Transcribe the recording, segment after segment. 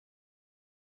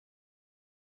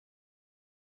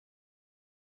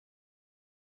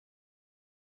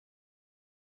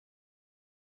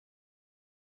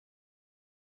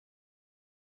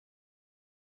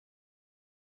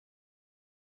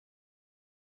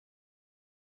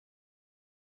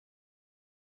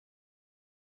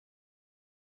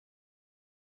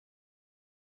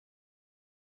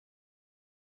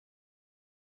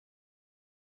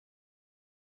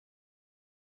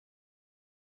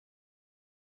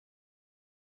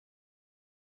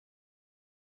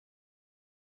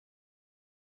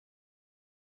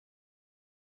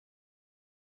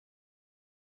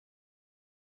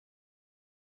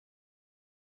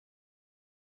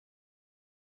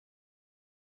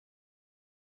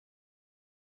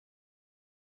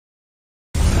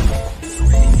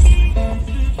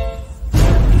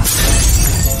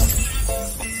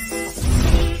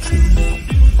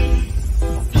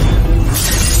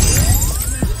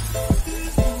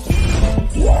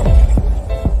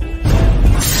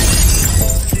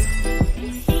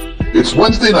It's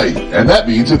Wednesday night, and that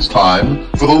means it's time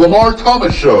for the Lamar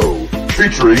Thomas Show,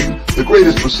 featuring the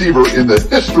greatest receiver in the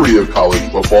history of college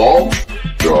football.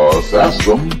 Just ask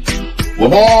him,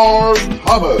 Lamar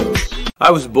Thomas.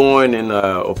 I was born in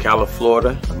Ocala,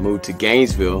 Florida. I moved to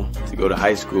Gainesville to go to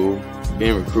high school.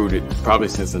 Been recruited probably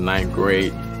since the 9th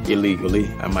grade, illegally,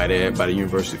 I might add, by the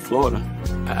University of Florida.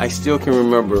 I still can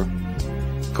remember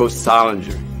Coach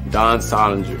Solinger, Don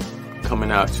Solinger, coming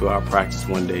out to our practice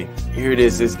one day. Here it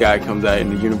is, this guy comes out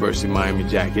in the University of Miami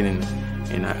jacket,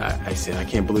 and I said, I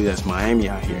can't believe that's Miami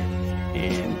out here.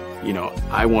 And, you know,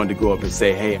 I wanted to go up and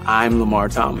say, hey, I'm Lamar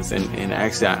Thomas. And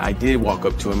actually, I did walk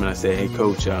up to him and I said, hey,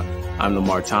 Coach, I'm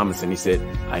Lamar Thomas. And he said,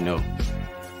 I know.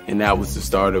 And that was the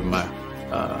start of my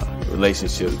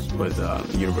relationship with the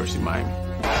University of Miami.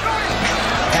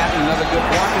 Patton, another good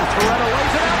block, and Toretto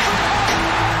lays it out.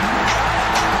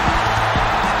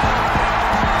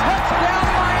 Touchdown,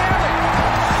 Miami.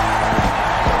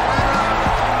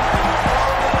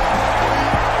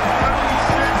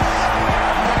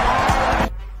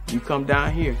 You come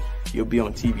down here, you'll be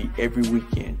on TV every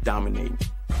weekend, dominating.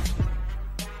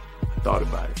 I thought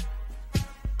about it.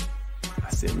 I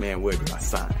said, man, where do I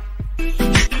sign?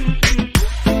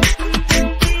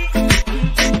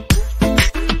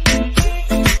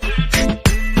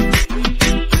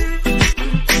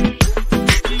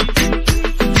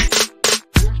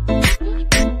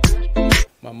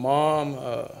 My mom,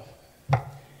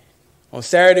 on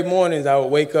Saturday mornings, I would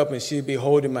wake up and she'd be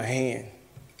holding my hand.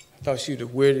 I thought she was the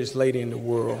weirdest lady in the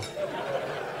world.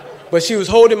 But she was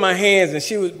holding my hands and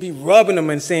she would be rubbing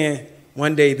them and saying,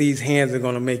 one day these hands are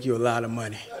going to make you a lot of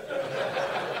money.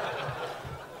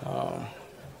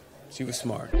 She was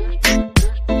smart.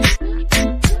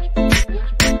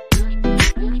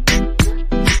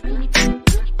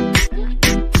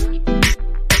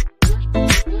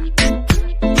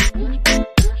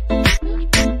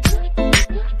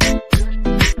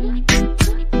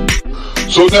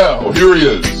 So now, here he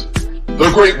is,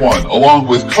 the great one, along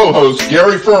with co-host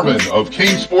Gary Ferman of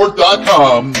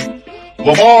CaneSport.com,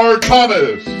 Lamar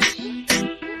Thomas.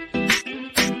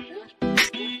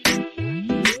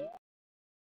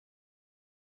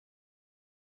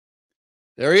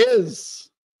 There he is.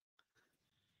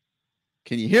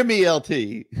 Can you hear me, LT?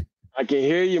 I can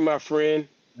hear you, my friend.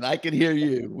 And I can hear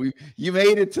you. You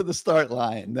made it to the start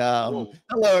line. Hello,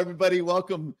 everybody.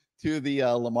 Welcome to the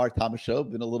Lamar Thomas Show.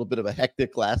 Been a little bit of a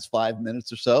hectic last 5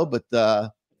 minutes or so, but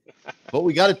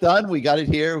we got it done. We got it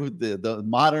here. The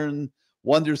modern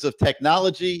wonders of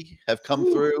technology have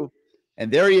come through,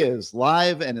 and there he is,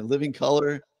 live and in living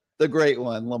color, the great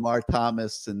one, Lamar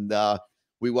Thomas. And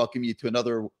we welcome you to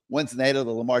another Wednesday night of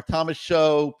the Lamar Thomas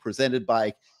Show, presented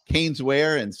by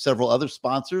Caneswear and several other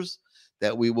sponsors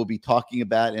that we will be talking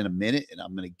about in a minute, and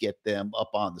I'm going to get them up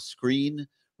on the screen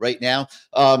right now.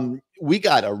 We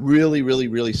got a really, really,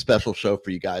 really special show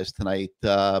for you guys tonight.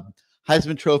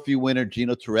 Heisman Trophy winner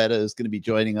Gino Torretta is going to be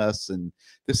joining us, and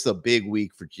this is a big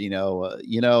week for Gino.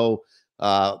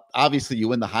 Obviously you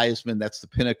win the Heisman. That's the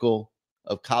pinnacle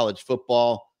of college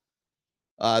football.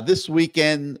 This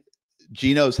weekend,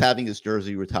 Gino's having his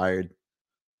jersey retired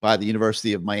by the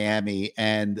University of Miami,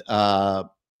 and I'm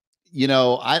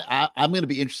going to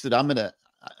be interested. I'm going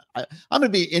to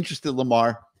be interested,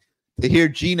 Lamar, to hear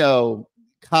Gino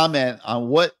comment on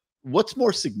what's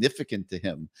more significant to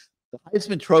him. The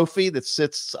Heisman Trophy that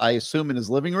sits, I assume, in his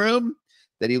living room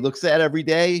that he looks at every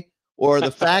day, or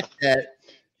the fact that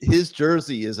his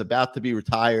jersey is about to be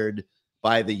retired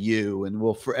by the U and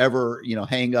will forever,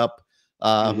 hang up,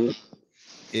 I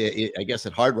guess,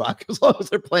 at Hard Rock, as long as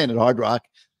they're playing at Hard Rock,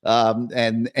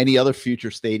 and any other future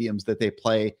stadiums that they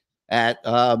play at.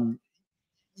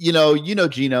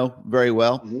 Gino very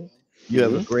well. Mm-hmm. You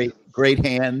have a great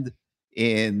hand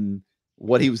in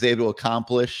what he was able to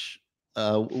accomplish.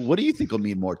 What do you think will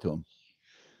mean more to him?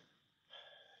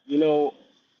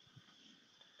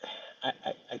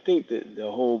 I think that the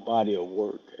whole body of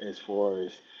work, as far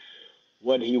as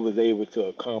what he was able to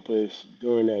accomplish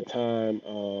during that time,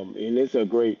 and it's a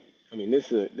great. I mean,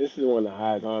 this is one of the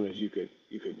highest honors you could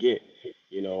get.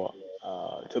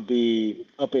 To be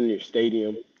up in your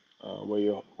stadium where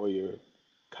your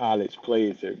college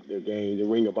plays their game, the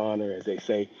Ring of Honor, as they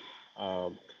say.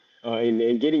 And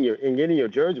getting your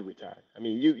jersey retired. I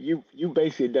mean, you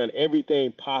basically done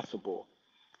everything possible,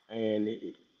 and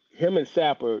him and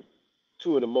Sapp are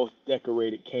two of the most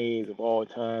decorated Canes of all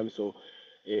time. So,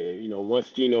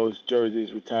 once Gino's jersey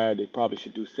is retired, they probably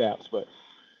should do Sapp's. But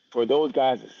for those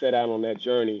guys to set out on that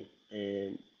journey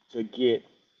and to get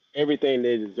everything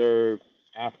they deserve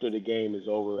after the game is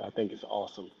over, I think it's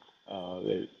awesome.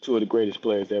 They're two of the greatest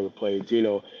players that ever played.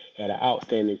 Gino had an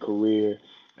outstanding career.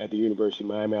 at the University of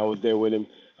Miami. I was there with him,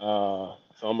 so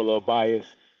I'm a little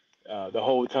biased the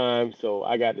whole time. So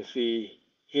I got to see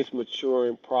his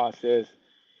maturing process.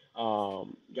 Got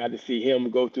to see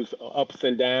him go through some ups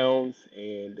and downs,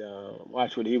 and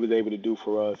watch what he was able to do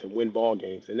for us and win ball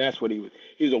games. And that's what he was.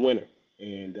 He's a winner,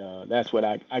 and that's what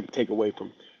I could take away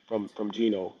from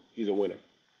Gino. He's a winner.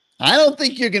 I don't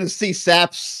think you're going to see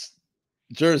Sapp's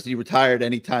jersey retired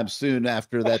anytime soon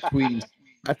after that tweet.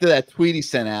 After that tweet he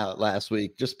sent out last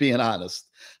week, just being honest.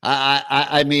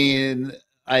 I mean,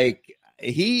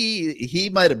 he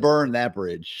might have burned that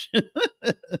bridge.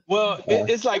 Well,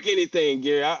 it's like anything,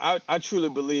 Gary. I truly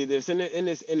believe this, and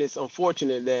it's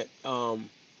unfortunate that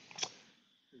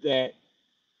that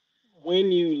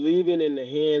when you leave it in the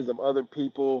hands of other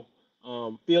people,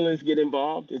 feelings get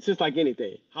involved. It's just like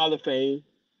anything. Hall of Fame.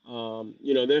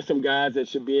 There's some guys that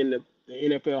should be in the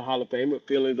NFL Hall of Fame, but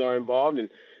feelings are involved, and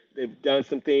they've done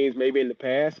some things maybe in the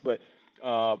past. But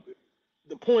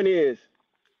the point is,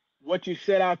 what you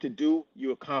set out to do,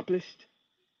 you accomplished.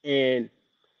 And,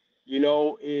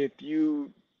 if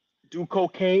you do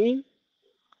cocaine,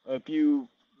 if you've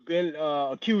been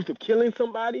accused of killing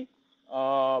somebody,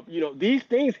 these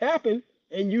things happen,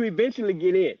 and you eventually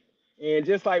get in. And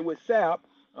just like with Sapp,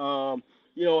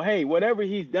 hey, whatever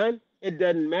he's done, it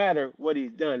doesn't matter what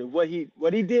he's done. And what he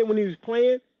did when he was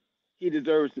playing, he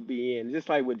deserves to be in. Just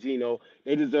like with Gino,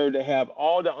 they deserve to have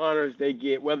all the honors they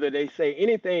get, whether they say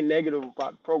anything negative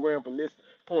about the program from this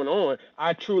point on.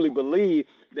 I truly believe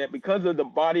that because of the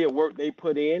body of work they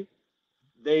put in,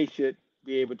 they should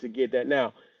be able to get that.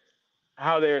 Now,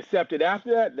 how they're accepted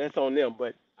after that, that's on them.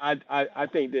 But I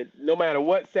think that no matter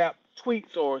what Sapp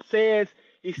tweets or says,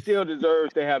 he still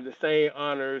deserves to have the same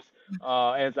honors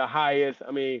as the highest.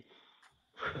 I mean,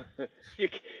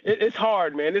 it's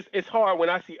hard, man. It's hard when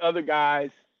I see other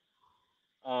guys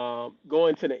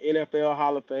going to the NFL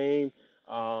Hall of Fame,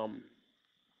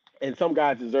 and some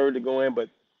guys deserve to go in, but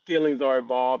feelings are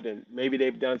involved, and maybe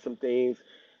they've done some things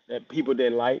that people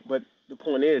didn't like. But the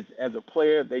point is, as a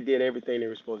player, they did everything they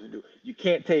were supposed to do. You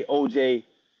can't take O.J.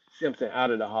 Simpson out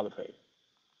of the Hall of Fame.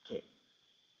 Can't.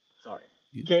 Sorry.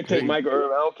 You can't take Michael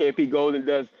Irvin. I don't care if he goes and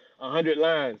does 100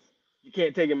 lines. You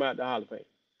can't take him out of the Hall of Fame.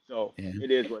 So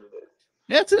It is what it is.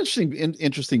 Yeah, it's an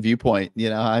interesting viewpoint.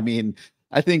 I mean,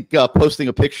 I think posting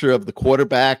a picture of the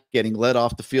quarterback getting led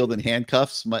off the field in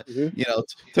handcuffs,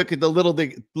 took it a little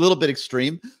bit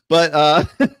extreme. But I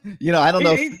don't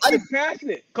know. He's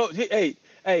passionate, Coach.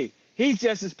 Hey, he's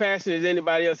just as passionate as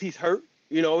anybody else. He's hurt.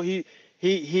 He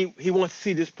wants to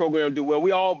see this program do well.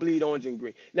 We all bleed orange and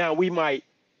green. Now we might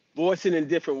voice it in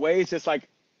different ways, just like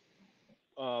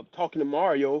talking to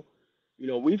Mario.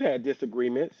 We've had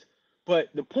disagreements, but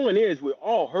the point is we're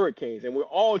all Hurricanes and we're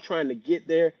all trying to get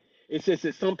there. It's just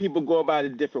that some people go about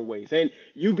it different ways. And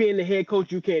you being the head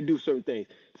coach, you can't do certain things.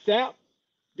 Sapp,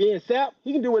 being Sapp,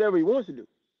 he can do whatever he wants to do.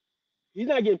 He's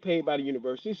not getting paid by the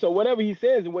university, so whatever he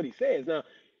says is what he says. Now,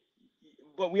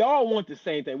 but we all want the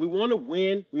same thing. We want to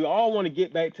win. We all want to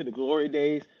get back to the glory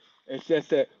days. It's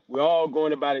just that we're all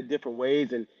going about it different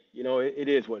ways, and, it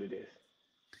is what it is.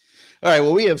 All right.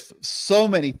 Well, we have so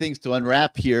many things to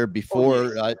unwrap here before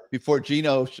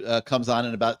Gino comes on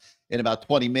in about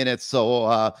 20 minutes.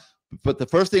 So, but the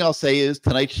first thing I'll say is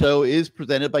tonight's show is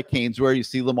presented by CaneSport. You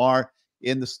see Lamar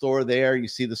in the store there. You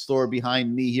see the store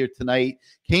behind me here tonight.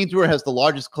 CaneSport has the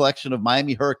largest collection of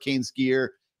Miami Hurricanes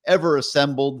gear ever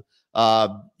assembled.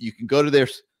 You can go to their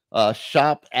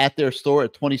shop at their store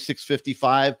at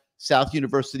 2655 South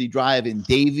University Drive in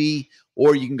Davie,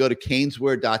 or you can go to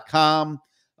caneswear.com.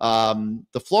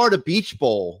 The Florida Beach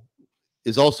Bowl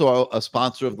is also a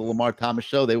sponsor of the Lamar Thomas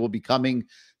Show. They will be coming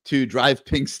to Drive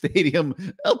Pink Stadium.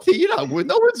 LT,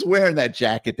 no one's wearing that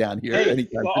jacket down here. Hey,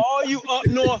 for all you up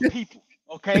north people,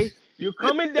 okay? You're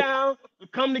coming down to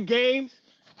come to games.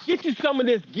 Get you some of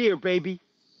this gear, baby.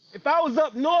 If I was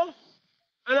up north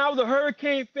and I was a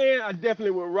Hurricane fan, I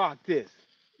definitely would rock this.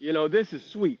 This is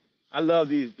sweet. I love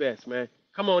these vests, man.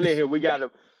 Come on in here. We got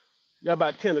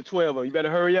about 10 or 12 of them. You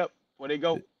better hurry up before they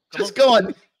go. Just go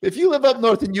on. If you live up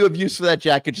north and you have use for that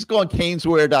jacket, just go on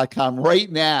caneswear.com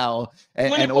right now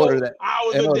and order that.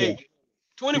 Hours a day,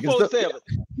 24/7.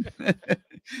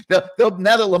 Now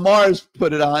that Lamar's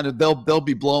put it on, they'll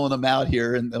be blowing them out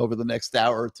here over the next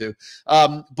hour or two.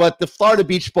 But the Florida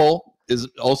Beach Bowl is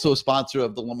also a sponsor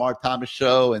of the Lamar Thomas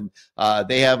Show, and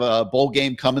they have a bowl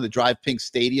game coming to Drive Pink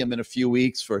Stadium in a few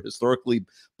weeks for historically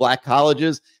Black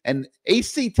colleges. And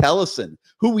AC Tellison,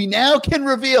 who we now can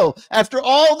reveal after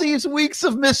all these weeks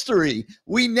of mystery,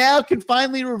 we now can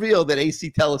finally reveal that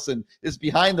AC Tellison is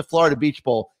behind the Florida Beach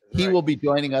Bowl. He will be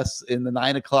joining us in the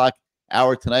 9 o'clock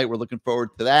hour tonight. We're looking forward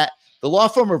to that. The law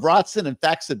firm of Rotson and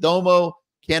Faxadomo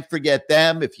Can't forget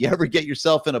them. If you ever get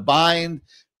yourself in a bind,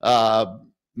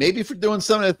 maybe for doing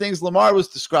some of the things Lamar was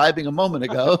describing a moment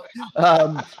ago,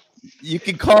 you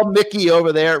can call Mickey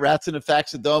over there at Ratson and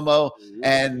Faxadomo,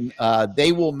 and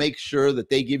they will make sure that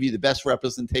they give you the best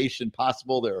representation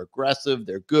possible. They're aggressive.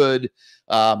 They're good.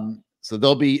 So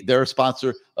they're a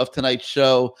sponsor of tonight's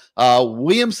show.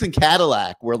 Williamson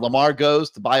Cadillac, where Lamar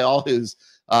goes to buy all his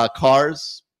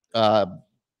cars.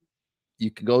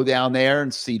 You can go down there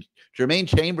and see Jermaine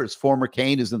Chambers, former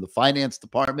Cane, is in the finance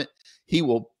department. He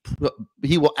will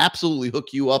absolutely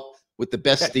hook you up with the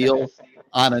best deal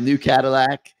on a new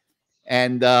Cadillac.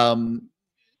 And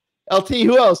LT,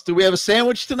 who else? Do we have a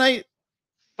sandwich tonight?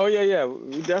 Oh, yeah.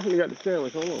 We definitely got the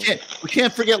sandwich. Hold on. We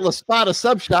can't forget La Spada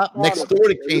Sub Shop next door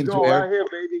to Caneswear, right here,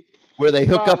 baby. where they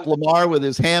hook up Lamar with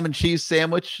his ham and cheese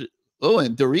sandwich. Oh,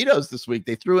 and Doritos this week.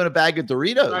 They threw in a bag of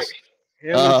Doritos. Right.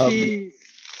 Ham and cheese.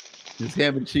 His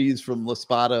ham and cheese from La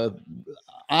Spada.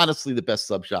 Honestly, the best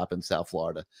sub shop in South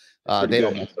Florida. They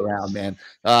don't mess around, man.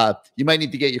 You might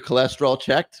need to get your cholesterol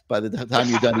checked by the time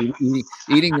you're done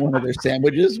eating one of their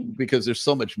sandwiches, because there's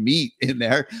so much meat in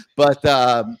there. But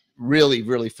really,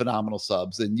 really phenomenal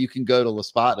subs. And you can go to La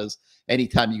Spada's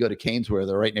anytime you go to Caneswear.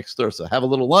 They're right next door. So have a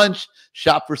little lunch,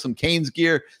 shop for some Canes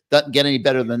gear. Doesn't get any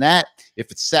better than that.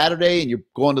 If it's Saturday and you're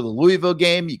going to the Louisville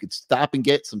game, you could stop and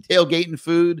get some tailgating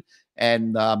food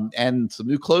and some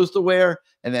new clothes to wear,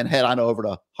 and then head on over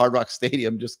to Hard Rock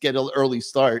Stadium. Just get an early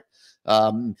start.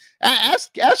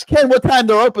 Ask Ken what time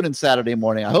they're opening Saturday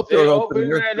morning. I hope they're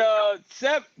open at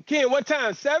 7. Ken, what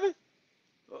time? 7?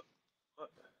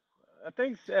 I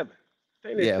think 7. I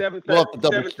think it's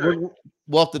 7:30.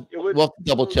 We'll have to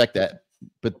double check that.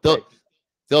 But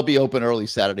they'll be open early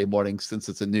Saturday morning since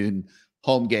it's a noon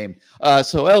home game.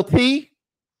 So LT,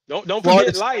 don't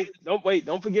forget Life. Don't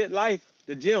forget Life,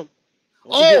 the gym.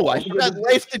 I forgot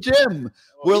Life, the gym.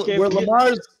 Where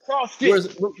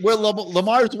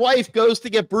Lamar's wife goes to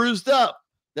get bruised up.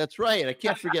 That's right. I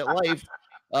can't forget Life.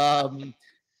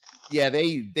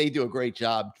 They do a great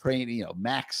job training.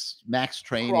 Max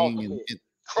training and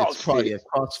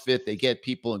CrossFit. They get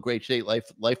people in great shape.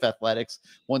 Life Athletics,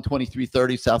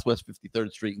 12330 Southwest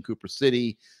 53rd Street in Cooper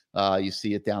City. You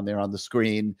see it down there on the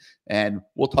screen, and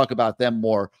we'll talk about them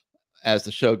more as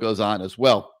the show goes on as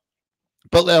well.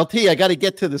 But LT, I got to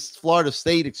get to this Florida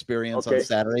State experience on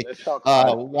Saturday.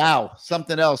 Wow,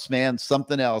 something else, man,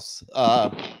 something else.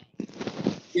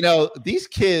 These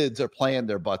kids are playing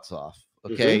their butts off.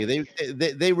 Okay,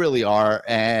 they really are,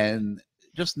 and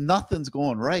just nothing's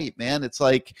going right, man. It's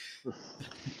like,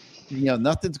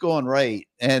 nothing's going right,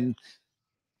 and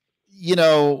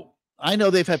I know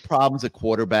they've had problems at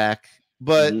quarterback,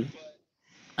 but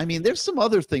I mean, there's some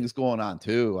other things going on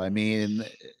too. I mean,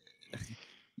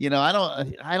 I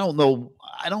don't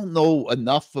know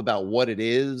enough about what it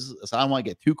is, so I don't want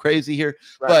to get too crazy here.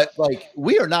 Right. But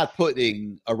we are not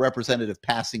putting a representative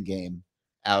passing game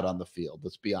out on the field.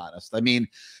 Let's be honest. I mean,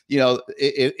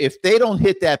 if they don't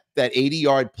hit that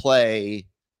 80-yard play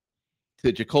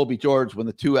to Jacoby George when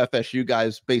the two FSU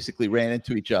guys basically ran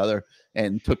into each other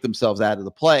and took themselves out of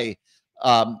the play,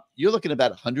 you're looking at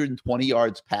about 120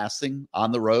 yards passing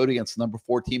on the road against the number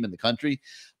 4 team in the country.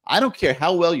 I don't care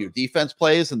how well your defense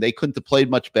plays, and they couldn't have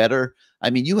played much better. I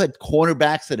mean, you had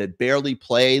cornerbacks that had barely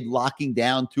played, locking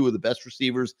down 2 of the best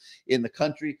receivers in the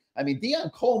country. I mean,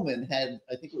 Deion Coleman had,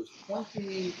 I think it was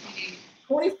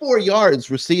 24 yards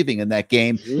receiving in that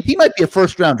game. He might be a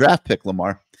first-round draft pick,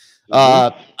 Lamar.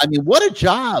 I mean, what a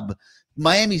job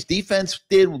Miami's defense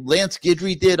did. Lance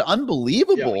Guidry did.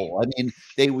 Unbelievable. I mean,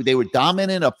 they were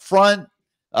dominant up front.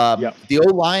 The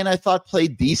O-line, I thought,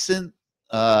 played decent.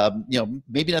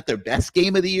 Maybe not their best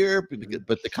game of the year,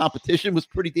 but the competition was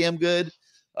pretty damn good.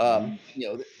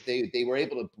 They were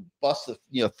able to bust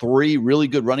 3 really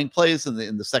good running plays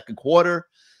in the second quarter,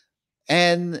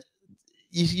 and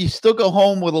you still go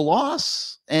home with a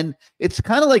loss. And it's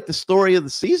kind of like the story of the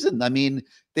season. I mean,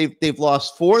 they've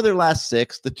lost 4 of their last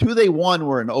 6. The 2 they won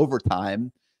were in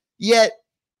overtime. Yet,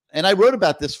 and I wrote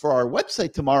about this for our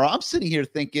website tomorrow, I'm sitting here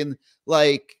thinking,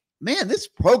 man, this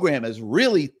program has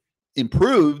really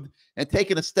improved and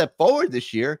taken a step forward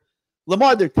this year.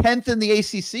 Lamar, they're 10th in the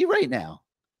ACC right now.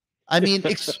 I mean,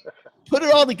 put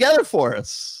it all together for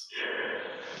us.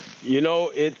 They've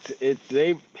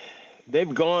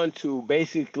gone to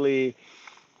basically,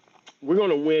 we're going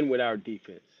to win with our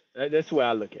defense. That's the way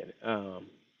I look at it.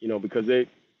 Because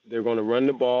they're going to run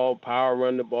the ball, power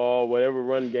run the ball, whatever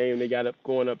run game they got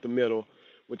going up the middle,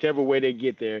 whichever way they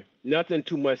get there. Nothing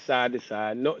too much side to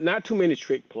side. No, not too many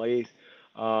trick plays.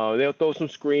 They'll throw some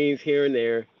screens here and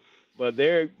there, but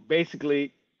they're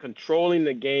basically controlling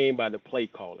the game by the play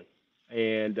calling.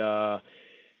 And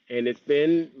and it's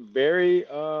been very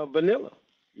vanilla.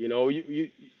 You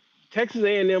Texas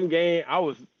A&M game.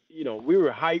 We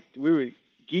were hyped, we were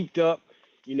geeked up.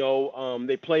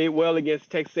 They played well against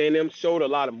Texas A&M, showed a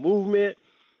lot of movement,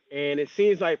 and it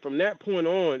seems like from that point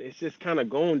on, it's just kind of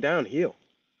going downhill.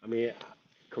 I mean,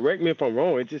 correct me if I'm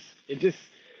wrong. It just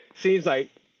seems like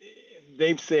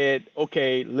they've said,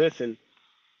 okay, listen,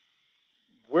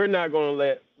 we're not going to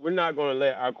let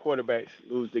our quarterbacks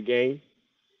lose the game.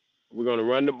 We're going to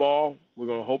run the ball. We're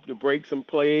going to hope to break some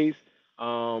plays,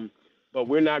 but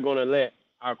we're not going to let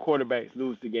our quarterbacks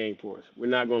lose the game for us. We're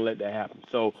not going to let that happen.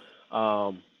 So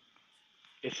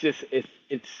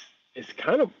it's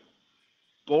kind of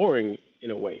boring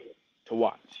in a way to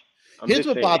watch. Here's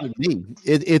what bothered me.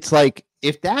 It's like,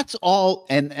 if that's all,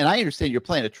 and I understand you're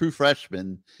playing a true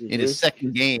freshman in his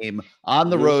second game on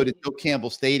the road at Bill Campbell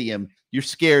Stadium, you're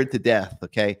scared to death,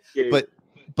 okay? Yeah.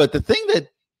 But the thing that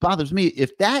bothers me,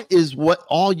 if that is what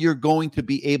all you're going to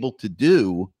be able to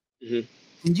do, then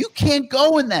you can't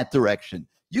go in that direction.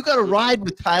 You got to ride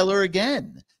with Tyler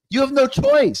again. You have no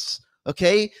choice,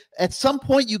 okay? At some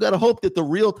point, you got to hope that the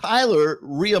real Tyler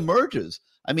reemerges.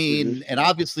 I mean, and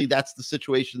obviously that's the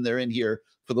situation they're in here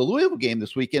for the Louisville game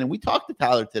this weekend. And we talked to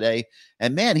Tyler today,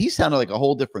 and man, he sounded like a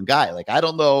whole different guy. Like, I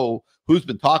don't know who's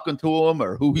been talking to him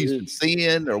or who he's been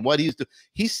seeing or what he's doing.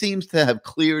 He seems to have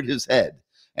cleared his head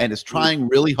and is trying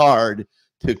really hard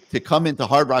to come into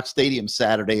Hard Rock Stadium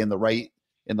Saturday in the right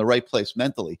place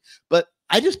mentally. But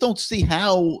I just don't see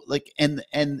how, like, and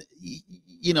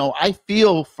I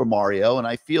feel for Mario and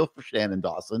I feel for Shannon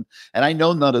Dawson, and I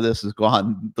know none of this has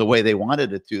gone the way they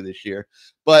wanted it to this year,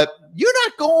 but you're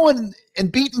not going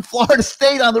and beating Florida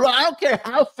State on the road. I don't care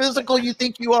how physical you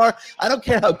think you are. I don't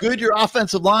care how good your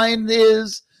offensive line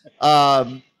is.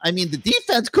 I mean, the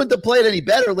defense couldn't have played any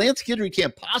better. Lance Guidry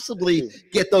can't possibly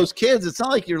get those kids. It's not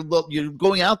like you're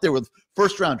going out there with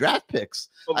first-round draft picks.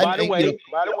 But by the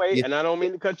way, and I don't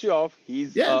mean to cut you off,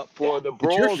 he's up for the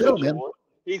Broyles Award.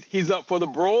 He's up for the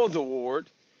Broyles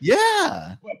Award.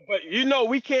 Yeah. But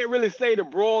we can't really say the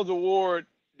Broyles Award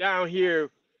down here.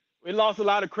 We lost a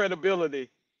lot of credibility.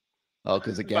 Oh,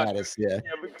 because of Gaddis, yeah.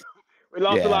 We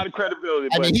lost a lot of credibility.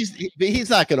 I mean, he's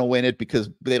not going to win it because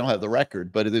they don't have the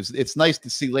record, but it's nice to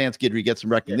see Lance Guidry get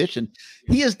some recognition.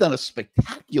 Yeah. He has done a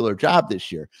spectacular job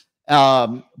this year.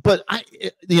 But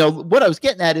what I was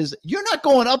getting at is you're not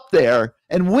going up there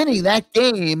and winning that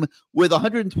game with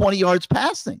 120 yards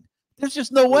passing. There's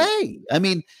just no way. I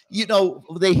mean,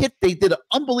 they did an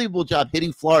unbelievable job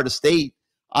hitting Florida State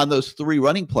on those 3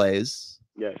 running plays.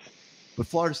 Yes. But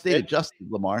Florida State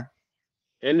adjusted, Lamar.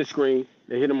 And the screen.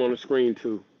 They hit him on the screen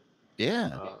too.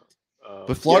 Yeah.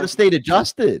 But Florida State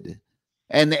adjusted.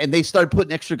 And they started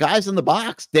putting extra guys in the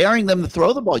box, daring them to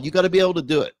throw the ball. You got to be able to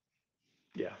do it.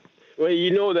 Yeah.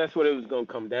 Well, that's what it was going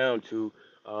to come down to.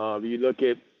 You look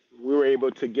at, we were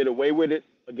able to get away with it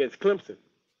against Clemson.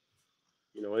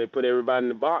 They put everybody in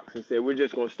the box and said, we're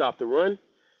just going to stop the run.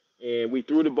 And we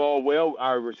threw the ball well.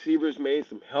 Our receivers made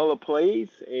some hella plays,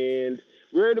 and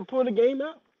we were able to pull the game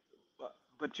out.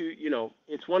 But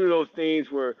it's one of those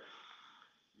things where,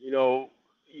 you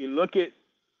look at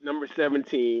number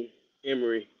 17,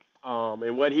 Emory,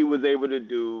 and what he was able to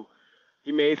do.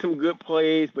 He made some good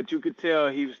plays, but you could tell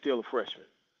he was still a freshman,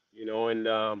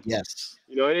 and yes,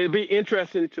 it'd be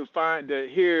interesting to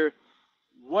hear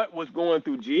what was going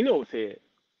through Geno's head,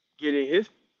 getting his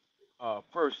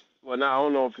first. Well, now I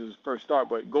don't know if it was first start,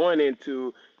 but going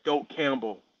into Doak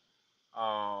Campbell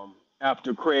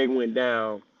after Craig went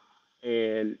down,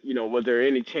 and was there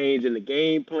any change in the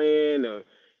game plan, or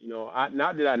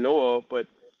not that I know of, but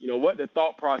what the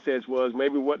thought process was,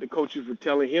 maybe what the coaches were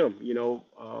telling him,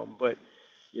 but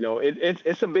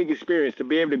it's a big experience to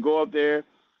be able to go up there.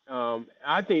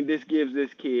 I think this gives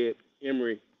this kid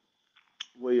Emory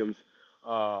Williams.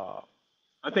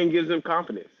 I think gives him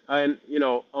confidence. And,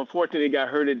 unfortunately he got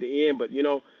hurt at the end, but,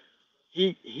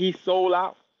 he sold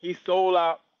out. He sold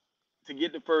out to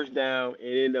get the first down and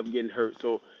ended up getting hurt.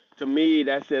 So to me,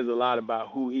 that says a lot about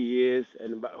who he is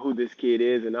and about who this kid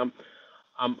is. And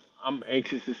I'm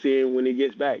anxious to see him when he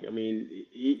gets back. I mean,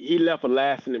 he left a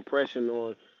lasting impression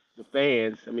on the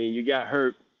fans. I mean, you got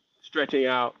hurt stretching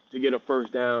out to get a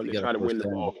first down to try to win the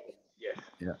ball. Yes.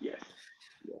 Yeah. Yes.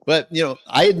 But,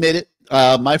 I admit it.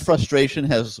 My frustration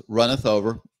has runneth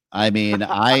over. I mean,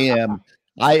 I am.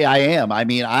 I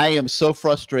mean, I am so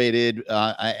frustrated,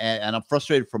 and I'm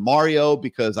frustrated for Mario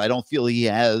because I don't feel he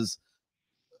has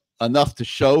enough to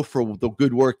show for the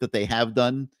good work that they have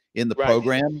done in the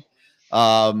program.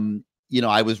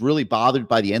 I was really bothered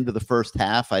by the end of the first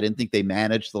half. I didn't think they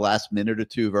managed the last minute or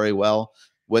two very well.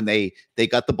 when they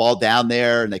got the ball down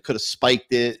there and they could have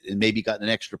spiked it and maybe gotten an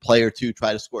extra play or two,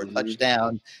 try to score a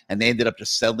touchdown, and they ended up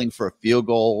just settling for a field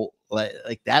goal.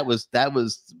 Like that was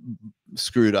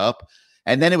screwed up.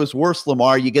 And then it was worse,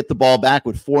 Lamar. You get the ball back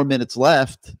with 4 minutes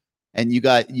left, and you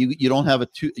don't have a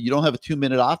 2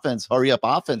 minute offense, hurry up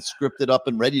offense scripted up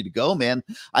and ready to go, man.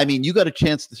 I mean, you got a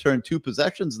chance to turn 2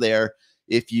 possessions there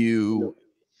if you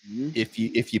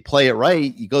play it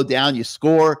right. You go down, you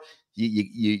score,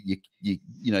 you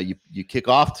kick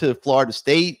off to Florida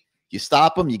State, you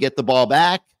stop them, you get the ball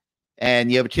back,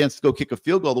 and you have a chance to go kick a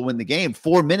field goal to win the game.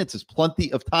 4 minutes is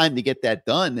plenty of time to get that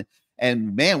done.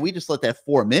 And man, we just let that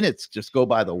 4 minutes just go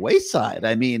by the wayside.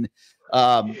 I mean,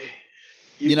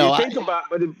 you think about,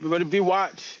 but if you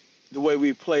watch the way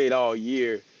we played all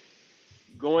year,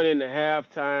 going into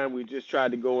halftime, we just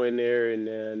tried to go in there and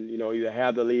then, either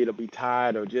have the lead or be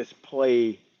tied or just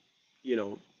play,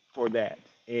 for that.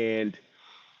 And,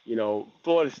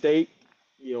 Florida State,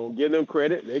 give them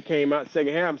credit. They came out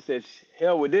second half and said,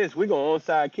 hell with this. We're going to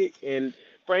onside kick. And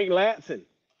Frank Latson,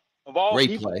 of all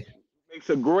people, makes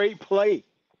a great play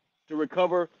to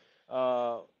recover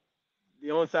the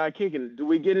onside kick. And do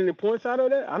we get any points out of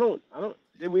that? I don't.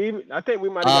 Did we even? I think we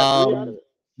might have got 3 out of it.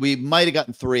 We might have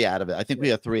gotten 3 out of it. I think we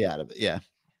got 3 out of it. Yeah.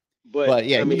 But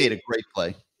yeah, he made a great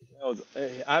play.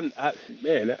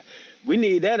 We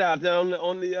need that out there on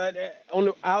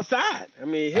the outside. I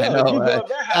mean, hell,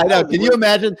 I know. Can you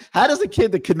imagine? How does a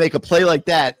kid that could make a play like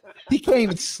that? He can't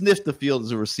even sniff the field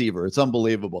as a receiver. It's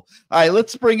unbelievable. All right,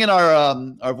 let's bring in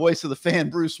our voice of the fan,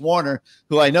 Bruce Warner,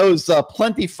 who I know is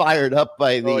plenty fired up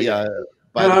by the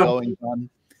goings on.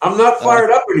 I'm not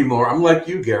fired up anymore. I'm like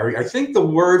you, Gary. I think the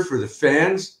word for the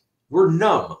fans, we're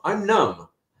numb. I'm numb.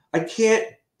 I can't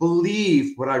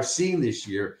believe what I've seen this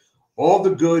year. All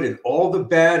the good and all the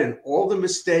bad and all the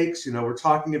mistakes. We're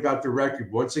talking about the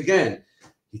record. Once again,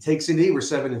 he takes a knee. We're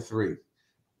 7-3.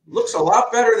 Looks a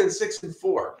lot better than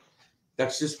 6-4.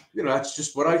 That's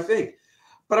just what I think.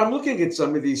 But I'm looking at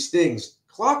some of these things.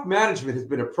 Clock management has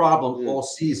been a problem all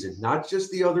season, not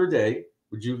just the other day.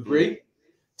 Would you agree?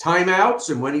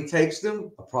 Timeouts and when he takes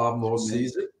them, a problem all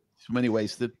season. Too many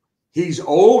wasted. He's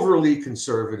overly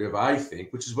conservative, I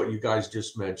think, which is what you guys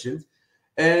just mentioned.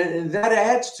 And that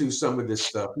adds to some of this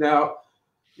stuff. Now,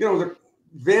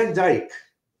 Van Dyke,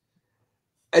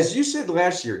 as you said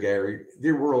last year, Gary,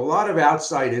 there were a lot of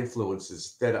outside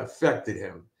influences that affected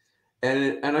him.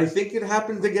 And I think it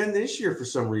happened again this year for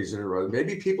some reason or other.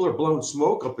 Maybe people are blowing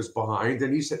smoke up his behind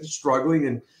and he's struggling.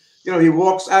 And, he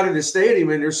walks out of the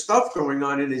stadium and there's stuff going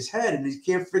on in his head and he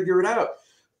can't figure it out.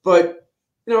 But,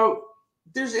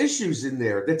 there's issues in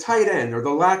there, the tight end or the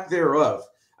lack thereof.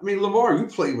 I mean, Lamar, you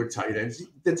play with tight ends.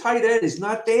 The tight end is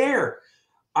not there.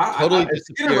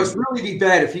 Skinner must really be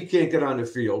bad if he can't get on the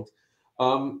field.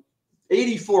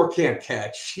 84 can't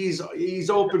catch. He's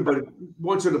open, but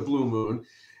once in a blue moon.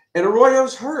 And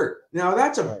Arroyo's hurt. Now,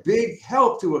 that's a big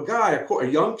help to a guy, a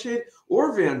young kid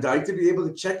or Van Dyke, to be able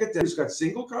to check it down. He's got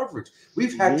single coverage.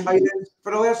 We've had tight ends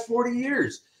for the last 40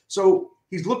 years. So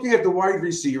he's looking at the wide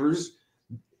receivers.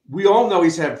 We all know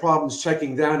he's had problems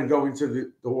checking down and going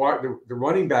to the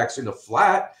running backs in the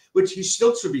flat, which he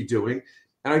still should be doing.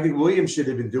 And I think Williams should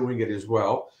have been doing it as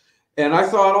well. And I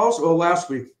thought also, last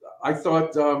week, I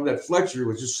thought that Fletcher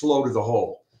was just slow to the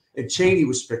hole. And Chaney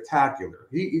was spectacular.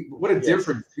 What a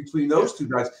difference between those two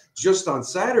guys just on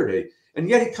Saturday. And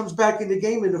yet he comes back in the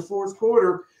game in the fourth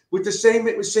quarter with the same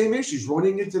issues,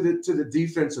 running into the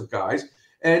defensive guys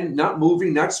and not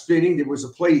moving, not spinning. There was a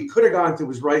play he could have gone to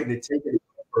his right and had taken it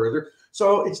further.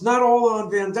 So it's not all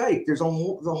on Van Dyke. The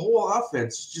whole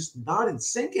offense is just not in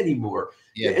sync anymore.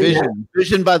 Yeah,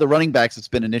 vision by the running backs has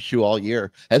been an issue all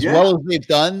year. As well as they've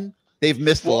done, they've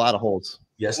missed a lot of holes.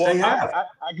 Yes, they have.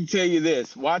 I can tell you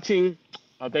this. Watching,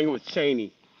 I think it was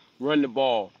Chaney run the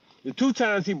ball. The 2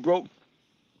 times he broke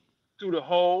through the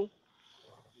hole,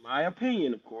 my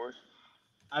opinion, of course,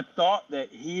 I thought that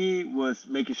he was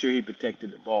making sure he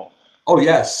protected the ball. Oh,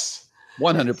 yes.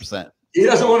 100%. He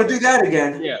doesn't want to do that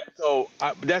again. Yeah, so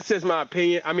that's just my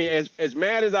opinion. I mean, as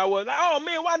mad as I was, oh,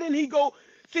 man, why didn't he go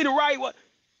see the right one?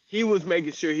 He was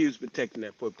making sure he was protecting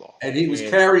that football. And he was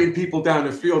carrying people down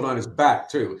the field on his back,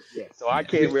 too. Yeah, so I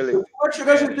can't really. Fletcher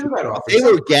doesn't do that often. They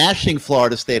were gashing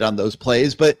Florida State on those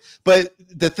plays, but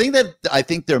the thing that I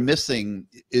think they're missing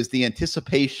is the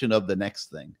anticipation of the next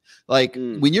thing. Like,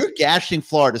 when you're gashing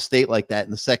Florida State like that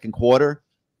in the second quarter,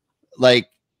 like,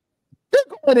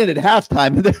 they're going in at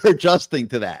halftime and they're adjusting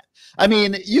to that. I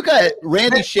mean, you got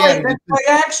Randy Shannon. Then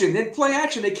play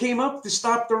action. They came up to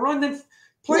stop the run. Then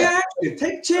play action.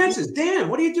 Take chances. Dan,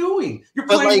 what are you doing? You're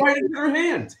playing right into their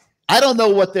hand. I don't know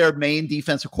what their main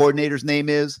defensive coordinator's name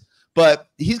is, But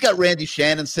he's got Randy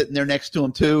Shannon sitting there next to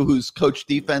him too, who's coached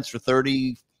defense for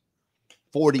 30,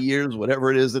 40 years,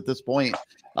 whatever it is at this point.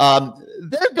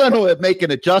 They're going to make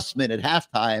an adjustment at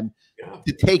halftime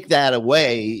to take that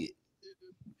away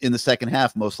in the second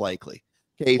half, most likely.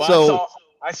 Okay, well, so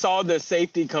I saw the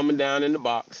safety coming down in the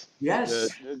box. Yes,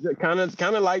 kind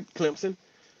of like Clemson,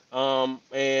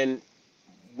 and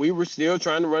we were still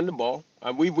trying to run the ball.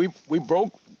 We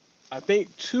broke, I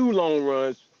think, 2 long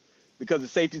runs because the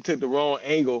safety took the wrong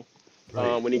angle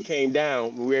when he came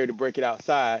down. We were able to break it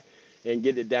outside and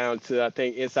get it down to, I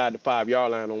think, inside the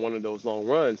 5-yard line on one of those long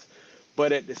runs.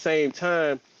 But at the same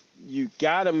time, you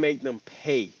got to make them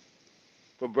pay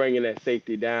for bringing that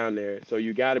safety down there. So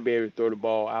you got to be able to throw the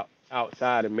ball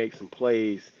outside and make some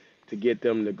plays to get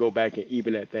them to go back and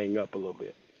even that thing up a little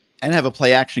bit. And have a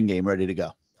play action game ready to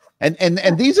go. And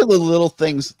these are the little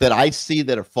things that I see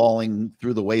that are falling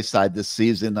through the wayside this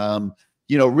season.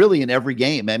 Really in every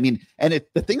game. I mean, and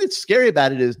the thing that's scary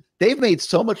about it is they've made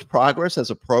so much progress as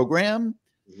a program.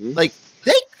 Mm-hmm. Like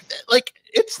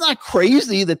it's not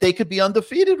crazy that they could be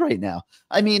undefeated right now.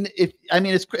 I mean, it's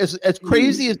as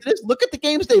crazy as it is. Look at the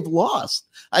games they've lost.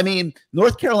 I mean,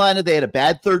 North Carolina, they had a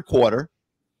bad third quarter,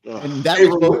 and but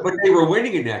they were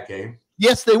winning in that game.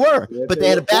 Yes, they were, but they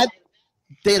had a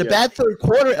bad third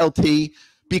quarter, LT,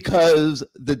 because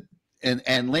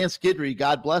and Lance Guidry,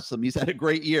 God bless him, he's had a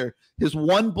great year. His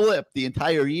one blip the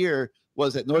entire year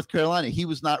was at North Carolina. He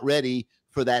was not ready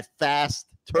for that fast,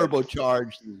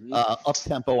 turbocharged,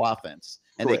 up-tempo offense.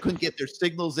 And they couldn't get their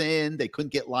signals in. They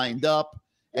couldn't get lined up.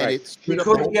 And he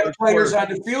couldn't get players on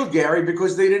the field, Gary,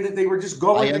 because they were just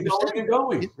going and going and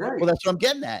going. Right. Well, that's what I'm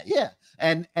getting at. Yeah.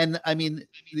 And I mean,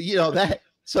 that.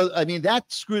 So, I mean,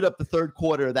 that screwed up the third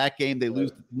quarter of that game. They lose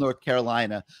to North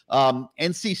Carolina.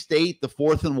 NC State, the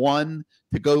 4th and 1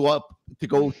 to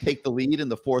go take the lead in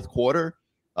the fourth quarter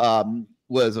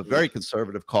was a very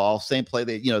conservative call. Same play,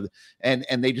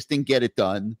 and they just didn't get it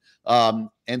done.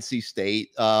 NC State,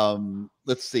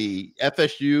 let's see,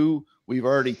 FSU, we've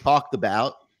already talked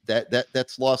about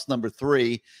that's loss number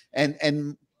 3.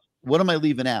 And what am I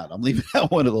leaving out? I'm leaving out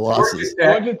one of the losses.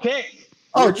 Georgia Tech.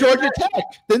 Oh, Georgia Tech,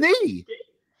 the knee.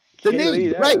 The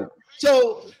knee, right.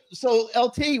 So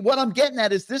LT, what I'm getting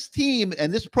at is this team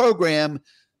and this program,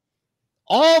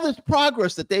 all this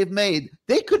progress that they've made,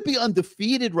 they could be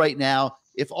undefeated right now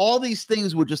if all these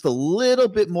things were just a little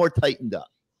bit more tightened up.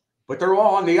 But they're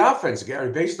all on the offense,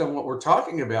 Gary, based on what we're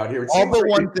talking about here. All but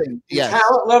one thing. The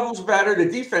talent level's better,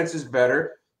 the defense is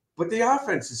better, but the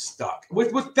offense is stuck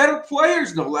with better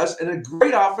players, no less, and a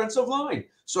great offensive line.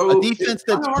 So a defense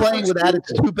that's playing without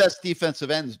its 2 best defensive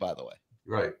ends, by the way.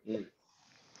 Right. Well,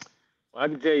 I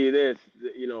can tell you this,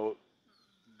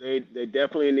 they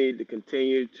definitely need to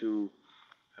continue to.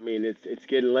 I mean, it's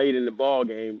getting late in the ball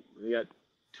game. We got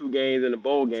 2 games in the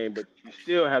bowl game, but you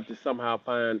still have to somehow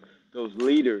find those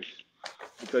leaders,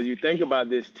 because you think about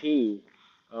this team.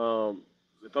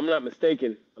 If I'm not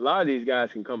mistaken, a lot of these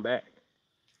guys can come back,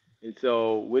 and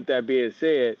so with that being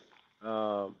said,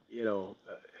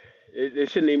 it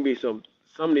shouldn't even be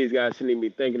some of these guys shouldn't even be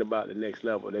thinking about the next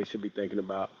level. They should be thinking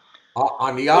about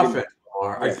on the offense.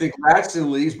 I think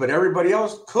Madsen leaves, but everybody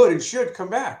else could and should come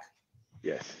back.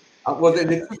 Yes. Well, the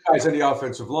 2 guys on the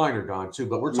offensive line are gone too,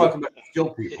 but we're talking about the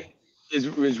skilled people. Is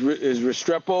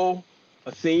Restrepo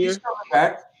a senior? He's coming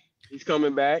back. He's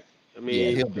coming back. I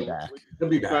mean, he'll be back. He'll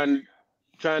be back.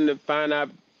 Trying to find out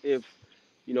if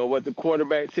what the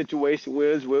quarterback situation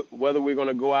is, whether we're going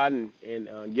to go out and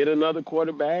get another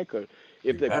quarterback, or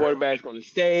if the quarterback's going to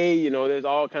stay. There's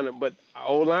all kind of. But our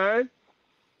O-line,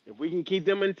 if we can keep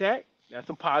them intact, that's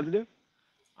a positive.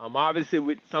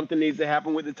 Obviously, something needs to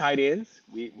happen with the tight ends.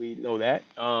 We know that.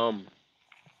 The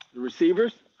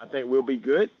receivers, I think, will be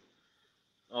good.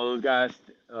 All those guys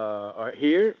are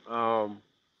here.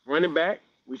 Running back,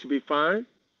 we should be fine.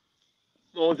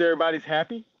 As long as everybody's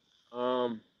happy.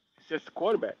 It's just the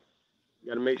quarterback. You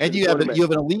got to make sure. And you have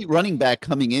an elite running back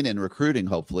coming in and recruiting.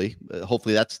 Hopefully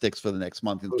that sticks for the next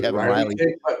month. And Kevin Riley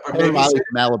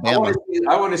from Alabama.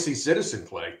 I want to see Citizen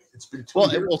play. It's been 2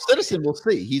 years. Well, Citizen, we'll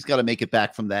see. He's got to make it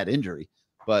back from that injury.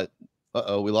 But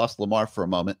we lost Lamar for a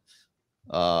moment.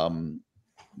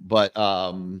 But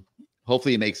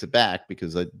hopefully he makes it back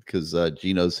because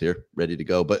Gino's here, ready to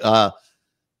go. But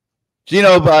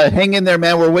Gino, hang in there,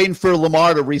 man. We're waiting for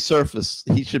Lamar to resurface.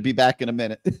 He should be back in a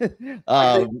minute.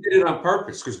 I think he did it on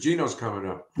purpose because Gino's coming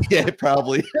up. Yeah,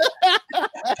 probably.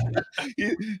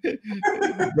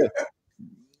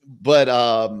 but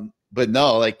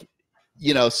no,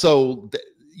 so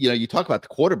you talk about the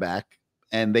quarterback,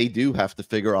 and they do have to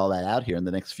figure all that out here in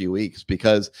the next few weeks,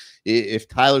 because if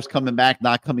Tyler's coming back,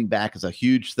 not coming back is a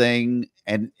huge thing.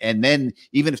 And then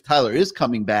even if Tyler is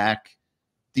coming back,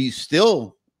 do you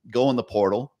still go in the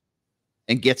portal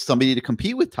and get somebody to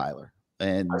compete with Tyler?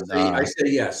 And I say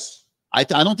yes. I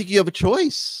don't think you have a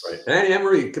choice. Right. And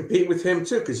Emery compete with him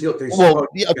too, because he'll. Well,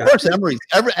 yeah, of course,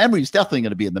 Emery's definitely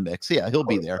going to be in the mix. Yeah, he'll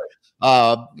be there.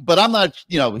 But I'm not.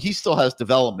 He still has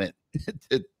development.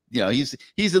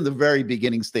 He's in the very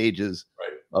beginning stages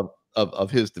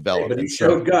of his development. But he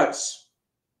showed guts.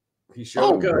 He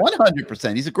showed guts.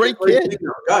 100%. He's a great kid.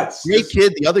 Guts. Great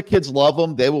kid. The other kids love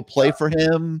him. They will play for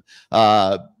him.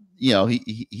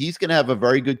 He's going to have a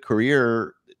very good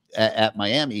career at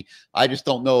Miami. I just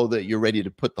don't know that you're ready to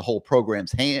put the whole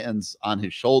program's hands on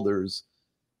his shoulders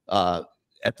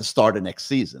at the start of next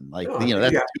season. Like, that's you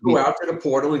have to go out to the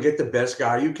portal and get the best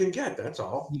guy you can get. That's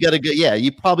all. You got to go. Yeah,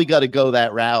 you probably got to go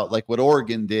that route, like what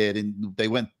Oregon did, and they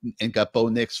went and got Bo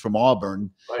Nix from Auburn,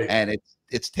 and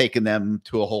it's taken them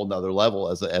to a whole nother level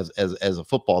as a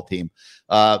football team.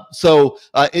 So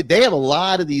they have a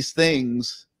lot of these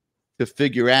things to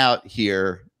figure out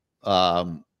here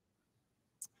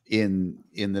in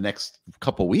the next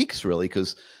couple weeks, really,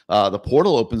 because the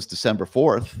portal opens December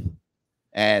 4th.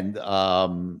 And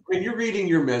you're reading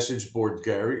your message board,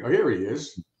 Gary. Oh, here he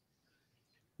is.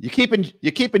 You're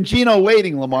keeping Gino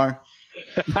waiting, Lamar.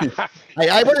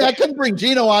 I couldn't bring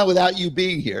Gino on without you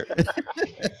being here.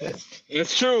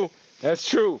 It's true. That's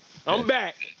true. I'm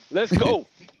back. Let's go.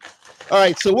 All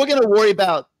right, so we're going to worry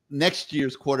about next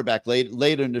year's quarterback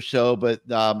later in the show, but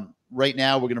right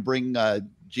now we're going to bring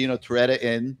Gino Torretta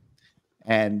in,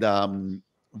 and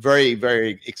very,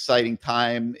 very exciting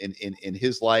time in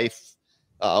his life.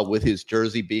 With his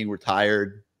jersey being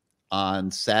retired on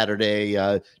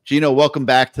Saturday. Gino, welcome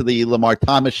back to the Lamar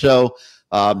Thomas Show.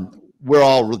 We're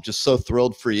all just so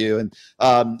thrilled for you. And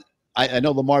I know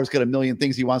Lamar's got a million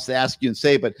things he wants to ask you and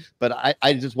say, but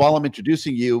I just, while I'm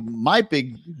introducing you, my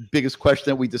biggest question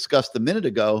that we discussed a minute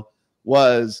ago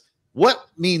was, what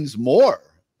means more,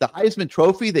 the Heisman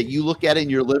Trophy that you look at in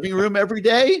your living room every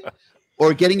day,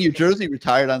 or getting your jersey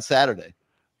retired on Saturday?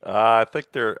 I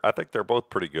think they're both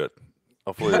pretty good.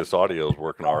 Hopefully this audio is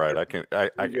working all right. I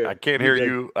can't hear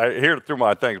you. I hear it through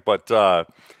my things, but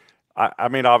I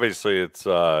mean, obviously it's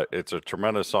a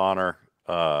tremendous honor.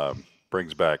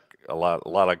 Brings back a lot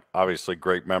of obviously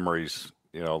great memories.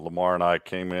 Lamar and I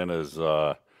came in as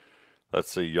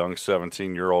let's see, young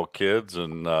 17-year-old kids,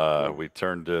 and we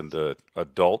turned into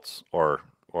adults, or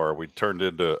we turned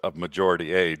into a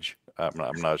majority age.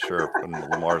 I'm not sure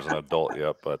if Lamar's an adult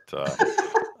yet, but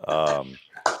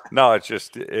no, it's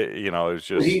just, it was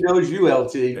just. He knows you,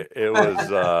 LT. It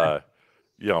was,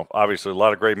 obviously a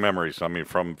lot of great memories. I mean,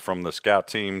 from the scout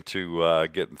team to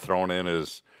getting thrown in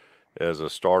as a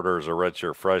starter, as a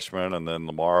redshirt freshman, and then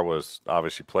Lamar was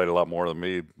obviously played a lot more than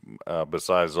me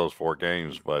besides those 4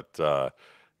 games. But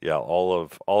all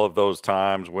of those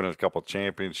times, winning a couple of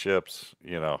championships,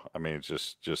 I mean,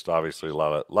 it's just obviously a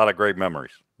lot of great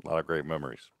memories. A lot of great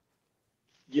memories.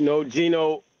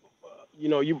 Gino,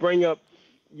 you bring up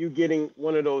you getting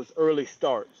one of those early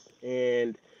starts,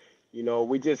 and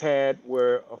we just had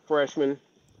where a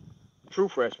true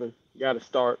freshman, got to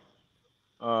start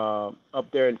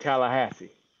up there in Tallahassee.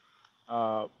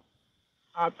 I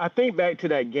think back to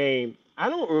that game. I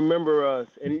don't remember us,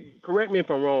 and correct me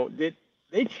if I'm wrong, did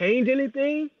they change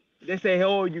anything? Did they say,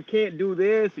 oh, you can't do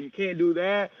this or you can't do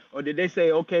that? Or did they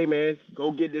say, okay, man,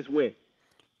 go get this win?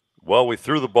 Well, we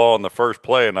threw the ball in the first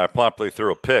play, and I promptly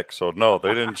threw a pick. So, no,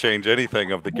 they didn't change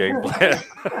anything of the game plan.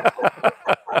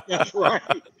 That's right.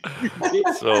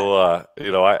 So,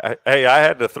 I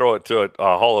had to throw it to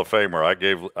a Hall of Famer.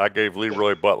 I gave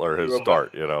Leroy Butler his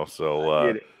start,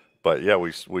 So, but, yeah,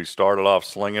 we started off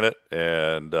slinging it.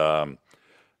 And,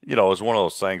 it was one of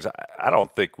those things. I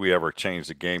don't think we ever changed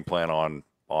the game plan on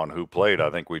who played. I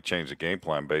think we changed the game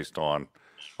plan based on,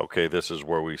 okay, this is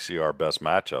where we see our best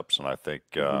matchups. And I think,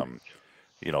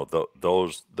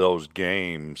 those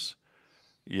games,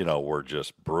 were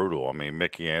just brutal. I mean,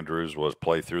 Mickey Andrews was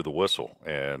play through the whistle,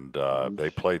 and they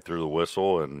played through the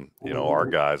whistle. And, our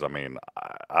guys, I mean,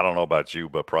 I don't know about you,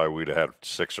 but probably we'd have had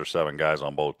 6 or 7 guys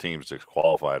on both teams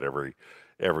disqualified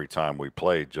every time we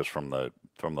played, just from the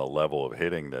level of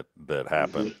hitting that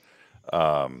happened.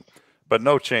 But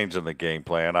no change in the game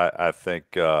plan. I think,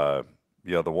 the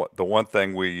one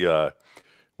thing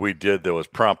we did that was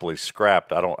promptly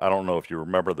scrapped. I don't know if you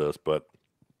remember this, but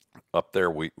up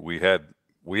there we had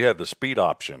the speed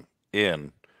option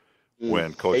in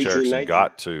when Coach Erickson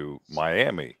got to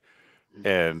Miami,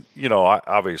 and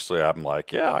obviously I'm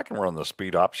like, yeah, I can run the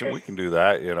speed option. We can do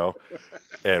that,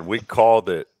 and we called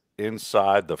it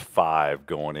inside the 5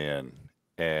 going in,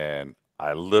 and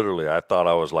I thought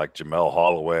I was like Jamel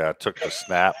Holloway. I took the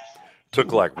snap,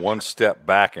 took like one step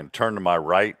back and turned to my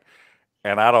right,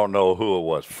 and I don't know who it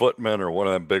was, Footman or one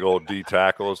of them big old D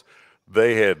tackles.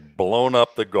 They had blown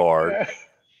up the guard.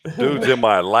 Dude's in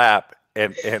my lap.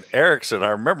 And Erickson, I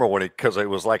remember because it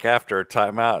was like after a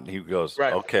timeout, and he goes,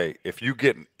 okay, if you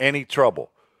get in any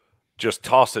trouble, just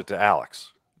toss it to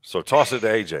Alex. So toss it to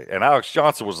AJ. And Alex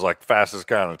Johnson was like fastest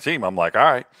guy on the team. I'm like, all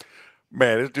right,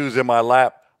 man, this dude's in my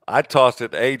lap. I tossed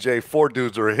it to AJ. 4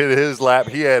 dudes were in his lap.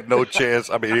 He had no chance.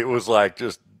 I mean, it was like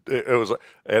and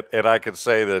I can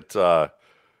say that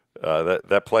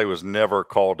that play was never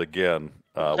called again.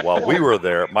 While we were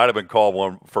there, it might have been called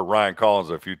one for Ryan Collins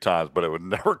a few times, but it was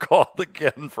never called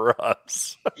again for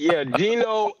us. Yeah,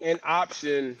 Geno and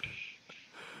option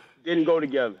didn't go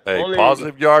together. Hey,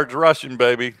 positive yards rushing,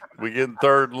 baby. We getting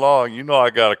 3rd and long. You know I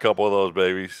got a couple of those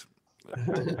babies.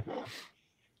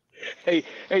 Hey,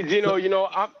 Geno,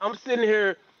 I'm sitting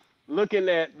here looking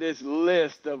at this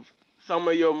list of some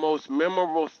of your most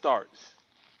memorable starts.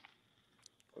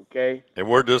 Okay? And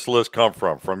where'd this list come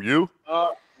from? From you?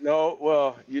 No,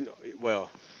 well,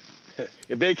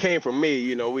 if they came from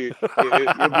me, it'd be a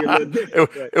little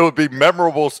different. It would be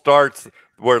memorable starts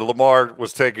where Lamar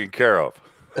was taken care of.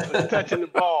 Touching the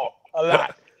ball a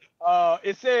lot.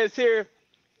 It says here,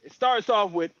 it starts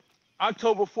off with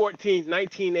October 14th,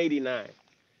 1989.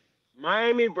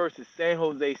 Miami versus San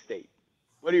Jose State.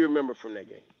 What do you remember from that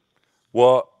game?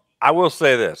 Well, I will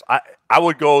say this. I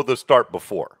would go the start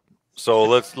before. So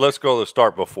let's go the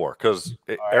start before, because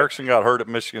Erickson got hurt at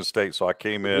Michigan State, so I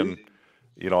came in,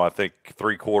 I think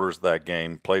 3/4 of that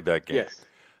game, played that game. Yes.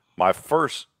 My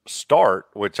first start,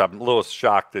 which I'm a little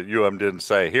shocked that didn't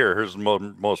say, here's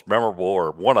the most memorable,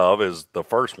 or one of, is the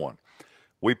first one.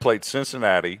 We played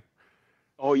Cincinnati.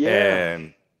 Oh, yeah.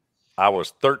 And I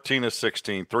was 13 of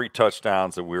 16, 3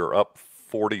 touchdowns, and we were up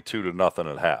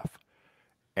 42-0 at half.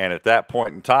 And at that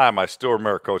point in time, I still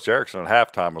remember Coach Erickson at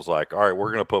halftime was like, all right,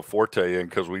 we're going to put Forte in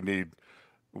because we need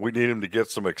him to get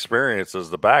some experience as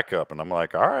the backup. And I'm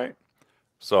like, all right.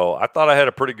 So I thought I had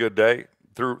a pretty good day.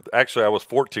 Actually, I was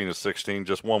 14 of 16,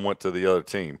 just one went to the other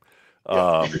team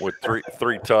with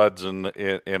three tuds in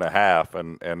a half,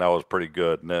 and that was pretty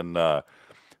good. And then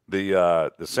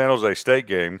the San Jose State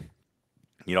game,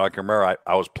 I can remember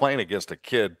I was playing against a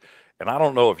kid. And I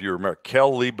don't know if you remember,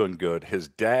 Kel Liebengood, his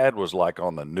dad was like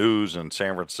on the news in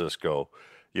San Francisco,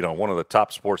 one of the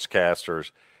top sportscasters.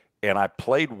 And I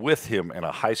played with him in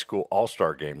a high school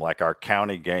all-star game, like our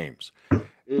county games.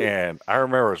 And I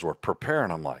remember as we're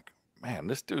preparing, I'm like, man,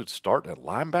 this dude's starting at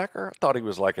linebacker? I thought he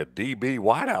was like a DB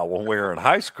wideout when we were in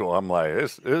high school. I'm like,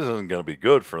 this isn't going to be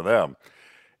good for them.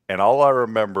 And all I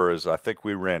remember is I think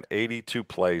we ran 82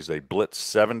 plays. They blitzed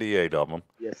 78 of them.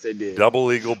 Yes, they did.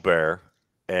 Double Eagle Bear.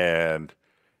 And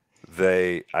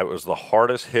I was the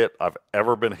hardest hit I've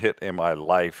ever been hit in my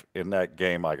life in that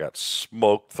game. I got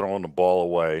smoked throwing the ball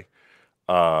away.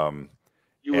 And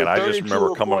I just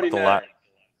remember coming up the line.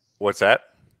 What's that?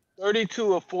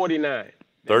 32 of 49.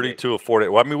 32 of 40.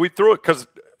 Well, I mean, we threw it because,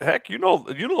 heck,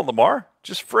 Lamar,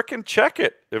 just frickin' check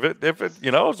it. If it,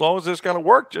 as long as it's going to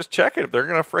work, just check it. If they're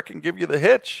going to frickin' give you the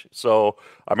hitch. So,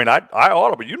 I mean, I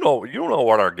ought to, but you know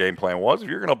what our game plan was. If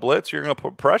you're going to blitz, you're going to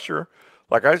put pressure.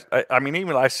 Like, I mean,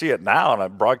 even I see it now, and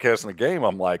I'm broadcasting the game.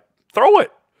 I'm like, throw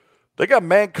it. They got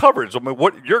man coverage. I mean,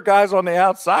 your guys on the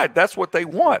outside, that's what they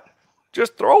want.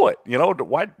 Just throw it.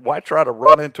 Why try to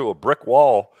run into a brick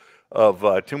wall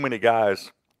of too many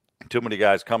guys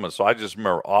coming? So I just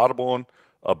remember audibling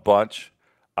a bunch.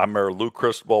 I remember Lou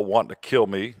Cristobal wanting to kill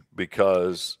me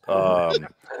because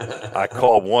I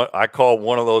called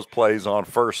one of those plays on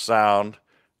first sound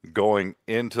going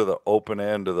into the open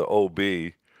end of the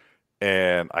OB.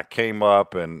 And I came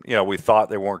up and, we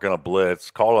thought they weren't going to blitz,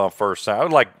 called it on first sound. It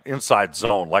was like inside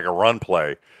zone, like a run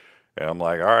play. And I'm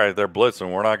like, all right, they're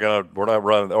blitzing. We're not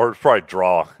running, or it's probably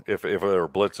draw if they were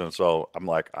blitzing. So I'm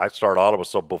like, I start audible.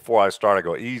 So before I start, I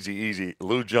go, easy, easy.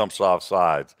 Lou jumps off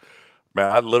sides. Man,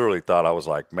 I literally thought, I was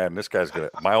like, man, this guy's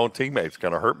my own teammate's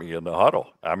going to hurt me in the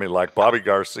huddle. I mean, like Bobby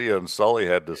Garcia and Sully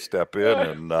had to step in,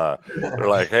 and they're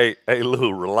like, hey,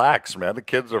 Lou, relax, man. The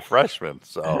kid's are freshmen.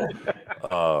 So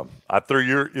I threw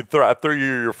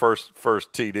your first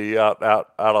TD out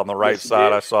on the right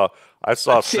side. I saw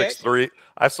 6'3".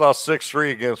 I saw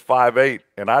 6'3" against 5'8",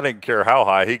 and I didn't care how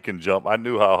high he can jump. I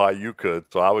knew how high you could.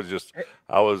 So I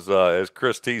was as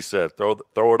Chris T said, throw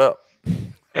it up.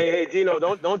 Hey, Gino,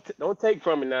 don't take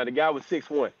from me now. The guy was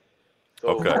 6'1". So,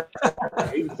 okay.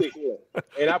 He was 6'1".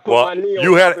 And I put Well, my knee on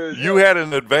you had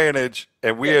an advantage,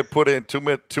 and we had put in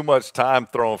too much time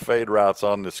throwing fade routes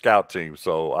on the scout team.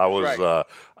 So I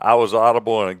was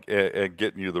audible and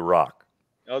getting you the rock.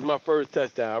 That was my first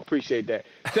touchdown. I appreciate that.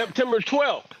 September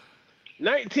 12th,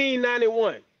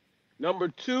 1991. Number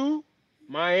 2,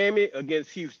 Miami against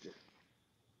Houston.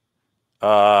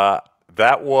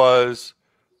 That was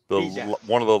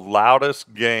one of the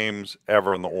loudest games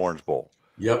ever in the Orange Bowl.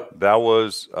 Yep. That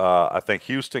was, I think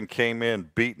Houston came in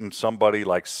beating somebody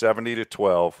like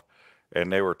 70-12,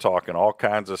 and they were talking all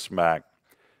kinds of smack.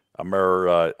 I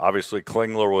remember, obviously,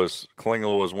 Klingler was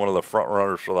one of the front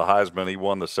runners for the Heisman. He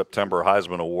won the September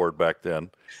Heisman Award back then,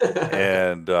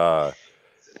 and I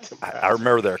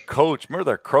remember their coach.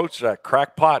 That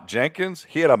crackpot Jenkins.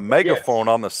 He had a megaphone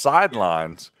on the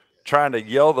sidelines trying to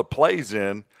yell the plays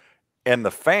in. And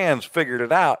the fans figured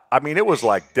it out. I mean, it was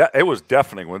like it was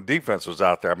deafening when defense was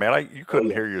out there. Man, you couldn't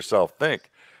hear yourself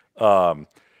think.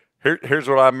 Here's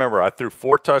what I remember. I threw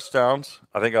 4 touchdowns.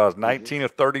 I think I was 19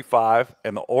 of 35.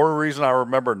 And the only reason I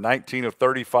remember 19 of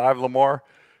 35, Lamar,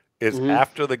 is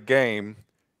after the game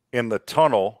in the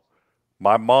tunnel,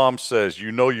 my mom says,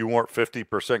 "You know you weren't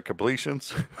 50%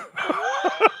 completions."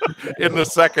 In the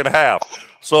second half.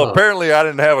 So apparently I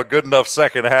didn't have a good enough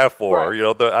second half for her. You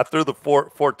know, I threw the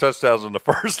four touchdowns in the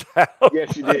first half.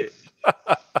 Yes, you did.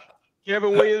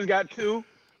 Kevin Williams got 2,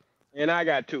 and I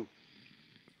got 2.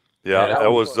 Yeah,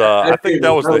 that was I think that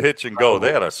was the hitch and go.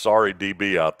 They had a sorry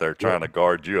DB out there trying to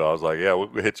guard you. I was like, yeah,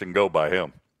 we'll hitch and go by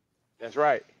him. That's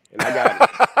right. And I got it.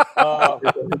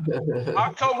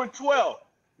 October 12th,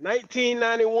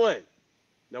 1991.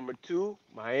 Number 2,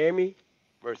 Miami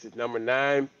versus number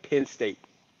 9, Penn State.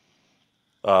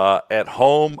 At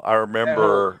home, I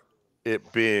remember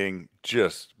it being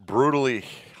just brutally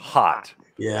hot.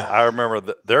 Yeah. I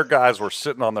remember their guys were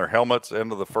sitting on their helmets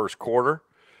into the first quarter.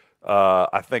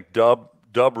 I think Dub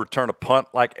returned a punt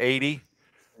like 80.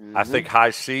 I think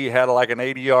High C had like an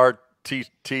 80-yard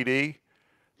TD.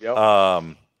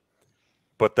 Yep.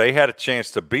 But they had a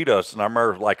chance to beat us, and I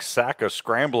remember like Saka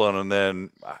scrambling, and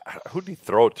then who did he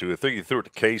throw it to? I think he threw it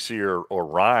to Casey or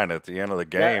Ryan at the end of the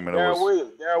game, and Darryl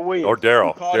Williams. Or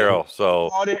Darryl. So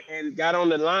caught it and got on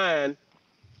the line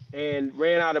and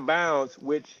ran out of bounds,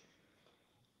 which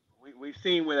we've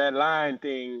seen where that line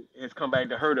thing has come back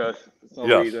to hurt us for some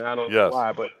reason. I don't know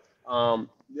why, but and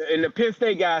the Penn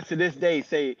State guys to this day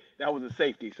say that was a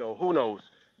safety. So who knows?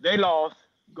 They lost.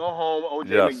 Go home,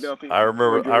 O.J. McDuffie. I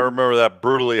remember that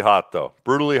brutally hot, though.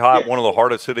 Brutally hot, one of the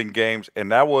hardest hitting games. And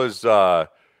that was, and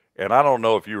I don't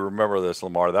know if you remember this,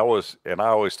 Lamar. That was, and I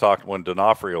always talked when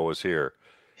D'Onofrio was here,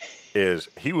 is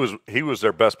he was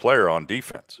their best player on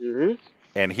defense.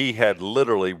 And he had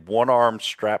literally one arm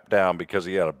strapped down because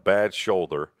he had a bad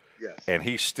shoulder. Yes. And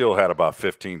he still had about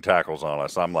 15 tackles on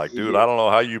us. I'm like, dude, I don't know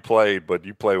how you played, but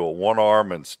you played with one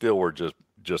arm and still were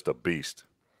just a beast.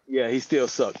 Yeah, he still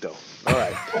sucked, though. All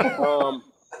right.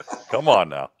 Come on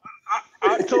now.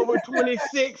 October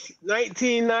 26,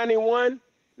 1991,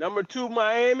 number 2,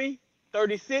 Miami,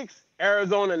 36,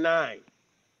 Arizona 9.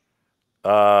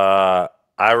 I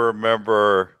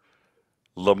remember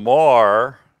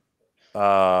Lamar.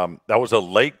 That was a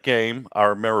late game. I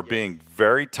remember being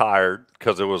very tired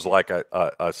because it was like a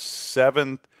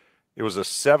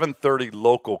 7:30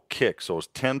 local kick, so it was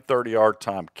 10:30 our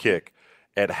time kick.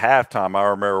 At halftime, I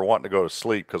remember wanting to go to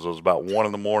sleep because it was about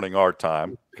 1 a.m. our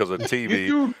time because of TV.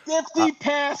 You threw 50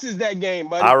 passes that game,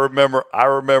 buddy. I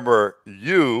remember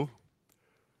you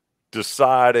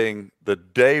deciding the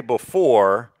day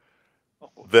before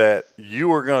that you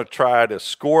were going to try to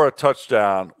score a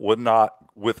touchdown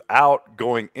without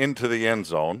going into the end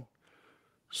zone.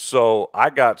 So I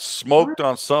got smoked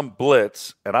on some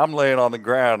blitz, and I'm laying on the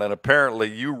ground, and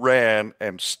apparently you ran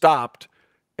and stopped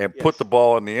and put the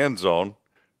ball in the end zone.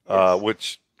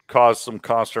 Which caused some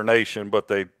consternation, but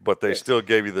they still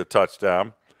gave you the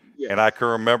touchdown. Yes. And I can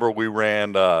remember we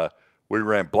ran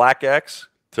Black X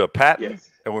to Patton,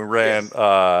 and we ran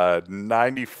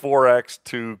 94X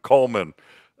to Coleman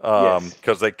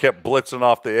because they kept blitzing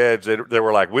off the edge. They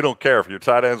were like, we don't care if your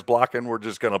tight end's blocking, we're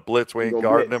just going to blitz. We ain't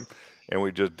guarding him, and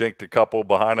we just dinked a couple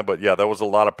behind him. But yeah, that was a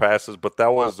lot of passes. But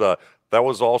that was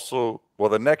also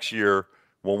the next year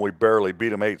when we barely beat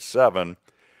them 8-7.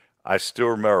 I still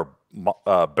remember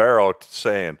Barrow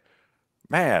saying,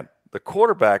 man, the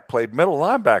quarterback played middle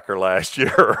linebacker last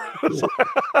year.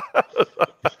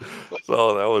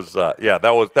 So that was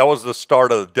the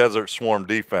start of the Desert Swarm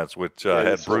defense, which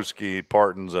had Brewski,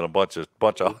 Partons, and a bunch of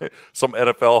some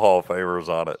NFL Hall of Famers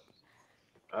on it.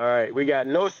 All right, we got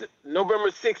November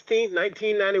 16th,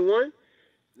 1991.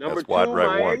 Number 2, Red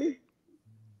Miami.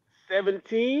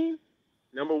 17,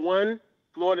 number 1,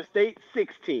 Florida State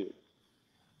 16.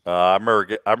 I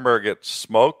remember get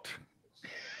smoked,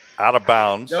 out of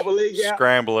bounds, Double leg gap.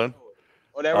 scrambling,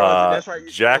 Oh, that's right.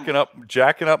 jacking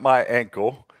up my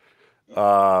ankle.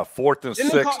 4th and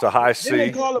 6 to high C.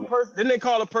 Didn't they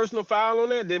call a personal foul on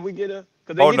that? Did we get a?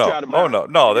 Because they Oh hit no! you out of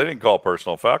bounds. No! They didn't call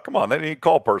personal foul. Come on, they didn't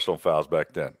call personal fouls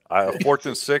back then. 4th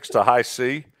and 6 to high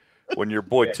C, when your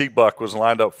boy T-Buck was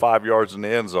lined up 5 yards in the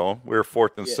end zone. We were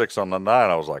 4th and 6 on the 9.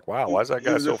 I was like, wow, why is that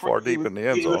guy so far deep in the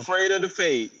end zone? He was afraid of the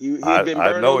fade.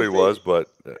 I know he was, but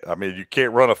I mean, you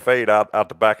can't run a fade out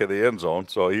the back of the end zone,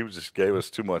 so he just gave us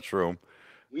too much room.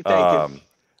 We thank him.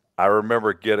 I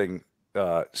remember getting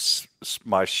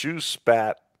my shoes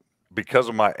spat because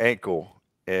of my ankle.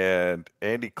 And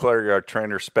Andy Clary, our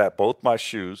trainer, spat both my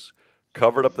shoes,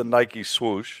 covered up the Nike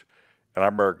swoosh, and I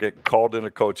remember getting called into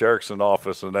Coach Erickson's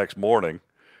office the next morning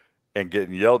and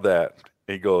getting yelled at.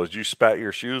 He goes, "You spat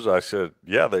your shoes?" I said,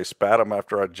 "Yeah, they spat them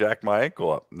after I jacked my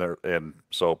ankle up." And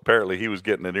so apparently he was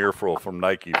getting an earful from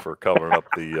Nike for covering up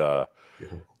the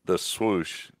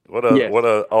swoosh.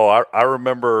 I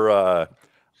remember.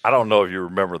 I don't know if you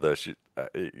remember this.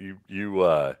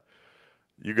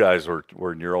 You guys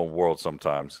were in your own world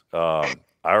sometimes. I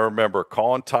remember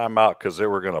calling timeout because they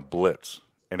were going to blitz,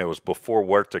 and it was before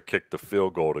Huerta kicked the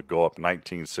field goal to go up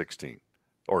 19-16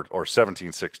 or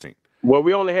 17-16. Well,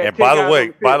 we only had. And by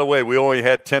the way, we only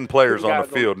had 10 players on the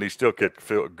field, and he still kicked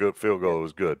good field goal. It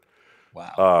was good.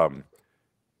 Wow.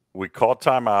 We called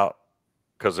timeout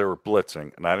because they were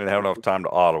blitzing, and I didn't have enough time to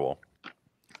audible.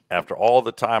 After all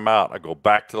the timeout, I go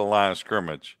back to the line of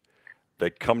scrimmage.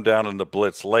 They come down in the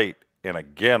blitz late. And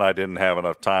again, I didn't have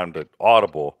enough time to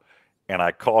audible, and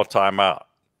I call timeout.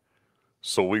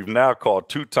 So we've now called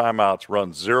 2 timeouts,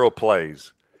 run 0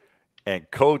 plays. And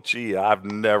Coach E, I've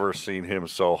never seen him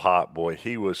so hot, boy.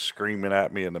 He was screaming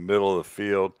at me in the middle of the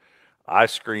field. I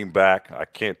screamed back. I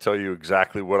can't tell you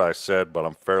exactly what I said, but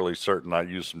I'm fairly certain I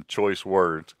used some choice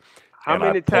words. How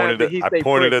many times did he say I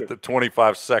pointed at the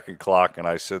 25-second clock, and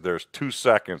I said, "There's 2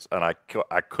 seconds," and I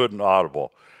couldn't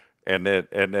audible. And then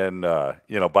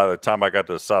by the time I got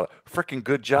to the side, freaking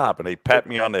good job. And he pat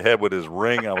me on the head with his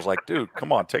ring. I was like, dude,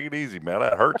 come on, take it easy, man.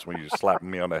 That hurts when you slapping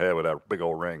me on the head with that big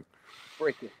old ring.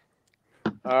 Freaking.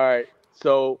 All right.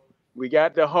 So we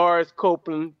got the Horace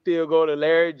Copeland field goal to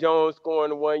Larry Jones scoring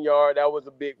the 1 yard. That was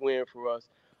a big win for us.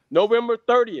 November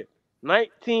 30th,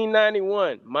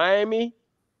 1991, Miami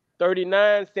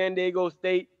 39, San Diego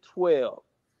State 12.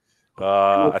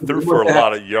 I threw for a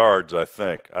lot of yards, I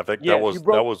think. That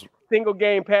was single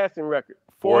game passing record,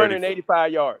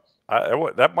 485 yards.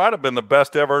 That might have been the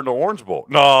best ever in the Orange Bowl.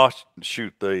 No,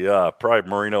 shoot, probably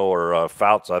Marino or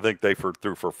Fouts. I think they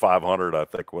threw for 500, I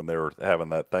think, when they were having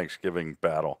that Thanksgiving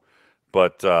battle.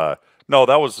 But no,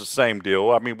 that was the same deal.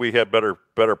 I mean, we had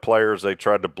better players. They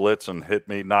tried to blitz and hit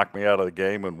me, knock me out of the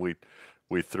game, and we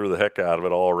threw the heck out of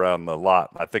it all around the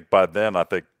lot. I think by then,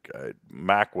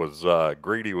 Mac was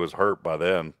Greedy was hurt by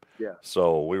then. Yeah.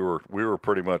 So we were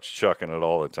pretty much chucking it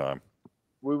all the time.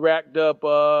 We racked up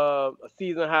a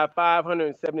season high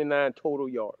 579 total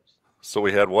yards. So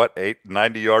we had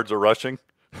 90 yards of rushing?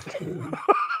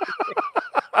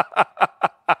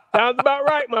 Sounds about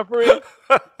right, my friend.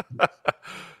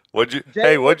 What'd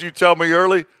you tell me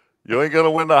early? You ain't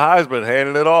gonna win the Heisman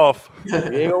handing it off. You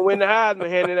ain't gonna win the Heisman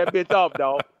handing that bitch off,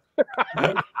 dog.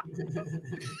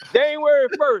 January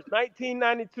 1st,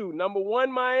 1992, number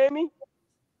 1 Miami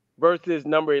versus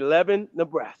number 11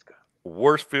 Nebraska.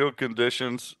 Worst field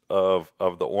conditions of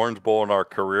the Orange Bowl in our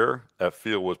career. That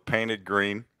field was painted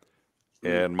green,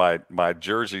 and my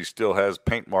jersey still has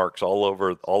paint marks all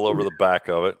over the back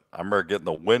of it. I remember getting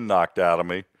the wind knocked out of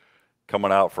me,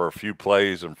 coming out for a few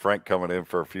plays, and Frank coming in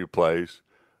for a few plays.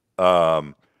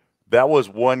 That was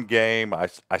one game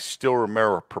I still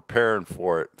remember preparing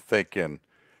for it, thinking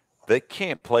they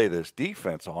can't play this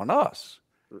defense on us.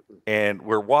 And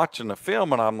we're watching the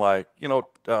film, and I'm like,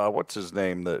 what's his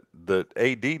name? The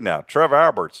AD now, Trevor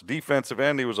Alberts, defensive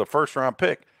end. He was a first-round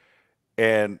pick.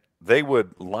 And they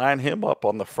would line him up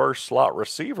on the first slot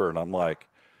receiver. And I'm like,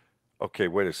 okay,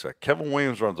 wait a sec. Kevin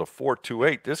Williams runs a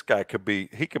 4.28. This guy could be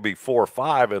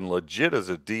 4.5 and legit as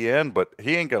a DN, but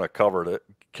he ain't going to cover it.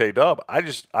 K-Dub. I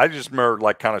just remember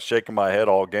like kind of shaking my head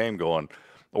all game going,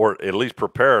 or at least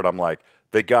prepared. I'm like,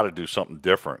 they got to do something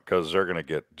different because they're going to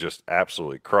get just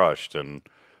absolutely crushed, and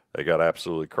they got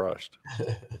absolutely crushed.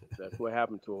 That's what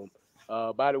happened to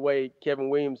them. By the way, Kevin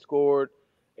Williams scored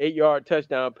 8-yard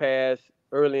touchdown pass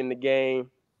early in the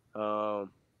game. It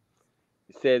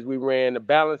says we ran a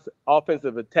balanced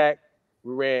offensive attack.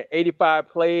 We ran 85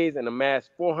 plays and amassed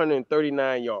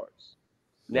 439 yards.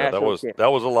 Yeah, that was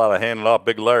a lot of handing off.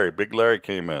 Big Larry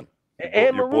came in.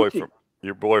 And Marucci.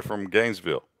 Your boy from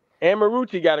Gainesville. And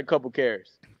Marucci got a couple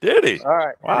carries. Did he? All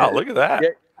right. Wow, look at that.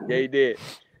 Yeah, he did.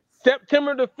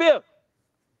 September the 5th,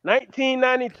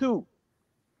 1992.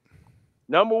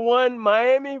 Number 1,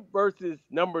 Miami versus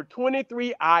number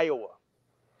 23, Iowa.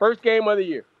 First game of the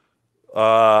year.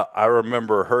 I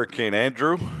remember Hurricane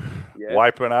Andrew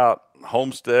wiping out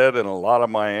Homestead and a lot of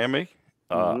Miami.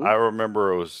 I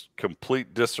remember it was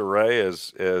complete disarray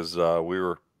as we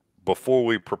were, before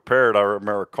we prepared, I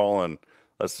remember calling,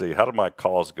 let's see, how did my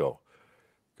calls go?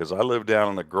 Because I lived down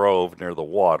in the Grove near the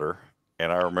water,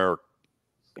 and I remember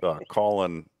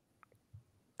calling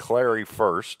Clary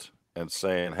first and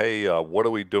saying, hey, what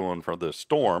are we doing for this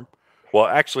storm? Well,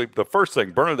 actually, the first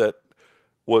thing, Bernadette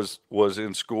was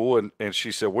in school, and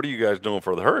she said, what are you guys doing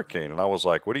for the hurricane? And I was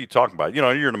like, what are you talking about? You know,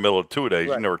 you're in the middle of 2 days.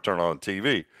 Right. You never turn on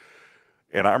TV.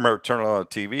 And I remember turning on the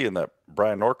TV, and that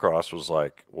Brian Norcross was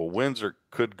like, well, winds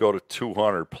could go to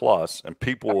 200 plus, and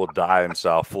people will die in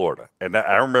South Florida. And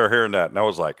I remember hearing that, and I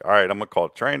was like, all right, I'm going to call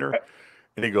a trainer.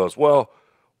 And he goes, well,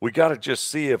 we got to just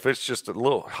see if it's just a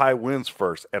little high winds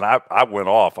first. And I went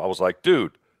off. I was like,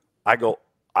 dude, I go,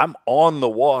 I'm on the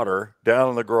water down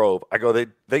in the Grove. I go,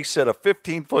 they set a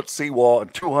 15-foot seawall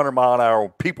and 200 mile an hour.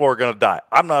 People are going to die.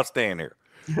 I'm not staying here.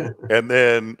 And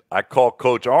then I called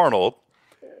Coach Arnold,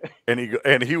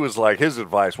 and he was like, his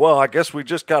advice, well, I guess we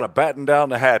just got to batten down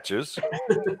the hatches.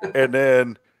 And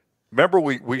then remember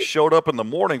we showed up in the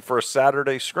morning for a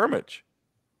Saturday scrimmage.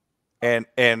 And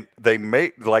they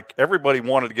made, like, everybody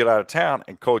wanted to get out of town.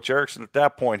 And Coach Erickson, at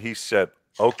that point, he said,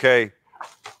 okay,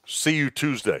 see you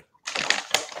Tuesday.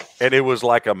 And it was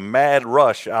like a mad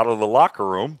rush out of the locker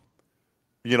room,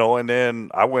 you know. And then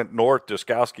I went north.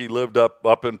 Duskowski lived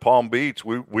up in Palm Beach.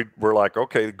 We were like,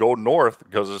 okay, go north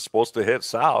because it's supposed to hit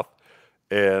south.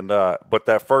 And but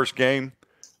that first game,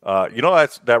 you know,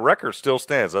 that record still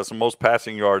stands. That's the most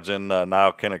passing yards in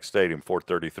Niall Kinnick Stadium,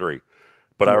 433.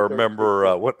 But I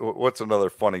remember what's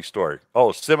another funny story? Oh,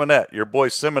 Simonette, your boy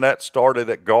Simonette started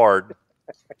at guard,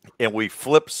 and we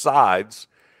flipped sides,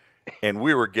 and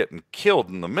we were getting killed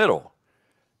in the middle.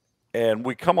 And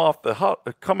we come out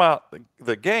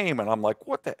the game, and I'm like,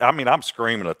 what the? I mean, I'm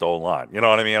screaming at the whole line. You know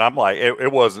what I mean? I'm like,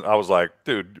 it wasn't. I was like,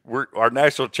 dude, our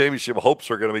national championship hopes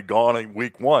are going to be gone in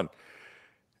week 1.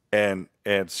 And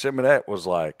Simonette was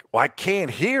like, well, I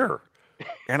can't hear,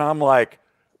 and I'm like,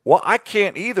 well, I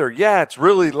can't either. Yeah, it's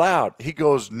really loud. He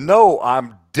goes, no,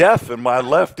 I'm deaf in my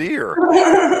left ear.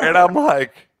 And I'm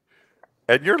like,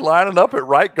 and you're lining up at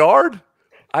right guard?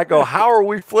 I go, how are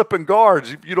we flipping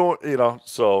guards if you don't, you know?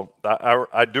 So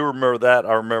I do remember that.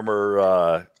 I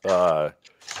remember,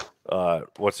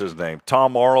 what's his name?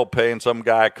 Tom Arnold paying some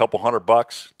guy a couple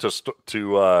 $100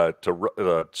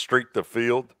 to streak the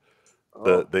field,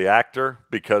 the actor,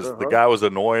 because the guy was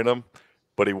annoying him.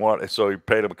 But so he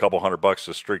paid him a couple $100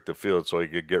 to streak the field so he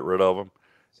could get rid of him.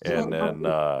 And then,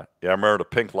 I remember the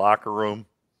pink locker room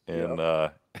in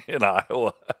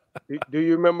Iowa. Do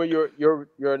you remember your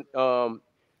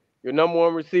number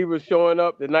one receiver showing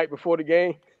up the night before the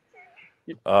game?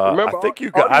 I think you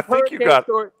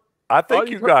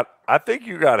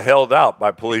got held out by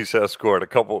police escort a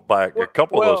couple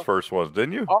of those first ones,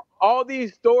 didn't you? All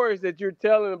these stories that you're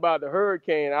telling about the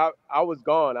hurricane, I was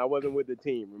gone. I wasn't with the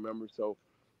team, remember? So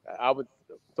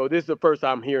so this is the first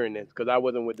time I'm hearing this because I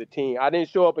wasn't with the team. I didn't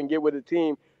show up and get with the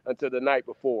team until the night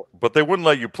before. But they wouldn't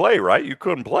let you play, right? You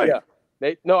couldn't play.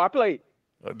 Yeah. No, I played.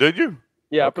 Did you?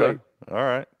 Yeah, okay. I played. All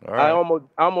right. I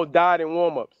almost died in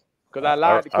warm-ups because I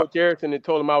lied to Coach Erickson and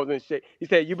told him I was in shape. He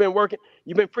said, "You've been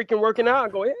freaking working out?" I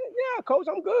go, "Yeah, Coach,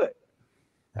 I'm good."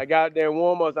 I got there in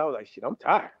warm-ups. I was like, "Shit, I'm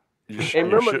tired."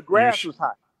 And remember, the grass was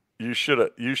hot. You should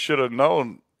have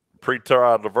known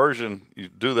pre-trial diversion. You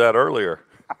do that earlier.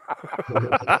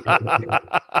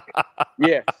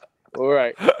 Yes. All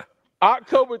right.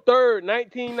 October 3rd,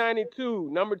 1992,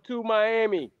 number 2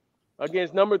 Miami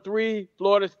against number 3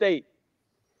 Florida State.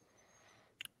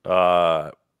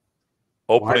 Opening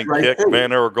kick,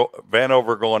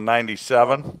 Vanover going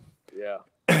 97. Yeah.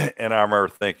 And I remember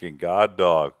thinking, God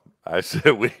dog. I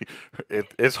said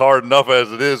it's hard enough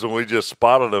as it is when we just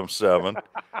spotted them 7.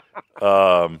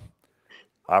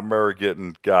 I remember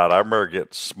getting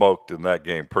smoked in that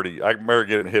game. I remember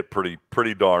getting hit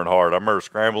pretty darn hard. I remember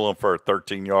scrambling for a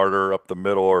 13-yarder up the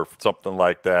middle or something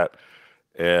like that.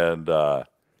 And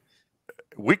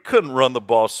we couldn't run the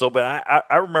ball so bad.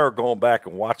 I remember going back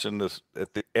and watching this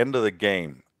at the end of the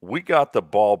game. We got the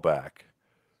ball back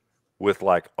with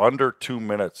like under 2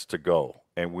 minutes to go,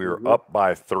 and we were up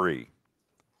by 3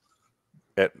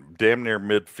 at damn near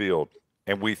midfield,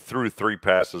 and we threw 3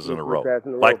 passes in a row.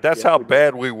 Like that's how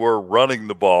bad we were running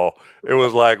the ball. It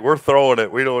was like we're throwing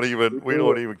it. We don't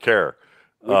even care.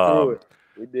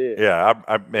 We did. Yeah,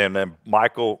 and then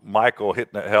Michael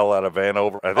hitting the hell out of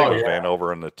Vanover. I think it was yeah.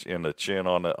 Vanover in the chin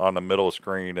on the middle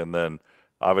screen, and then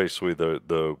obviously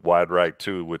the wide right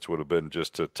too, which would have been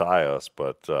just to tie us.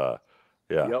 But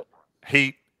yeah, Yep.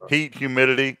 heat,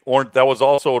 humidity. That was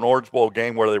also an Orange Bowl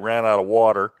game where they ran out of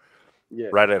water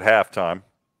Yes. right at halftime.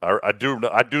 I do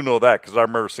know that because I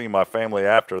remember seeing my family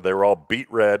after. They were all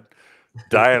beet red,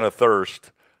 dying of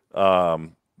thirst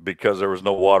because there was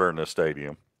no water in the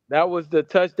stadium. That was the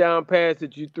touchdown pass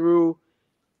that you threw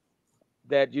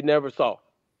that you never saw.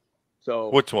 So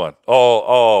Which one?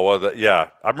 Well, yeah.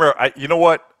 I remember. You know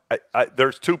what?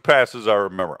 There's two passes I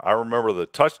remember. I remember the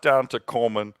touchdown to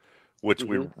Coleman, which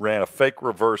we ran a fake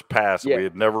reverse pass we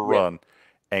had never run,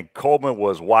 and Coleman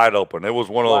was wide open. It was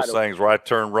one of those things where I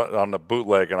turned on the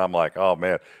bootleg, and I'm like, oh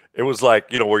man. It was like,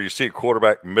 where you see a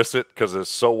quarterback miss it because it's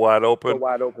so wide open. So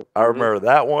wide open. I remember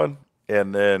that one,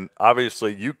 and then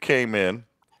obviously you came in,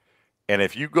 and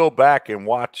if you go back and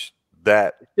watch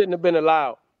that, it shouldn't have been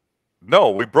allowed.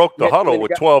 No, we broke the huddle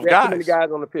with 12 guys. Too many guys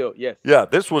on the field, yes. Yeah,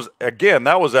 that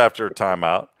was after a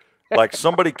timeout. Like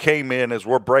somebody came in as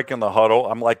we're breaking the huddle.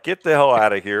 I'm like, get the hell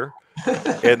out of here.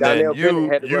 And then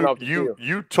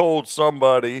you told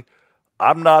somebody,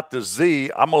 I'm not the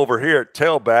Z. I'm over here at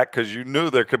tailback because you knew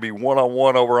there could be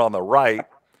one-on-one over on the right.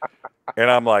 And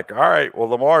I'm like, all right, well,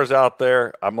 Lamar's out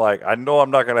there. I'm like, I know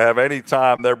I'm not going to have any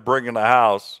time. They're bringing the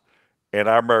house. And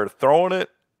I remember throwing it,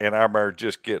 and I remember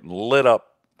just getting lit up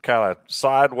kind of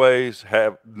sideways,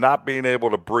 not being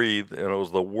able to breathe, and it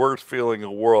was the worst feeling in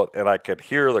the world. And I could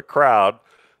hear the crowd,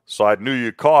 so I knew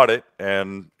you caught it,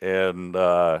 and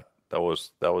that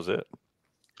was it.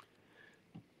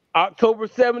 October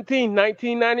 17,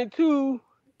 1992,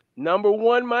 number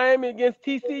 1 Miami against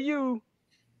TCU.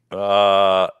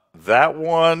 That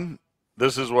one,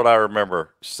 this is what I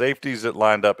remember. Safeties that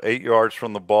lined up 8 yards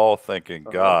from the ball, thinking,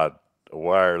 God,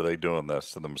 why are they doing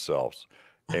this to themselves?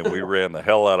 And we ran the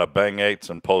hell out of bang eights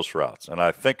and post routes. And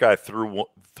I think I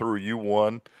threw you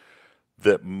one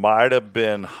that might have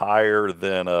been higher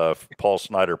than a Paul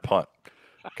Snyder punt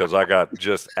because I got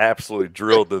just absolutely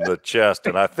drilled in the chest.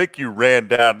 And I think you ran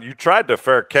down. You tried to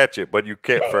fair catch it, but you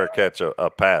can't fair catch a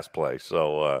pass play.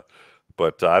 So,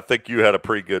 but I think you had a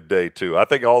pretty good day too. I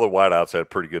think all the wideouts had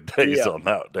pretty good days on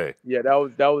that day. Yeah, that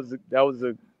was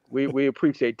a. We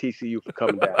appreciate TCU for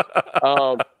coming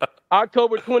down.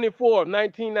 October 24th,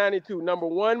 1992, number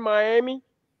 1 Miami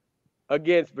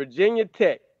against Virginia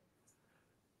Tech.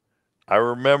 I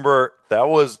remember that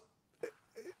was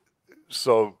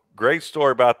so great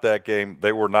story about that game.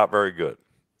 They were not very good.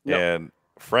 No. And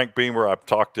Frank Beamer, I've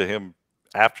talked to him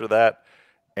after that,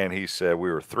 and he said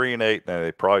we were 3-8, and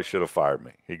they probably should have fired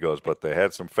me. He goes, but they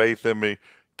had some faith in me,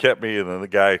 kept me, and then the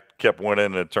guy kept winning,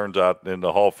 and it turns out in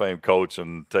the Hall of Fame coach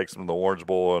and takes him to the Orange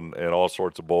Bowl and all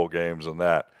sorts of bowl games and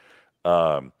that.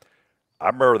 I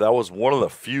remember that was one of the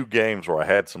few games where I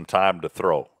had some time to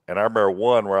throw. And I remember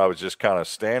one where I was just kind of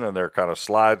standing there, kind of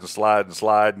slide,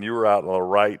 and you were out on the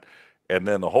right, and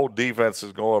then the whole defense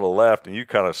is going to the left, and you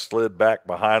kind of slid back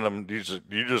behind them.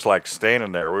 You just like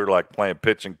standing there. We were like playing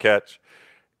pitch and catch.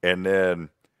 And then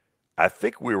I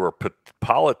think we were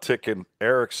politicking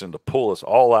Erickson to pull us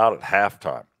all out at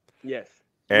halftime. Yes.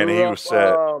 And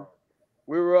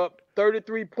we were up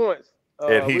 33 points.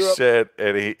 And he said,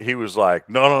 and he was like,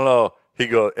 no. He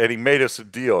goes, and he made us a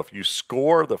deal. If you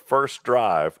score the first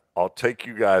drive, I'll take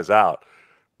you guys out.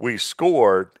 We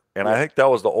scored, and I think that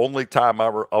was the only time I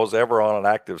was ever on an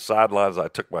active sidelines. I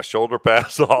took my shoulder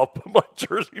pads off, put my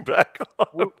jersey back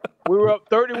on. We were up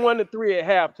 31-3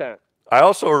 at halftime. I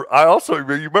also you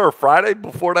remember Friday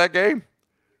before that game?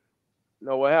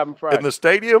 No, what happened Friday? In the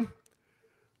stadium?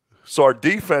 So our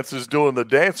defense is doing the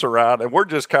dance around, and we're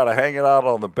just kind of hanging out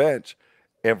on the bench.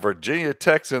 And Virginia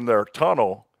Tech's in their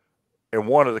tunnel and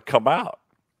wanted to come out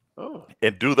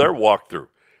and do their walkthrough.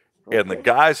 Okay. And the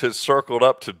guys had circled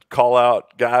up to call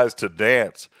out guys to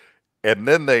dance. And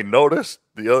then they noticed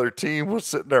the other team was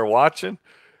sitting there watching.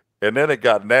 And then it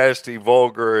got nasty,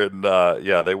 vulgar, and,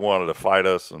 they wanted to fight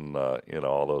us and,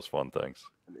 all those fun things.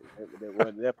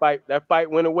 That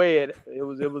fight went away. It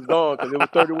was gone because it was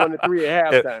 31-3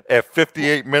 at halftime. At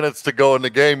 58 minutes to go in the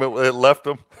game, it left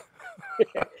them.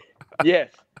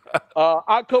 Yes.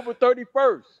 October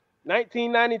 31st,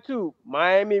 1992,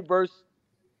 Miami versus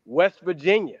West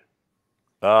Virginia.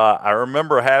 I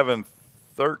remember having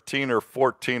 13 or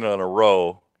 14 in a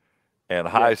row, and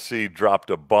High C dropped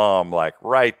a bomb like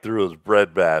right through his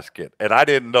breadbasket. And I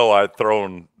didn't know I'd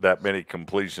thrown that many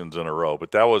completions in a row,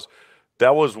 but that was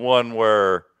one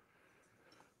where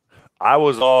I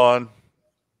was on.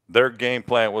 Their game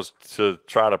plan was to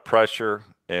try to pressure,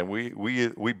 and we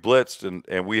blitzed,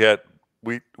 and we had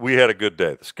we had a good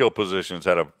day. The skill positions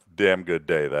had a damn good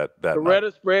day that night.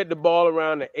 Toretta spread the ball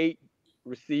around to 8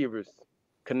 receivers,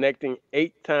 connecting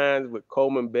 8 times with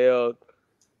Coleman Bell,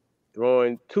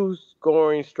 throwing 2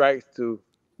 scoring strikes to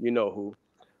you know who.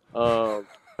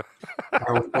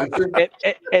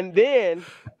 And then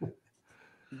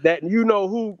that you know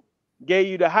who gave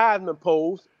you the Heisman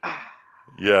pose.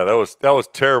 Yeah, that was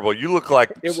terrible. You look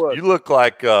like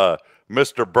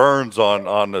Mr. Burns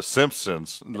on The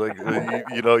Simpsons. Like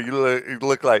you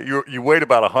look like you weighed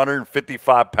about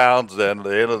 155 pounds then at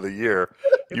the end of the year.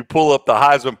 You pull up the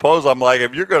Heisman pose. I'm like,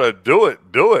 if you're gonna do it.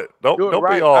 Don't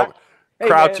right. be all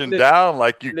crouching man, down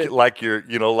like you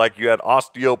had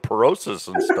osteoporosis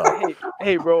and stuff.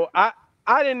 Hey, bro, I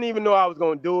didn't even know I was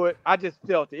gonna do it. I just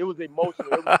felt it. It was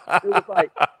emotional. It was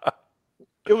like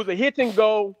it was a hit and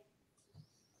go.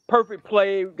 Perfect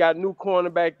play. Got a new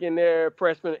cornerback in there,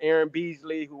 freshman Aaron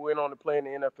Beasley, who went on to play in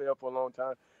the NFL for a long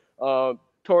time.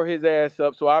 Tore his ass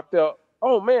up. So I felt,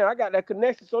 oh man, I got that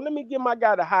connection. So let me give my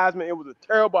guy the Heisman. It was a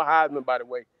terrible Heisman, by the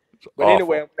way. But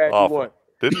anyway, I'm glad you won.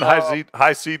 Didn't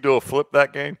High C do a flip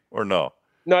that game or no?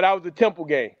 No, that was the Temple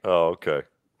game. Oh, okay.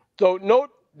 So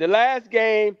note the last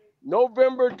game,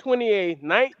 November 28th,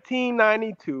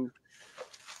 1992.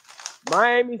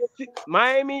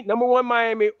 Miami, number 1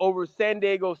 Miami over San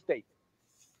Diego State.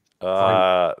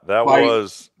 That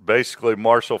was basically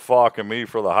Marshall Faulk and me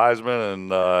for the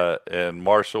Heisman, and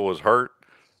Marshall was hurt,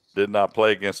 did not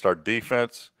play against our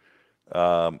defense.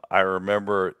 I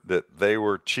remember that they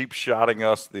were cheap shotting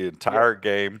us the entire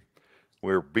game.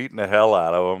 We were beating the hell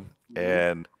out of them,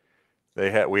 and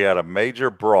we had a major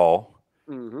brawl.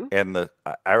 Mm-hmm. And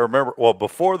I remember, well,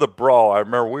 before the brawl, I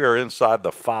remember we were inside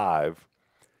the 5.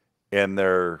 And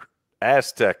their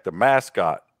Aztec, the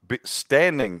mascot,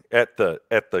 standing at the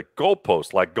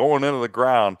goalpost, like going into the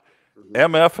ground,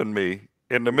 MFing me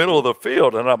in the middle of the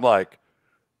field, and I'm like,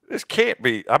 this can't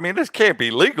be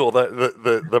legal.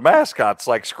 The mascot's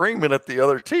like screaming at the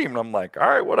other team, and I'm like, all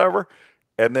right, whatever.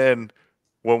 And then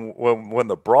when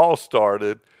the brawl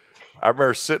started, I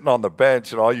remember sitting on the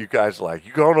bench, and all you guys like,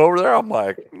 you going over there? I'm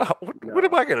like, no, what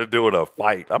am I going to do in a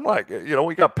fight? I'm like,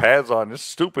 we got pads on. It's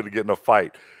stupid to get in a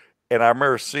fight. And I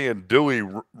remember seeing Dewey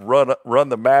run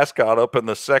the mascot up in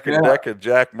the second deck of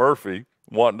Jack Murphy,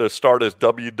 wanting to start his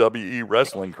WWE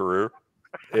wrestling career.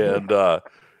 And I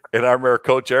remember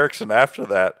Coach Erickson after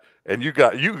that. And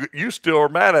you still are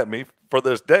mad at me for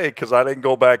this day because I didn't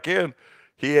go back in.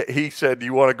 He said, "Do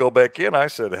you want to go back in?" I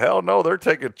said, "Hell no, they're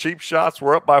taking cheap shots.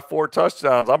 We're up by 4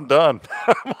 touchdowns. I'm done."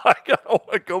 I'm like, I don't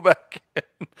want to go back in.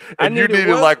 And you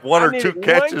needed like 1 or 2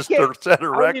 catches to set a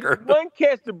record. 1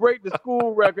 catch to break the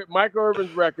school record, Mike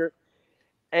Irvin's record.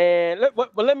 And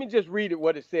let me just read it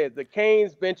what it says. The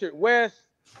Canes ventured west,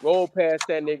 rolled past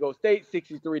San Diego State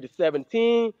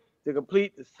 63-17 to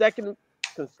complete the second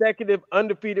consecutive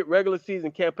undefeated regular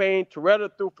season campaign. Toretta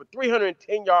threw for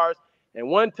 310 yards and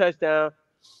 1 touchdown.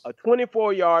 A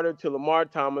 24-yarder to Lamar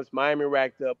Thomas. Miami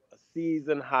racked up a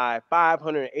season-high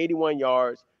 581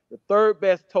 yards, the 3rd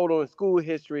best total in school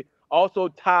history. Also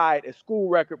tied a school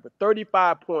record for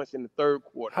 35 points in the 3rd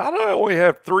quarter. How did I only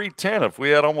have 310 if we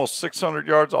had almost 600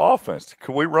 yards of offense?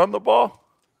 Could we run the ball?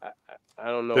 I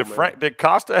don't know. Did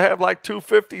Costa have like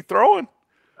 250 throwing?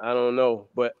 I don't know,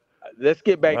 but let's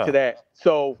get back to that.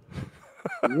 So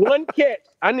 1 catch.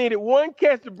 I needed 1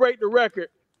 catch to break the record.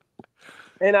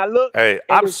 And I look. Hey,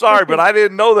 I'm sorry, but I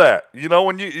didn't know that.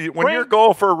 When you're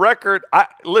going for a record, I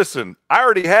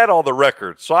already had all the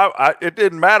records, so it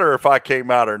didn't matter if I came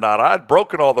out or not. I'd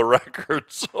broken all the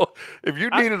records. So if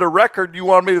you needed a record, you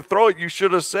wanted me to throw it, you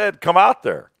should have said, "Come out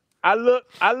there." I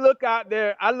look out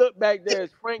there. I look back there.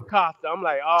 It's Frank Costa. I'm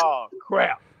like, oh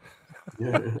crap.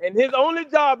 And his only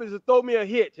job is to throw me a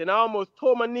hitch, and I almost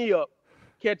tore my knee up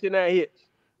catching that hitch.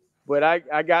 But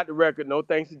I got the record. No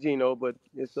thanks to Gino, but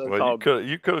it's well,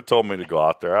 you could have told me to go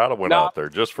out there. I'd have went out there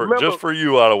just for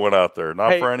you. I'd have went out there,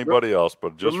 not for anybody else,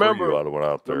 but just for you. I'd have went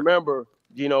out there. Remember,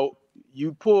 Gino,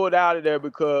 you pulled out of there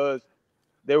because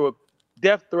there were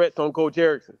death threats on Coach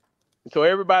Erickson. So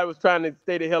everybody was trying to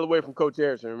stay the hell away from Coach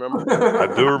Erickson. Remember?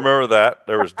 I do remember that.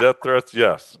 There was death threats.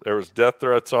 Yes, there was death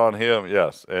threats on him.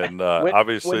 Yes, and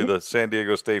obviously the San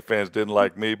Diego State fans didn't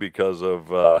like me because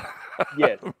of.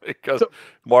 Yes, because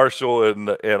Marshall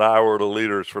and I were the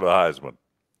leaders for the Heisman.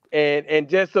 And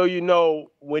just so you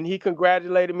know, when he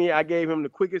congratulated me, I gave him the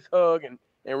quickest hug and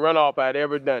runoff I'd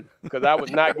ever done because I was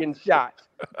not getting shot.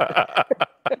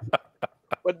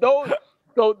 But those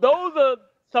are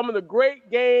some of the great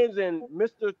games in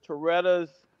Mr. Toretta's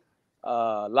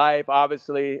life.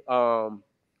 Obviously,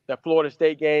 the Florida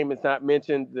State game is not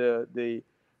mentioned.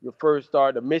 Your first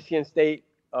start, the Michigan State,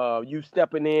 you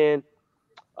stepping in.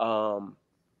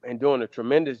 and doing a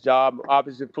tremendous job.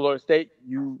 Obviously, Florida State,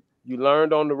 you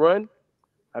learned on the run.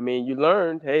 I mean, you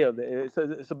learned, hey,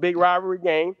 it's a big rivalry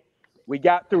game. We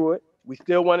got through it. We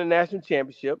still won a national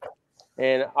championship,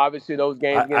 and obviously those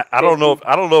games against I don't know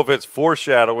if it's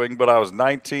foreshadowing, but I was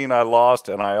 19, I lost,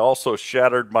 and I also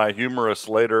shattered my humerus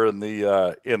later in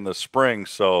the spring.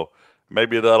 So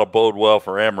maybe that'll bode well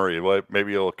for Emory.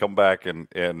 Maybe he'll come back and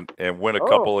win a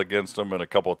couple against them and a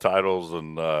couple of titles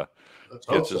and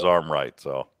gets his arm right.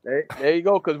 So there you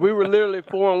go, because we were literally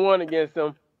 4-1 against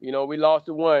them. You know, we lost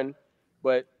to one,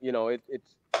 but you know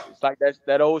it's like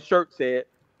that old shirt said.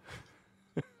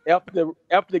 F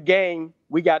the game,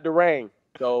 we got the rain.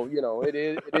 So you know it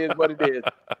is what it is.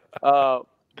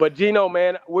 But Gino,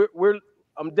 man,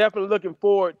 I'm definitely looking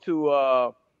forward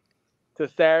to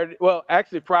Saturday. Well,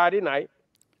 actually Friday night,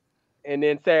 and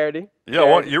then Saturday. Yeah,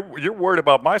 well, you're worried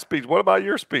about my speech. What about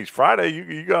your speech? Friday,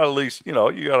 you got to at least you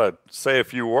got to say a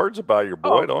few words about your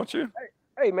boy, don't you?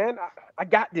 Hey man, I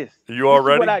got this. You all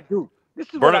ready? This is what I do. This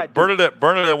is what I do.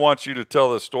 Bernadette wants you to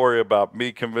tell the story about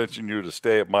me convincing you to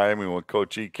stay at Miami when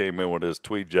Coach E came in with his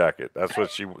tweed jacket. That's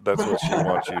what she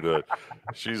wants you to.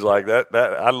 She's like that.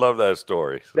 I love that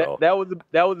story. So. That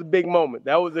was a big moment.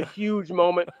 That was a huge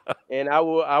moment, and I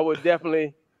will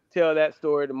definitely tell that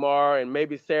story tomorrow and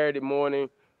maybe Saturday morning.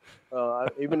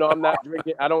 Even though I'm not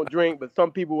drinking, I don't drink, but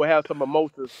some people will have some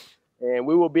mimosas, and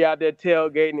we will be out there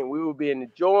tailgating, and we will be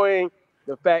enjoying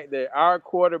the fact that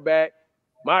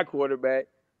my quarterback,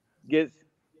 gets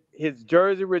his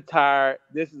jersey retired.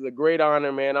 This is a great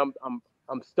honor, man.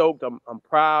 I'm stoked. I'm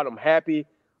proud. I'm happy.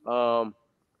 I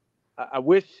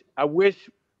wish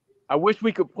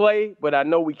we could play, but I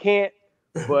know we can't.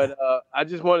 But I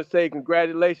just want to say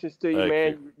congratulations to you,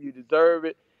 man. You deserve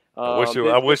it. I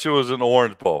wish it was an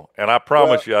Orange Bowl, and I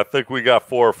promise you, I think we got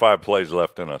 4 or 5 plays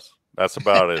left in us. That's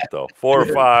about it, though. 4 or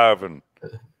 5, and.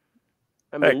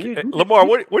 I mean, Lamar,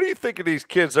 what do you think of these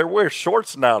kids? They wear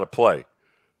shorts now to play.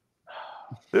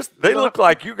 They look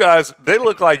like you guys. They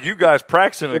look like you guys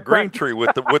practicing at Green Tree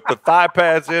with the thigh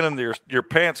pads in and your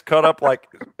pants cut up like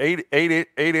 8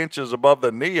 inches above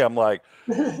the knee. I'm like,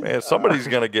 man, somebody's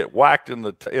gonna get whacked in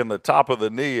the top of the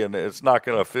knee, and it's not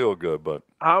gonna feel good. But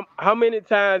how many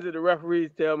times did the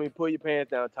referees tell me, pull your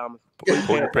pants down, Thomas?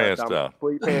 Pull your pants down.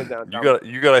 Pull your pants down. Thomas.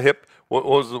 You got a hip. What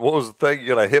was the thing? You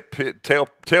got a hip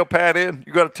tail pad in.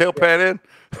 You got a tail pad in.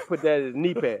 Put that as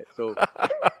knee pad. So.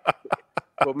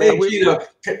 Well, man,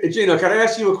 hey, Gino, can I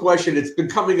ask you a question? It's been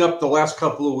coming up the last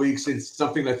couple of weeks. It's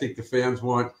something I think the fans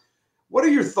want. What are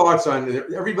your thoughts on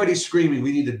it? Everybody's screaming,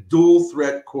 we need a dual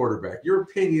threat quarterback. Your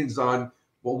opinions on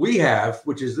what we have,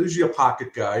 which is usually a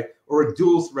pocket guy, or a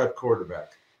dual threat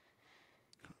quarterback?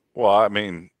 Well, I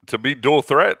mean, to be dual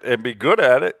threat and be good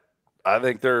at it, I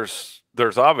think there's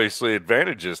obviously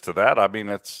advantages to that. I mean,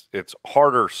 it's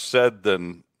harder said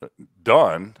than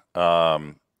done. I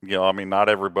mean, not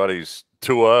everybody's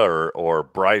Tua or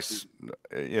Bryce,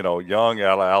 Young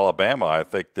out of Alabama. I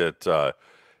think that,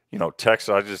 Texas.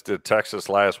 I just did Texas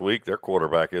last week. Their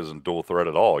quarterback isn't dual threat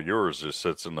at all. Yours just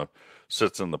sits in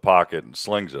the pocket and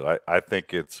slings it. I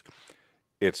think it's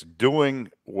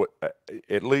doing what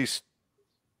at least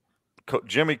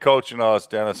Jimmy coaching us,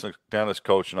 Dennis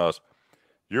coaching us.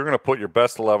 You're going to put your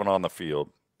best 11 on the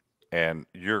field, and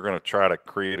you're going to try to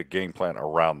create a game plan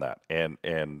around that.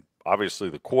 And obviously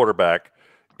the quarterback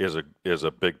is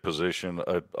a big position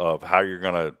of how you're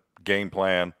going to game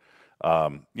plan.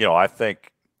 I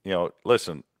think,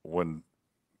 listen, when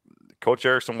Coach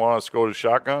Erickson wanted us to go to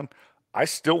shotgun, I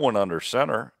still went under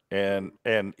center. And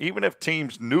even if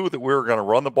teams knew that we were going to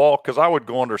run the ball, because I would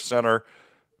go under center,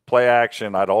 play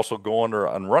action, I'd also go under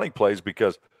on running plays,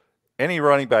 because any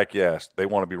running back you ask, they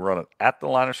want to be running at the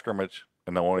line of scrimmage,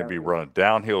 and they want to be running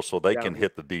downhill so they can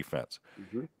hit the defense.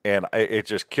 Mm-hmm. And it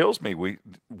just kills me.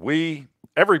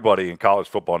 Everybody in college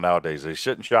football nowadays, they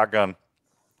sit in shotgun,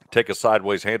 take a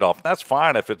sideways handoff. And that's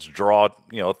fine if it's draw,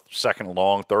 second and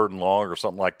long, third and long, or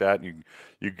something like that. And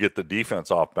you get the defense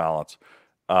off balance.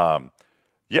 I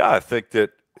think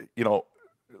that,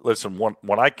 listen,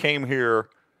 when I came here,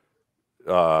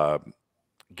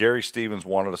 Gary Stevens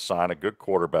wanted to sign a good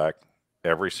quarterback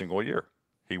every single year.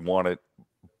 He wanted,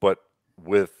 but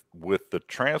with the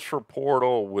transfer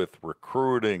portal, with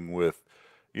recruiting, with,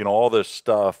 all this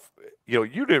stuff, you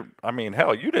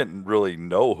didn't really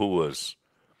know who was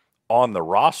on the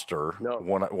roster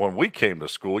when we came to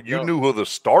school. You knew who the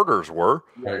starters were,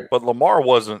 but Lamar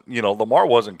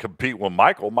wasn't competing with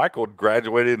Michael. Michael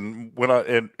graduated and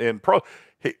went in pro.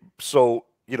 So,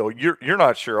 you're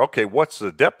not sure, okay, what's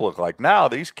the depth look like? Now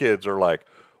these kids are like,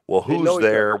 well, who's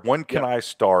there? When can I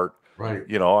start? Right.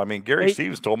 You know, I mean, Gary Hey.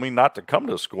 Stevens told me not to come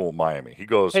to school in Miami. He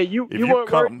goes, Hey, you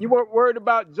if weren't worried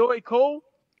about Joey Cole?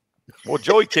 Well,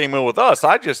 Joey came in with us.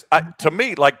 To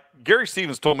me, like Gary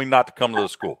Stevens told me not to come to the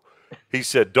school. He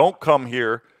said, don't come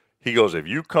here. He goes, if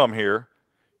you come here,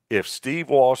 if Steve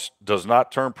Walsh does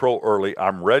not turn pro early,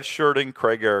 I'm redshirting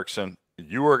Craig Erickson.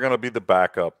 You are going to be the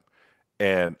backup,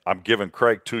 and I'm giving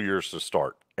Craig 2 years to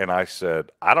start. And I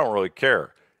said, I don't really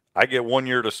care. I get 1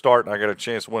 year to start, and I got a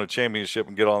chance to win a championship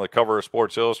and get on the cover of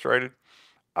Sports Illustrated.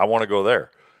 I want to go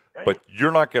there. But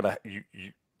you're not going to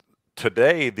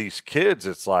today, these kids,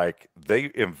 it's like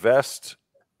they invest,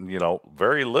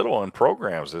 very little in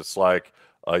programs. It's like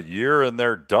a year and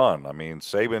they're done. I mean,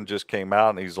 Saban just came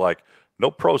out and he's like,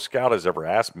 no pro scout has ever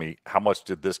asked me, how much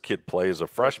did this kid play as a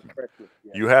freshman?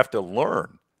 You have to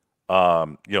learn.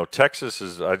 Texas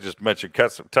is, I just mentioned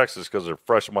Texas because they're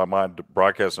fresh in my mind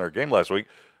broadcasting our game last week.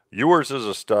 Ewers is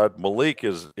a stud. Malik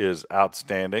is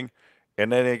outstanding.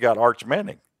 And then they got Arch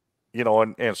Manning, and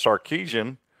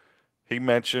Sarkisian. He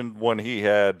mentioned when he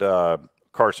had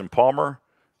Carson Palmer,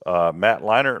 Matt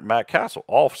Leinart, Matt Castle,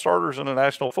 all starters in the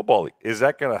National Football League. Is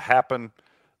that going to happen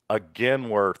again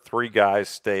where 3 guys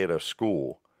stay at a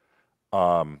school?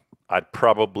 I'd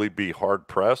probably be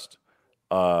hard-pressed.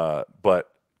 But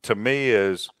to me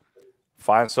is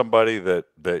find somebody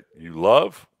that you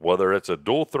love, whether it's a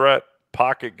dual threat,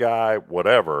 pocket guy,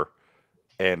 whatever,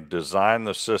 and design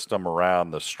the system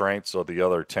around the strengths of the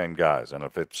other 10 guys. And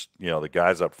if it's, the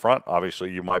guys up front,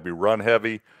 obviously you might be run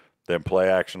heavy, then play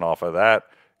action off of that.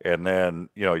 And then,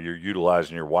 you're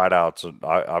utilizing your wideouts and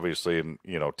obviously, and,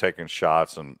 taking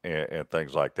shots and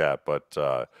things like that. But,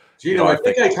 I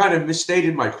think I kind of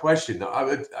misstated my question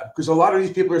because a lot of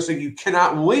these people are saying you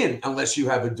cannot win unless you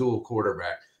have a dual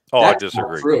quarterback. Oh, That's I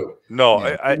disagree. not true. No,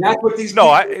 that's what these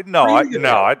I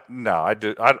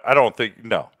don't think,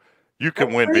 no. You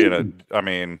can win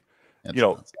being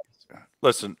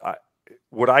listen,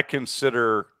 would I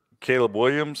consider Caleb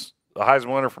Williams, the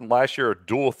Heisman winner from last year, a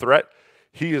dual threat?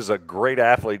 He is a great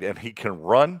athlete and he can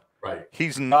run. Right.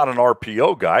 He's not an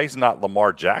RPO guy. He's not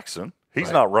Lamar Jackson.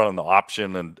 He's not running the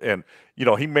option and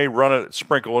he may run it,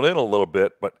 sprinkle it in a little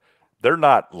bit, but they're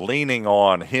not leaning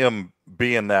on him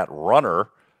being that runner,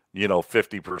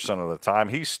 50% of the time.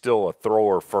 He's still a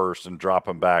thrower first and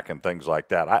dropping back and things like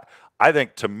that. I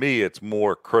think to me it's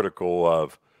more critical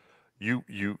of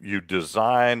you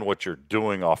design what you're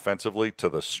doing offensively to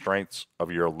the strengths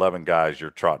of your 11 guys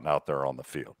you're trotting out there on the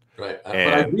field. Right.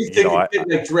 And, but I do think a kid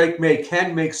like Drake May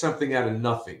can make something out of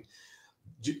nothing.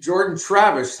 Jordan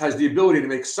Travis has the ability to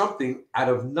make something out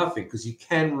of nothing because he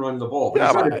can run the ball.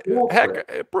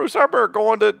 But Bruce,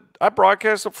 I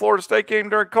broadcast a Florida State game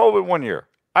during COVID 1 year.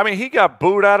 I mean, he got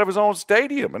booed out of his own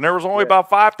stadium, and there was only about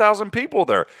 5,000 people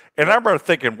there. And I remember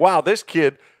thinking, wow, this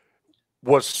kid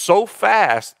was so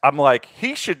fast. I'm like,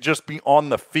 he should just be on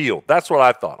the field. That's what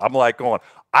I thought. I'm like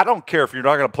I don't care if you're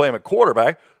not going to play him at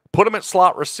quarterback. Put him at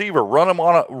slot receiver. Run him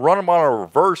on a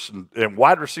reverse and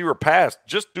wide receiver pass.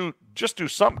 Just do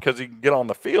something because he can get on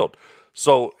the field.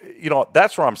 So,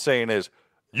 that's what I'm saying is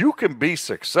you can be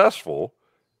successful.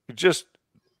 Just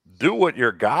do what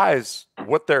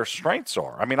their strengths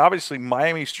are. I mean, obviously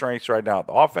Miami's strengths right now,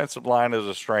 the offensive line is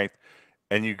a strength,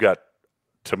 and you got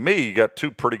 2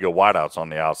 pretty good wideouts on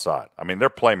the outside. I mean, they're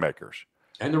playmakers.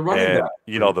 And the running back.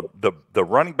 The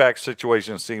running back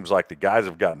situation seems like the guys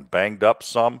have gotten banged up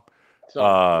some.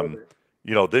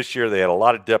 This year they had a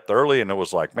lot of depth early, and it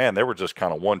was like, man, they were just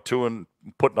kind of 1-2 and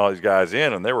putting all these guys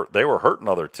in, and they were hurting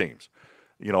other teams.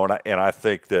 And I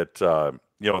think that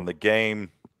in the game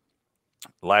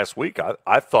last week,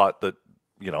 I thought that,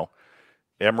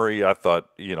 Emory, I thought,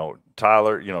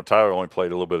 Tyler only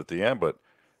played a little bit at the end, but,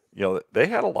 they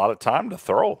had a lot of time to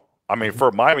throw. I mean, for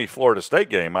a Miami Florida State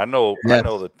game, I know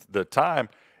the time,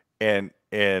 and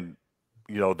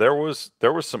there was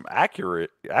some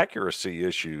accuracy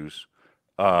issues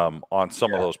on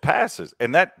some of those passes,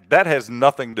 and that has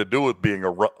nothing to do with being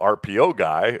a RPO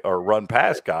guy or run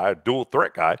pass guy, dual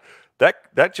threat guy.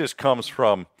 That just comes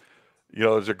from,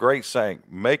 there's a great saying: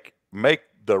 make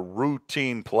the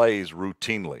routine plays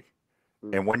routinely,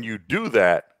 and when you do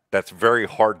that, that's very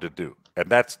hard to do. And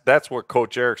that's what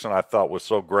Coach Erickson, I thought, was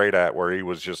so great at, where he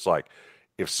was just like,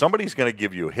 if somebody's going to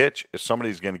give you a hitch, if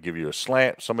somebody's going to give you a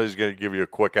slant, somebody's going to give you a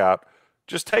quick out,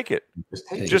 just take it.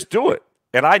 Just do it.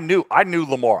 And I knew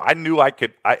Lamar. I knew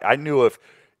I knew if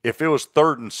it was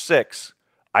 3rd and 6,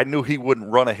 I knew he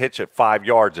wouldn't run a hitch at 5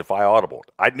 yards if I audibled.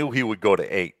 I knew he would go to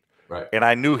 8. Right. And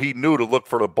I knew he knew to look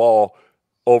for the ball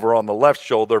over on the left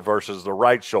shoulder versus the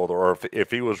right shoulder, or if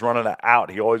he was running it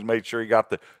out, he always made sure he got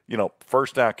the,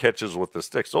 first down catches with the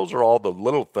sticks. Those are all the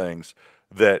little things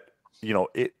that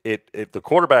the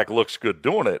quarterback looks good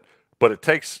doing it, but it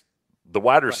takes the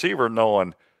wide receiver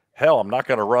knowing, hell, I'm not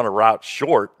going to run a route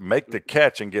short, make the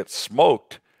catch, and get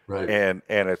smoked, and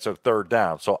it's a third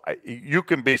down. So you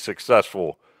can be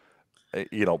successful,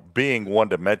 being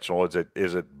one-dimensional.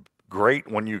 Is it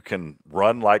great when you can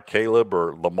run like Caleb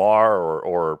or Lamar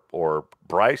or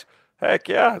Bryce? Heck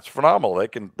yeah, it's phenomenal.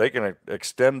 They can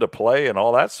extend the play and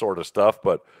all that sort of stuff.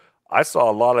 But I saw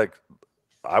a lot of,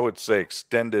 I would say,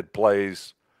 extended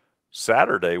plays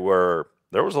Saturday where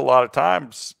there was a lot of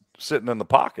times sitting in the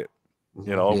pocket. We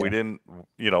didn't,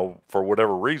 for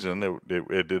whatever reason,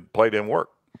 play didn't work.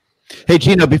 Hey,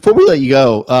 Gino, before we let you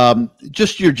go,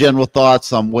 just your general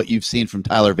thoughts on what you've seen from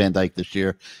Tyler Van Dyke this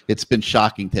year. It's been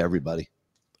shocking to everybody.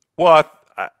 Well,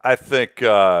 I think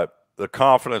the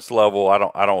confidence level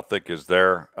I don't think is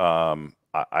there.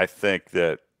 I think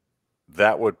that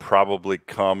would probably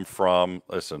come from,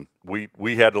 listen,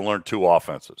 we had to learn 2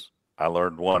 offenses. I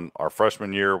learned one our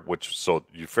freshman year, so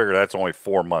you figure that's only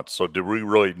 4 months. So did we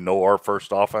really know our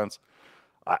first offense?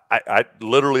 I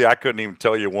literally couldn't even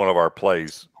tell you one of our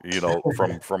plays,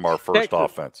 from our first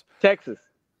offense. Texas.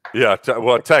 Yeah,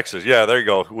 Texas. Yeah, there you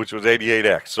go, which was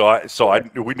 88X.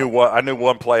 I knew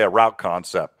one play, a route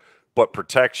concept, but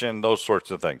protection, those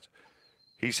sorts of things.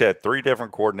 He's had 3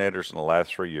 different coordinators in the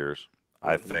last 3 years.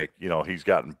 I think, he's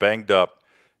gotten banged up.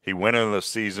 He went into the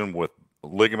season with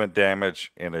ligament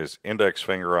damage in his index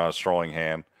finger on his throwing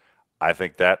hand. I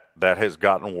think that has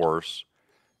gotten worse.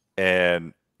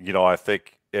 And, I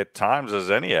think at times, as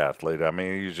any athlete, I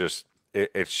mean,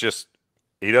 it's just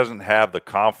he doesn't have the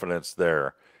confidence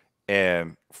there.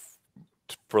 And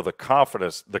for the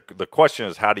confidence, the question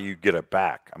is, how do you get it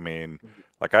back? I mean,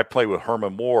 like I played with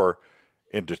Herman Moore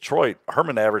in Detroit.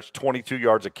 Herman averaged 22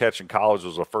 yards a catch in college,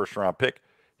 was a first-round pick.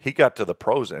 He got to the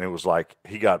pros, and it was like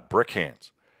he got brick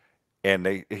hands.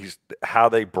 And how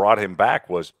they brought him back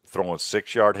was throwing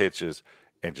 6-yard hitches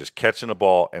and just catching the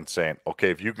ball and saying,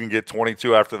 okay, if you can get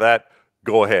 22 after that,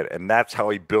 go ahead. And that's how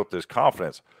he built his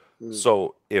confidence.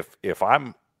 So if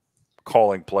I'm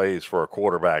calling plays for a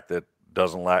quarterback that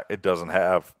doesn't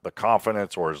have the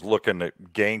confidence or is looking to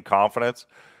gain confidence,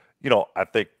 I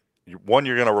think, one,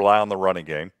 you're going to rely on the running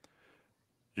game.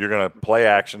 You're going to play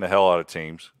action the hell out of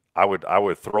teams. I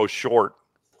would throw short.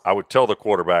 I would tell the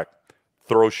quarterback,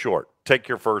 throw short. Take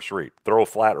your first read. Throw a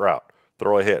flat route.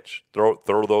 Throw a hitch. Throw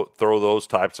those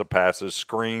types of passes.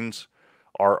 Screens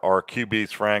are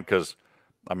QB's friend because,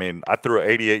 I mean, I threw an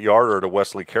 88-yarder to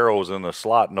Wesley Carroll, was in the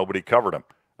slot. Nobody covered him.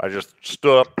 I just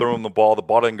stood up, threw him the ball. The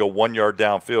ball didn't go 1 yard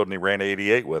downfield, and he ran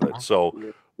 88 with it.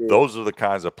 So those are the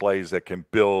kinds of plays that can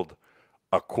build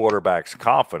a quarterback's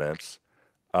confidence.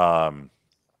 And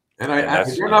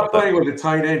you're not playing with a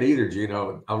tight end either,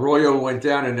 Gino. Arroyo went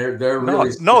down, and they're really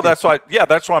that's why. Yeah,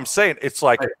 that's what I'm saying. It's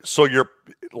like so you're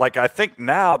like I think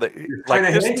now that like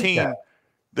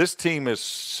this team is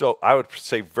so, I would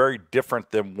say, very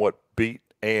different than what beat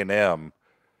A&M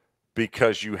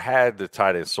because you had the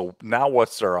tight end. So now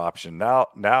what's their option? Now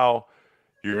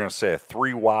you're going to say a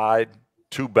 3 wide,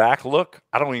 2 back look.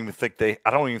 I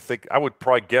would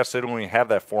probably guess they don't even have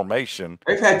that formation.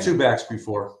 They've had 2 backs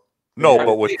before. No,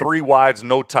 but with 3 wides,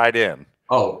 no tight end.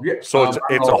 Oh, yeah. So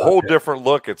it's a whole different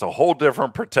look. It's a whole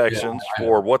different protections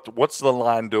for what's the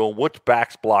line doing, which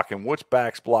back's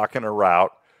blocking a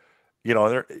route.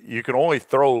 You can only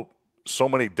throw so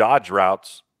many dodge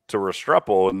routes to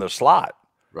Restrepo in the slot.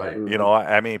 Right.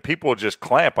 I mean, people just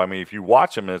clamp. I mean, if you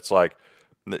watch them, it's like,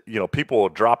 people will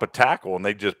drop a tackle and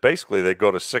they just basically they go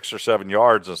to 6 or 7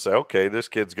 yards and say, okay, this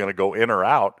kid's going to go in or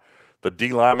out. The D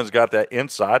lineman's got that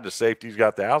inside, the safety's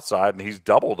got the outside, and he's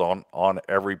doubled on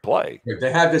every play.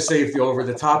 They have the safety over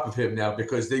the top of him now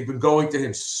because they've been going to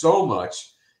him so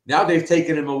much. Now they've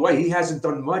taken him away. He hasn't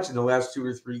done much in the last 2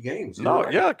 or 3 games. No,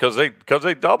 right? Yeah, because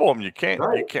they double him. You can't.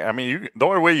 I mean, the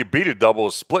only way you beat a double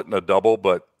is splitting a double.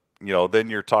 But then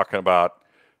you're talking about,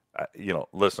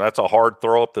 listen, that's a hard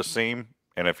throw up the seam,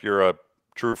 and if you're a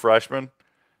true freshman,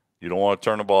 you don't want to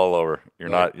turn the ball over.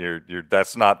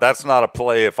 That's not a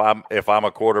play. If I'm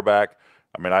a quarterback,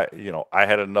 I mean, I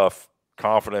had enough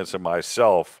confidence in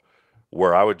myself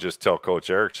where I would just tell Coach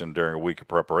Erickson during a week of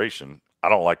preparation, I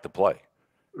don't like the play.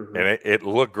 Mm-hmm. And it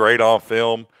looked great on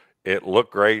film. It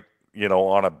looked great,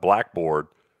 on a blackboard.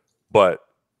 But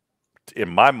in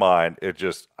my mind,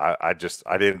 I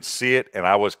didn't see it, and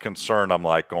I was concerned. I'm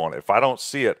like going, if I don't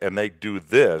see it and they do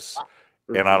this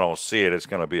and I don't see it, it's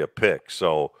going to be a pick.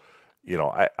 So,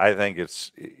 I think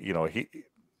it's,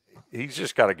 he's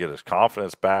just got to get his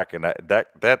confidence back, and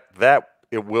that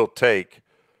it will take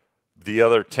the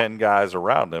other 10 guys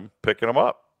around him picking him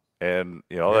up. And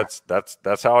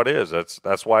that's how it is.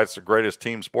 That's why it's the greatest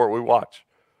team sport we watch.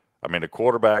 I mean, the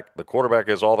quarterback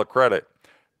has all the credit,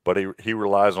 but he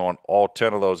relies on all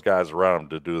 10 of those guys around him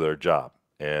to do their job.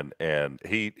 And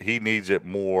he needs it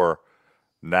more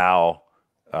now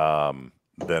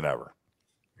than ever.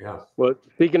 Yeah. Well,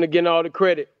 speaking of getting all the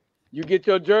credit, you get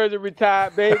your jersey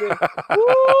retired, baby. Woo!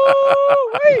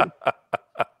 Wait.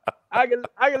 I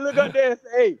can look up there and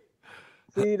say, hey,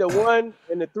 see the 1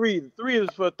 and the 3. The 3 is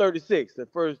for 36, the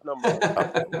first number.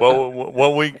 Well,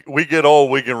 when we get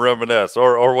old, we can reminisce,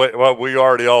 or we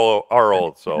already all are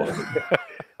old. So,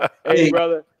 hey,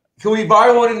 brother, can we buy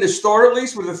one in the store at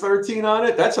least with a 13 on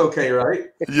it? That's okay,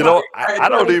 right? You know, I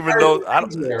don't even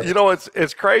know. You know,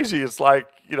 it's crazy. It's like,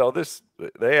 you know,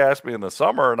 they asked me in the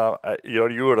summer, and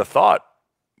you would have thought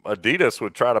Adidas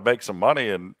would try to make some money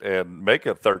and make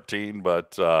a 13,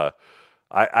 but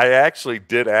I actually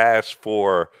did ask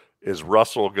for, is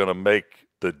Russell going to make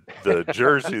the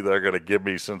jersey they're going to give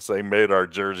me, since they made our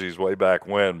jerseys way back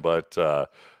when? But no,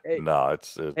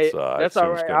 it's that's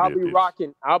all right.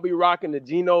 I'll be rocking the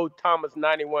Geno Thomas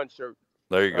 91 shirt.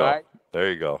 There you go. Right?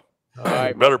 There you go. All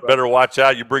right, better watch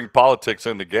out. You bring politics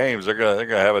into games, they're gonna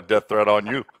have a death threat on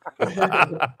you. Hey,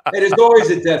 there's always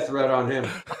a death threat on him.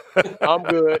 I'm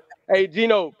good. Hey,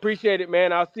 Gino, appreciate it,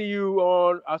 man. I'll see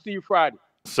you Friday.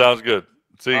 Sounds good.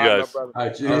 See you guys. All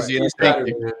right, Gino. See you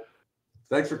Saturday, man.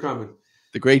 Thanks for coming.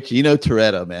 The great Gino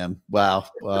Toretta, man. Wow.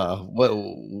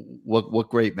 What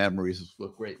great memories.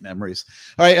 What great memories.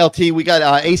 All right, LT, we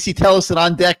got AC Tellison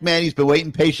on deck, man. He's been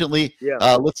waiting patiently.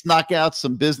 Yeah. Let's knock out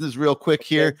some business real quick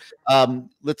here.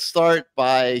 Let's start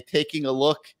by taking a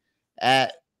look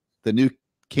at the new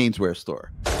CaneSport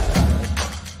store.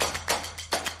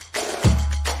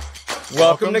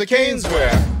 Welcome to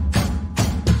CaneSport.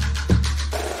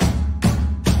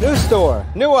 New store,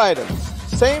 new items,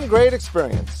 same great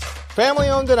experience. Family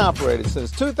owned and operated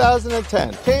since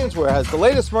 2010, CaneSport has the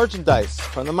latest merchandise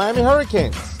from the Miami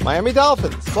Hurricanes, Miami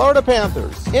Dolphins, Florida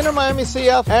Panthers, Inter Miami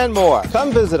CF, and more.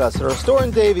 Come visit us at our store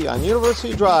in Davie on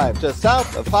University Drive, just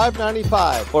south of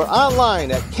 595, or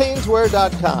online at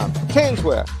caneswear.com.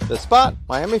 CaneSport, the spot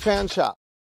Miami fans shop.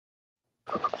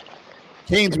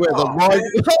 CaneSport,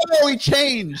 we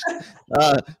changed.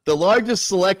 The largest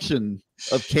selection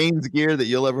of Canes gear that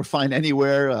you'll ever find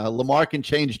anywhere. Lamar can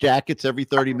change jackets every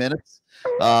 30 minutes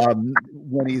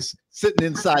when he's sitting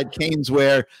inside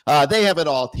CaneSport. They have it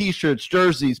all: t-shirts,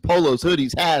 jerseys, polos,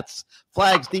 hoodies, hats,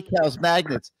 flags, decals,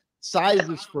 magnets,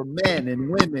 sizes for men and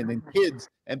women and kids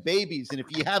and babies. And if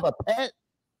you have a pet,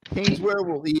 CaneSport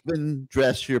will even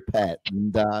dress your pet.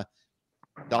 And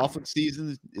Dolphin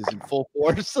season is in full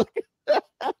force. What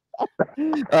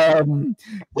are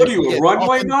you, a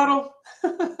runway model?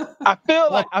 I feel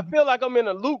like I'm in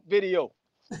a Luke video.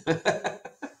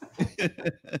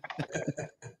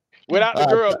 Without the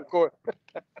girls, of course.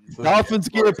 Dolphins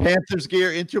gear, Panthers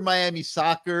gear, Inter Miami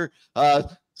soccer.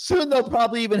 Soon they'll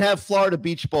probably even have Florida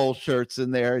Beach Bowl shirts in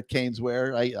there at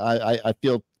CaneSport. I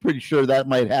feel pretty sure that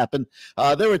might happen.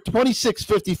 They're at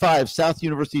 2655 South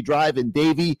University Drive in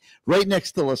Davie, right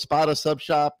next to La Spada Sub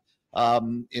Shop.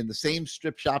 In the same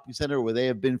strip shopping center where they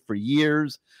have been for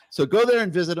years. So go there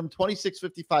and visit them,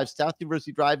 2655 South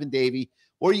University Drive in Davie,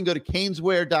 or you can go to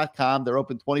caneswear.com. They're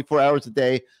open 24 hours a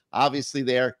day. Obviously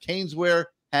there, CaneSport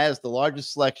has the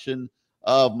largest selection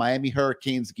of Miami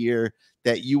Hurricanes gear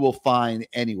that you will find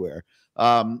anywhere.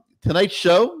 Tonight's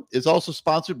show is also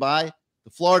sponsored by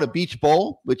the Florida Beach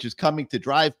Bowl, which is coming to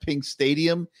Drive Pink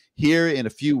Stadium here in a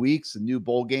few weeks, a new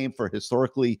bowl game for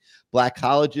historically black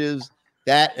colleges.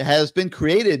 That has been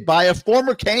created by a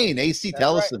former Cane, AC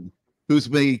Tellison, right, who's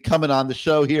been coming on the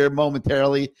show here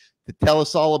momentarily to tell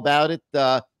us all about it.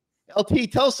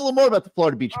 LT, tell us a little more about the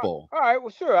Florida Beach Bowl. All right,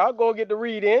 well, sure. I'll go get the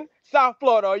read in. South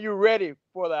Florida, are you ready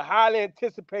for the highly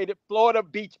anticipated Florida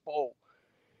Beach Bowl?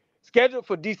 Scheduled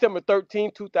for December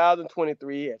 13,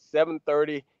 2023 at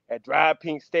 7:30 at Drive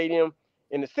Pink Stadium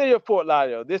in the city of Fort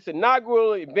Lauderdale. This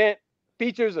inaugural event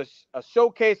features a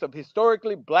showcase of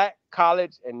historically black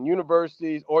college and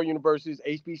universities,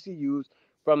 HBCUs,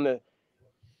 from the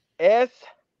SIAC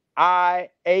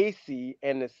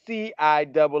and the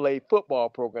CIAA football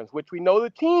programs, which we know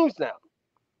the teams now.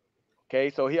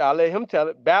 Okay, so here I'll let him tell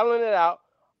it. Battling it out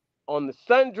on the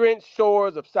sun-drenched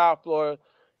shores of South Florida.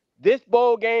 This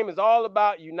bowl game is all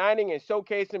about uniting and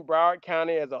showcasing Broward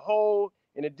County as a whole.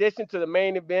 In addition to the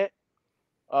main event,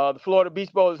 the Florida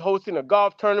Beach Bowl is hosting a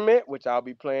golf tournament, which I'll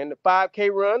be playing, the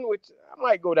 5K run, which I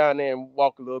might go down there and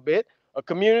walk a little bit, a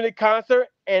community concert,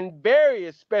 and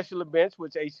various special events,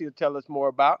 which AC will tell us more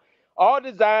about, all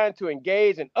designed to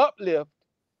engage and uplift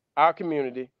our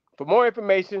community. For more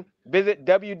information, visit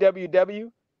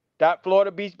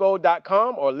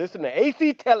www.floridabeachbowl.com or listen to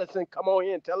AC Tellison. Come on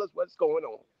here and tell us what's going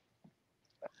on.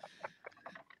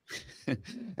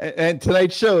 And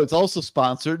tonight's show is also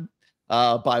sponsored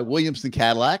by Williamson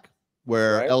Cadillac,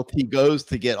 where LT goes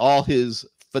to get all his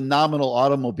phenomenal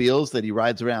automobiles that he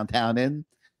rides around town in.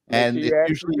 And it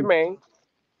usually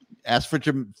ask for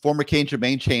former Cane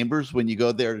Jermaine Chambers when you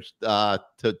go there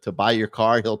to buy your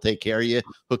car. He'll take care of you,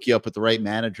 hook you up with the right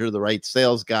manager, the right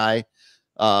sales guy.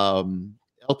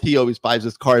 LT always buys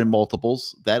his car in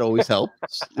multiples. That always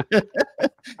helps.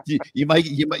 you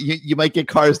might get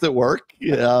cars that work.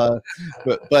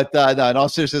 But no, in all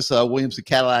seriousness, Williamson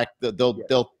Cadillac,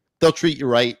 they'll treat you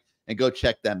right, and go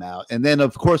check them out. And then,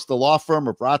 of course, the law firm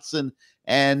of Rotson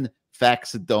and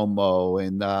Faxidomo.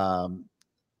 And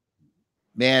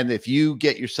man, if you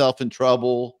get yourself in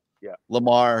trouble,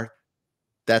 Lamar,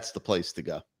 that's the place to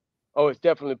go. Oh, it's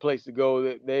definitely a place to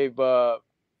go. They've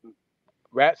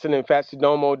Ratson and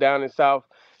Faxidomo down south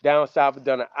have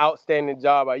done an outstanding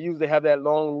job. I usually have that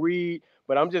long read,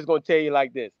 but I'm just going to tell you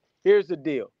like this. Here's the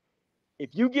deal.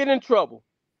 If you get in trouble,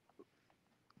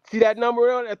 see that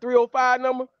number, that 305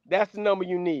 number? That's the number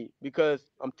you need, because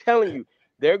I'm telling you,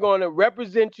 they're going to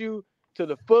represent you to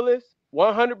the fullest,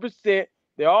 100%.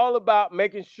 They're all about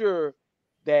making sure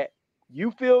that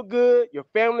you feel good, your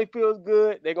family feels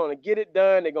good. They're going to get it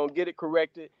done. They're going to get it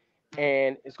corrected,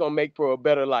 and it's going to make for a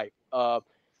better life.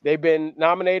 They've been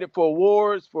nominated for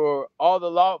awards for all the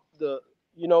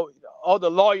all the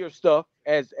lawyer stuff,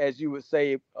 as you would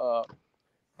say,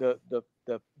 the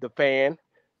fan,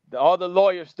 all the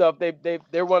lawyer stuff.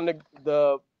 They're one of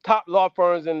the top law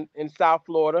firms in South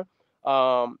Florida.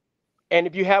 And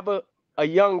if you have a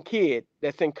young kid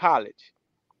that's in college,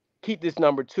 keep this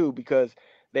number too, because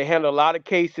they handle a lot of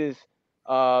cases.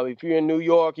 If you're in New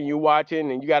York and you're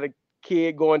watching and you got a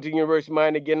kid going to University of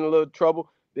Miami getting in a little trouble,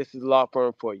 this is a law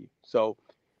firm for you. So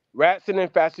Ratson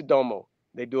and Faxidomo,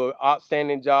 they do an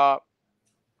outstanding job.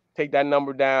 Take that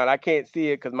number down. I can't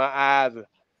see it because my eyes are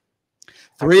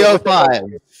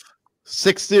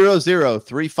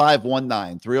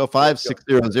 305-600-3519.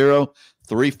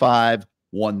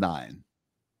 305-600-3519.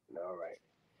 All right.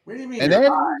 What do you mean? And then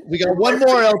we got one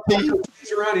more LP.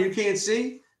 Around and you can't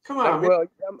see? Come on, well,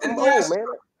 I'm old, man.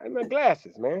 I have my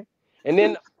glasses, man. And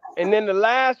then the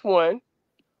last one,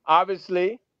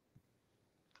 obviously,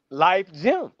 Life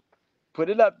Gym. Put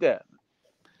it up there.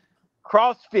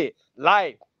 CrossFit,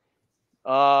 Life.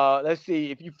 Let's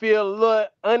see. If you feel a little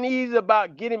uneasy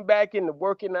about getting back into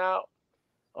working out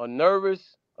or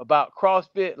nervous about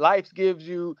CrossFit, Life gives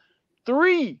you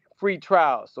 3 free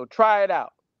trials. So try it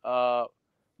out.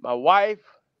 My wife,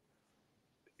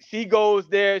 she goes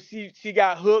there. She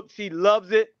got hooked. She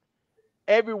loves it.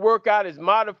 Every workout is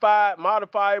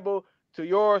modifiable to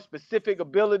your specific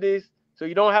abilities. So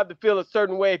you don't have to feel a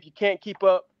certain way if you can't keep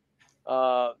up.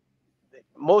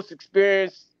 Most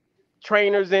experienced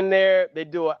trainers in there, they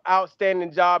do an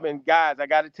outstanding job. And guys, I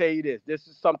got to tell you this. This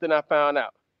is something I found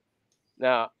out.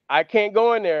 Now, I can't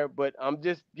go in there, but I'm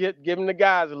just giving the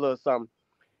guys a little something.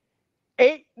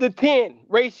 8-to-10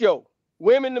 ratio,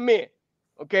 women to men.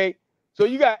 Okay? So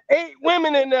you got 8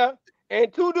 women in there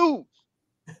and 2 dudes.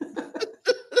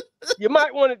 You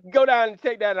might want to go down and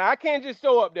take that. Now, I can't just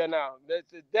show up there now.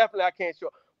 Definitely I can't show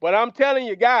up. But I'm telling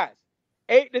you guys,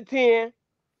 8-to-10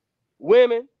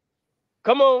 women.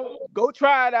 Come on, go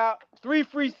try it out. 3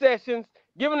 free sessions.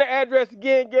 Give them the address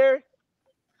again, Gary.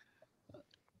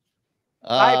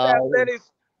 Life Athletics.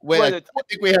 Wait, I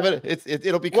think we have it.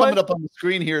 It'll be coming up on the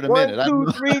screen here in a minute.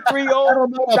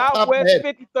 12330 Southwest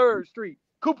 53rd Street,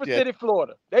 Cooper City,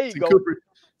 Florida. There you go.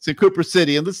 It's in Cooper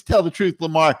City. And let's tell the truth,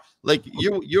 Lamar. Like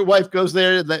your wife goes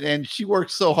there and she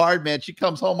works so hard, man. She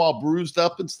comes home all bruised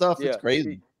up and stuff. It's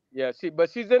crazy. But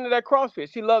she's into that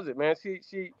CrossFit. She loves it, man.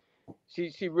 She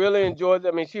really enjoys it.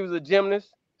 I mean, she was a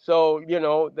gymnast, so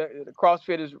the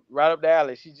CrossFit is right up the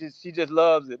alley. She just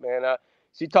loves it, man.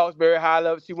 She talks very high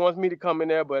level. She wants me to come in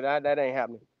there, but that ain't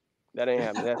happening. That ain't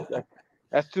happening.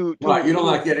 That's too. Right, you don't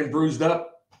like getting bruised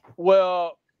up?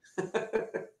 Well,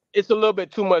 it's a little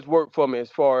bit too much work for me as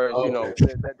far as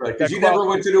Because you never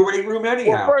went to the weight room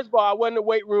anyhow. Well, first of all, I wasn't a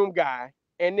weight room guy,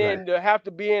 and then to have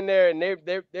to be in there and they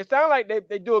sound like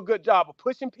they do a good job of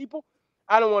pushing people.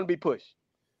 I don't want to be pushed.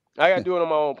 I got to do it on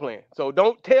my own plan. So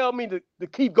don't tell me to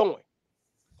keep going.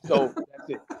 So that's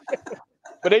it.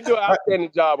 But they do an outstanding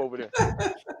job over there.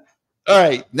 All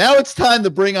right. Now it's time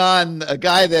to bring on a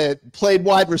guy that played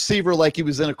wide receiver like he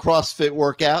was in a CrossFit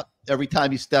workout every time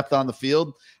he stepped on the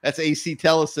field. That's AC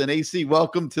Tellison. AC,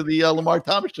 welcome to the Lamar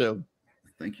Thomas Show.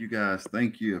 Thank you, guys.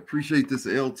 Thank you. Appreciate this,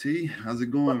 LT. How's it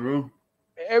going, bro?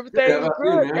 Everything is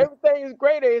good. Everything is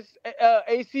great,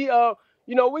 AC.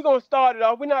 We're going to start it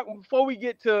off. Before we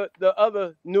get to the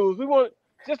other news, we want,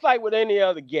 just like with any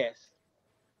other guest,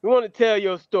 we want to tell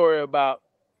your story about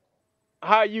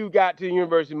how you got to the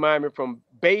University of Miami from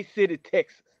Bay City,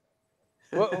 Texas.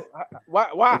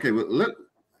 Why? Okay, well, let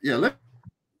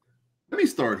me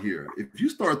start here. If you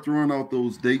start throwing out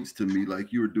those dates to me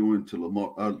like you were doing to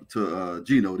Lamar,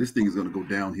 Gino, this thing is going to go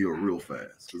downhill real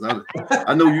fast. Because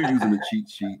I know you're using a cheat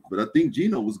sheet, but I think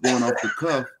Gino was going off the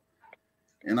cuff,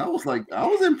 and I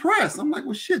was impressed. I'm like,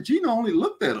 well, shit, Gino only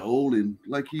looked that old and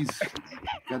like he's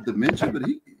got dementia, but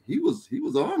he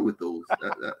was on with those.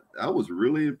 I was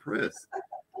really impressed.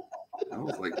 I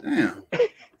was like, damn.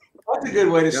 That's a good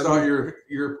way to start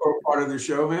your part of the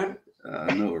show, man.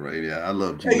 I know, right? Yeah, I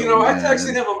love Gino. Hey, I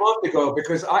texted him a month ago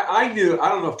because I knew. I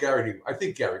don't know if Gary knew. I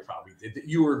think Gary probably did that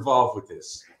you were involved with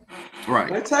this. Right.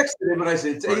 And I texted him and I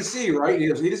said, "It's AC, right?" And he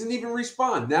goes, he doesn't even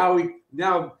respond.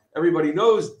 Now everybody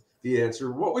knows the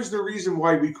answer. What was the reason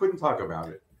why we couldn't talk about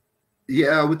it?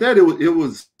 Yeah, with that, it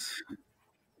was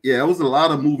a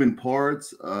lot of moving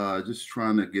parts. Just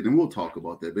trying to get, and we'll talk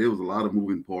about that. But it was a lot of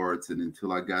moving parts, and until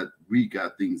we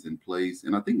got things in place.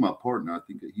 And I think my partner, I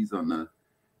think he's on the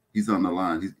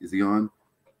line. Is he on?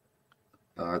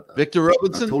 Victor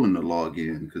Robinson. I told him to log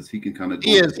in because he can kind of.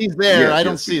 He's there. Yes, I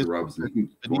don't see Victor Robinson. He can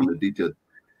go into detail.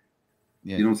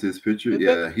 Yeah. You don't see his picture?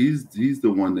 Yeah, he's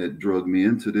the one that drug me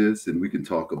into this, and we can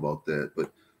talk about that.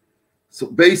 But so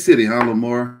Bay City, huh,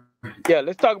 Lamar? Yeah,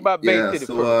 let's talk about Bay City first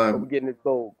before we get in this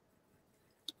goal.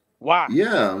 Why?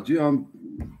 Yeah,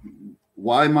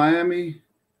 why Miami?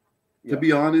 Yeah. To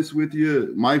be honest with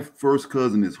you, my first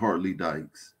cousin is Hartley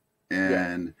Dykes.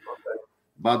 And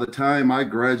by the time I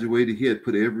graduated, he had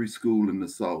put every school in the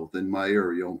South in my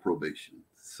area on probation.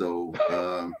 So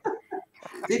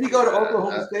did he go to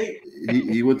Oklahoma State?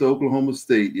 He went to Oklahoma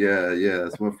State. Yeah,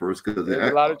 that's my first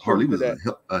cousin. Hartley was a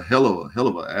hell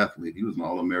of an athlete. He was an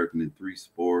All-American in 3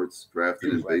 sports,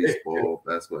 drafted in baseball,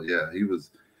 basketball. Yeah, he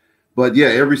was. But yeah,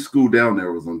 every school down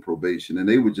there was on probation, and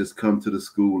they would just come to the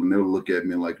school and they would look at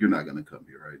me and like, "You're not going to come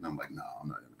here, right?" And I'm like, "No, I'm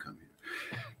not going to come here."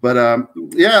 But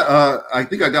I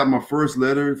think I got my first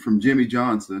letter from Jimmy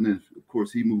Johnson, and of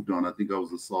course he moved on. I think I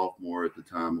was a sophomore at the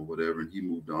time or whatever, and he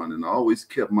moved on. And I always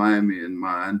kept Miami in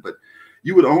mind, but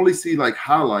you would only see like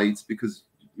highlights because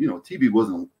TV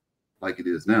wasn't like it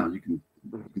is now. You can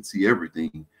see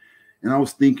everything. And I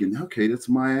was thinking, okay, that's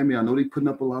Miami. I know they're putting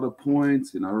up a lot of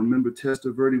points, and I remember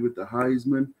Testaverde with the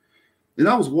Heisman. And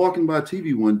I was walking by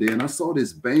TV one day, and I saw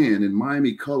this band in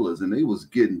Miami colors, and they was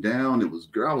getting down. I was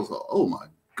like, oh my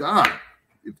God,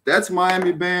 if that's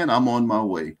Miami band, I'm on my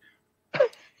way.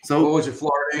 So what was it,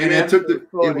 Florida A&M? And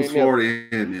it was Florida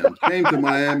A&M. Came to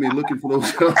Miami looking for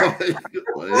those guys.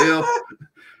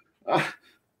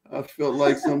 I felt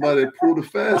like somebody pulled a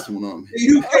fast one on me.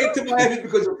 You came to Miami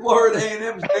because of Florida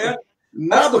A&M's band?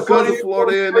 Not because of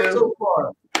Florida A&M. So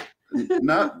far.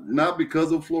 Not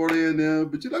because of Florida A&M,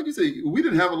 but like you say, we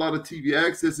didn't have a lot of TV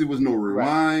access. There was no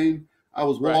rewind. Right. I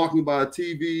was walking by a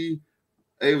TV.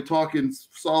 They were talking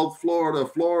South Florida,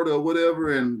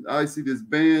 whatever, and I see this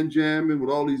band jamming with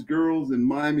all these girls in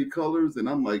Miami colors, and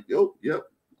I'm like, yep,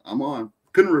 I'm on.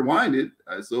 Couldn't rewind it,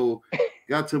 so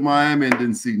got to Miami and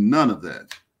didn't see none of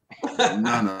that.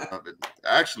 None of it.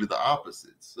 Actually, the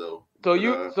opposite. So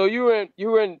you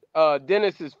were in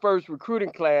Dennis's first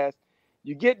recruiting class.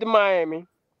 You get to Miami,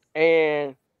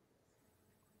 and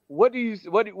what you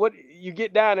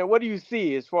get down there? What do you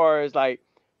see as far as like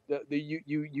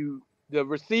the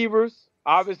receivers,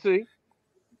 obviously?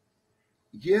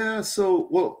 Yeah.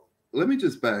 So let me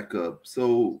just back up.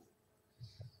 So,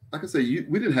 like I say,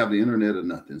 we didn't have the internet or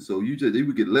nothing. So they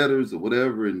would get letters or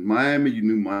whatever. In Miami, you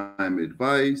knew Miami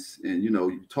Advice, and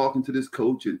you're talking to this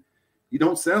coach, and you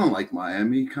don't sound like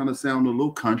Miami. You kind of sound a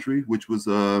little country, which was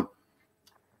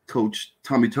Coach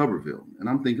Tommy Tuberville. And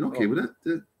I'm thinking, okay, well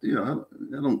I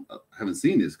haven't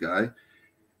seen this guy.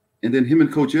 And then him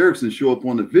and Coach Erickson show up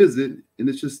on the visit, and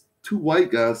it's just 2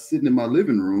 white guys sitting in my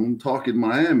living room talking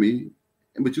Miami.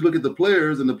 But you look at the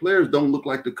players, and the players don't look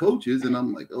like the coaches, and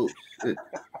I'm like, oh shit.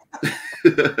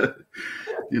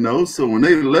 So when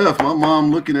they left, my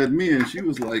mom looking at me, and she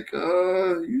was like,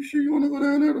 you sure you want to go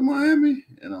down there to Miami?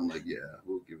 And I'm like, yeah,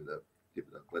 we'll give it up.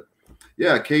 But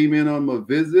yeah, I came in on my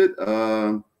visit.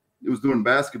 It was during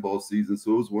basketball season,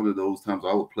 so it was one of those times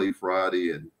I would play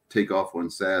Friday and take off on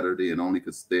Saturday and only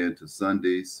could stay until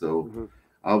Sunday. So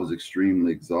I was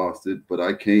extremely exhausted, but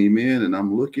I came in and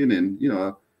I'm looking, and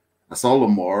I saw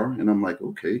Lamar, and I'm like,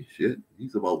 okay, shit,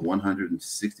 he's about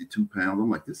 162 pounds. I'm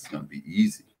like, this is gonna be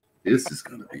easy.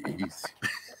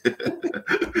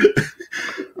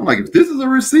 I'm like, if this is a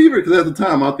receiver, because at the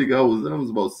time I think I was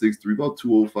about 6'3", about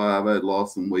 205. I had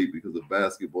lost some weight because of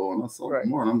basketball, and I saw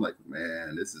Lamar, and I'm like,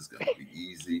 man, this is gonna be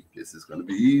easy.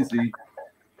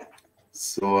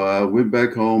 So I went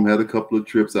back home, had a couple of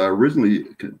trips. I originally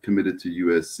committed to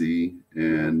USC,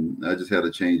 and I just had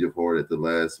a change of heart at the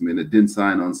last minute. Didn't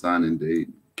sign on signing day.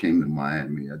 Came to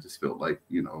Miami. I just felt like,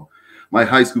 my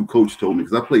high school coach told me,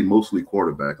 because I played mostly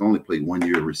quarterback. I only played 1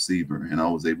 year receiver, and I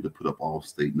was able to put up all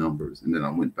state numbers. And then I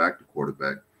went back to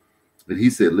quarterback. And he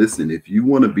said, listen, if you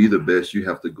want to be the best, you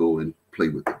have to go and play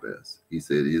with the best. He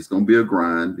said, it's going to be a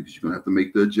grind because you're going to have to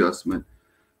make the adjustment,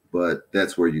 but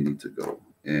that's where you need to go.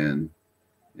 And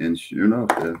sure enough,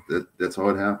 that's how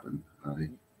it happened. I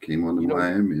came on to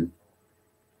Miami.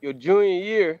 Your junior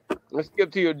year, let's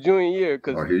skip to your junior year.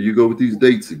 Here you go with these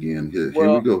dates again. Here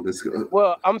we go. Let's go.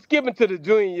 Well, I'm skipping to the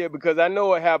junior year because I know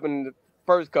what happened in the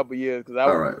first couple of years.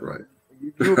 Because right.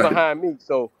 You were behind me,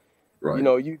 so right.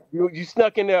 You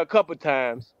snuck in there a couple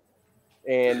times.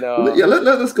 And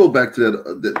let's go back to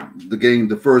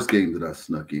the first game that I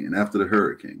snuck in after the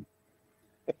hurricane.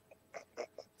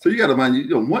 So you got to mind,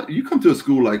 you come to a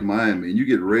school like Miami and you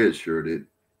get redshirted,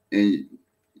 and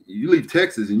you leave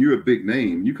Texas and you're a big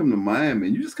name. You come to Miami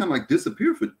and you just kind of like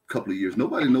disappear for a couple of years.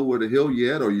 Nobody know where the hell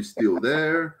you at, or you're still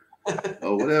there,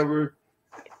 or whatever.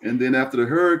 And then after the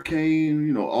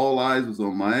hurricane, all eyes was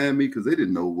on Miami because they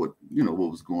didn't know what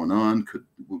was going on.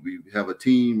 Would we have a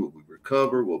team? Would we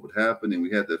recover? What would happen? And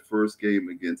we had that first game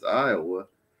against Iowa,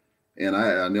 and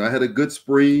I knew I had a good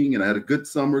spring and I had a good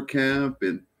summer camp,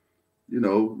 and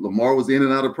Lamar was in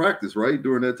and out of practice, right,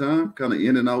 during that time, kind of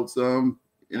in and out some,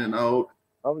 in and out.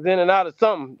 I was in and out of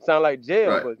something. Sound like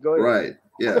jail, right, but go ahead. Right,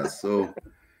 yeah. So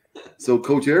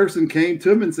Coach Erickson came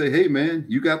to me and said, hey, man,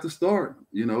 you got to start.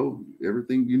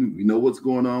 Everything, you know what's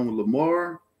going on with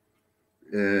Lamar,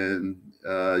 and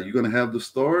you're going to have the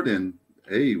start, and,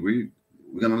 hey, we're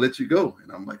going to let you go.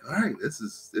 And I'm like, all right, this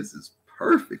is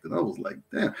perfect. And I was like,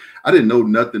 damn. I didn't know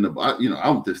nothing about, I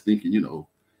was just thinking,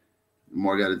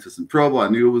 Lamar got into some trouble. I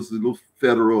knew it was a little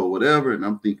federal or whatever. And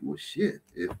I'm thinking, well, shit,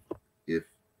 if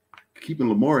keeping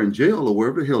Lamar in jail or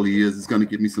wherever the hell he is going to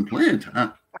give me some playing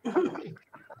time,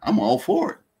 I'm all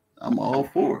for it. So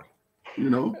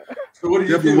what did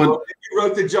you do? You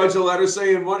wrote the judge a letter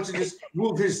saying, why don't you just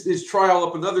move his trial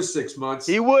up another 6 months?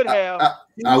 He would have.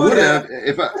 I would have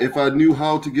if I knew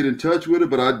how to get in touch with it,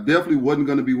 but I definitely wasn't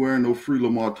going to be wearing no free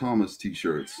Lamar Thomas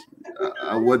T-shirts.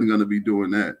 I wasn't going to be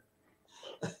doing that.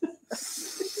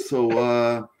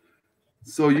 So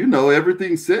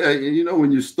everything said,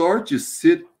 when you start, you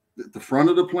sit at the front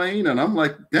of the plane, and I'm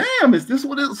like, damn, is this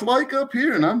what it's like up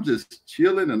here? And I'm just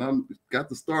chilling, and I'm got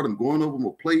to start. I'm going over my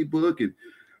playbook, and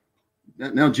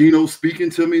now Gino's speaking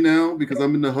to me now because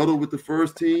I'm in the huddle with the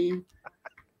first team.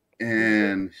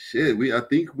 And shit, I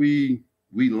think we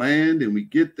land and we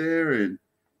get there, and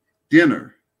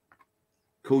dinner.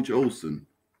 Coach Olsen,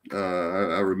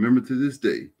 I remember to this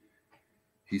day.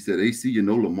 He said, AC,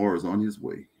 Lamar is on his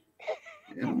way.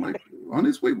 And I'm like, on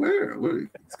his way where?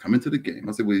 He's coming to the game.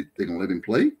 I said, well, they're going to let him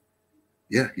play?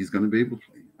 Yeah, he's going to be able to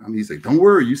play. He said, don't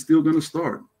worry, you're still going to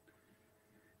start.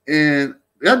 And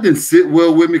that didn't sit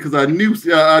well with me because I knew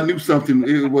something.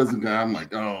 It wasn't. I'm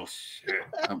like, oh, shit.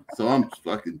 So I'm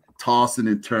fucking tossing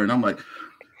and turning. I'm like,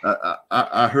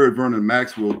 I heard Vernon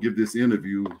Maxwell give this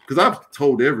interview because I've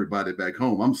told everybody back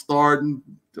home, I'm starting.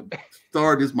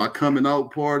 This is my coming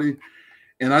out party.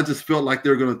 And I just felt like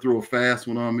they're going to throw a fast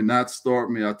one on me, not start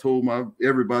me. I told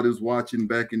everybody was watching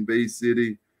back in Bay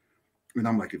City. And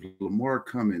I'm like, if Lamar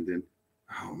coming, then,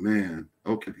 oh, man.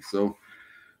 Okay. So,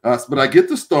 but I get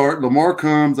the start. Lamar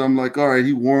comes. I'm like, all right,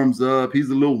 he warms up. He's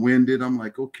a little winded. I'm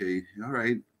like, okay, all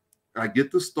right. I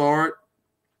get the start.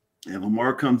 And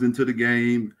Lamar comes into the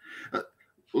game.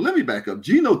 Well, let me back up.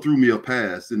 Gino threw me a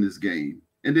pass in this game.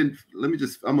 And then I'm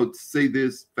going to say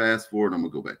this, fast forward, I'm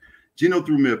going to go back. Gino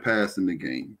threw me a pass in the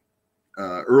game,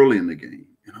 early in the game.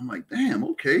 And I'm like, damn,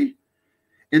 okay.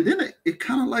 And then it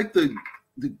kind of like the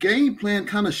game plan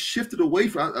kind of shifted away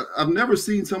from, I've never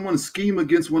seen someone scheme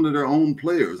against one of their own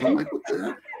players. I'm like, what the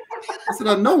heck? I said,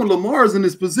 I know when Lamar's in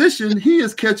his position, he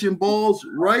is catching balls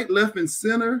right, left, and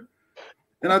center.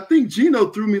 And I think Gino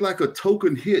threw me like a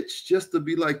token hitch just to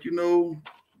be like,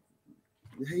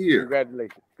 here.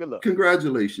 Congratulations. Good luck.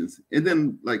 Congratulations. And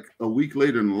then like a week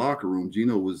later in the locker room,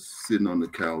 Gino was sitting on the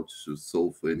couch or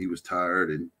sofa, and he was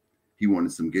tired and he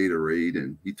wanted some Gatorade.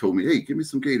 And he told me, hey, give me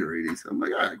some Gatorade. I'm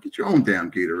like, all right, get your own damn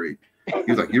Gatorade.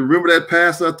 He was like, you remember that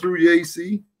pass I threw you,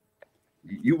 AC?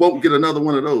 You won't get another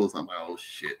one of those. I'm like, oh,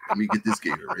 shit. Let me get this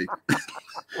Gatorade.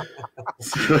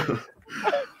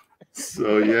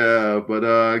 So yeah, but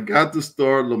I got the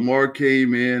start. Lamar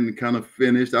came in and kind of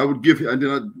finished. I was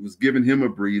giving him a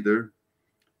breather,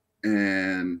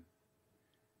 and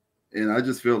I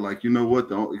just felt like, you know what,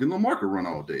 Lamar could run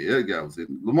all day. That guy was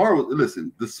in. Lamar was,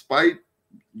 listen, despite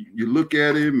you look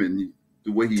at him and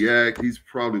the way he acts, he's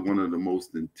probably one of the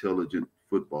most intelligent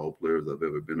football players I've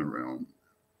ever been around.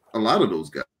 A lot of those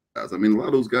guys. I mean, a lot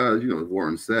of those guys,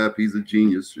 Warren Sapp, he's a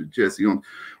genius. Jesse,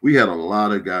 we had a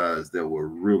lot of guys that were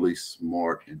really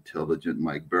smart, intelligent.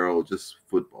 Mike Barrow, just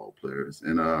football players.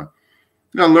 And I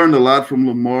learned a lot from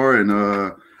Lamar. And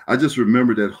I just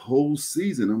remember that whole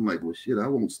season. I'm like, well, shit, I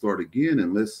won't start again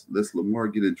unless Lamar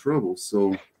get in trouble.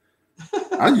 So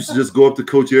I used to just go up to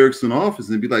Coach Erickson's office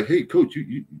and be like, hey, Coach,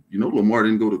 you know Lamar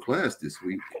didn't go to class this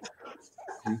week.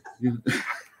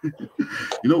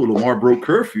 Lamar broke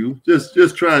curfew.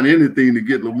 Just trying anything to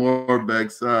get Lamar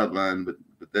back sideline, but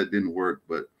that didn't work.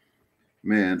 But,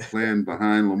 man, playing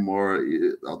behind Lamar,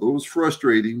 although it was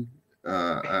frustrating,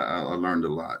 I learned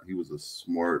a lot. He was a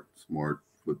smart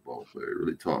football player.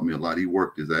 Really taught me a lot. He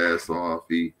worked his ass off.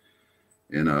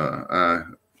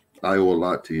 I owe a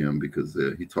lot to him because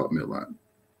he taught me a lot.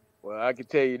 Well, I can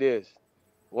tell you this.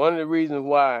 One of the reasons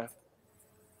why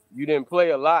you didn't play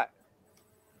a lot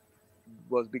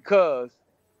was because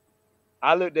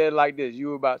I looked at it like this. You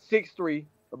were about 6'3",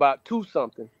 about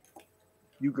 2-something.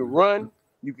 You could run,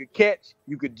 you could catch,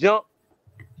 you could jump.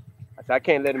 I said, I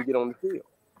can't let him get on the field.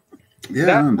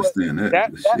 Yeah, I understand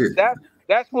that.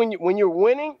 That's when you're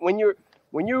winning, when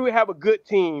you have a good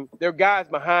team, there are guys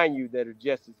behind you that are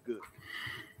just as good.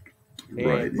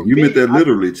 Right. And you meant that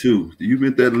literally too. You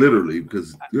meant that literally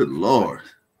because good Lord.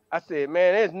 I said,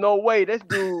 man, there's no way. This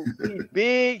dude, he's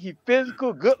big, he's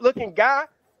physical, good-looking guy.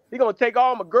 He gonna take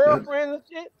all my girlfriends and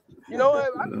shit.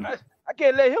 I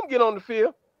can't let him get on the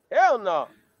field. Hell no.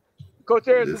 Coach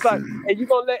Harris is like, hey, you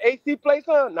gonna let AC play,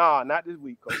 son? Nah, not this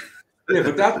week, Coach. Yeah,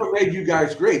 but that's what made you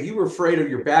guys great. You were afraid of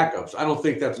your backups. I don't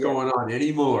think that's going on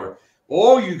anymore.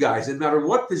 All you guys, no matter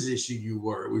what position you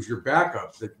were, it was your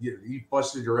backups that you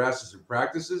busted your asses in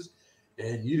practices.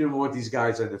 And you didn't want these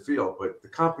guys on the field, but the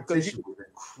competition was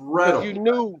incredible.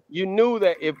 You knew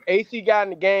that if AC got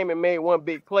in the game and made one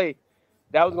big play,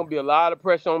 that was going to be a lot of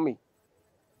pressure on me.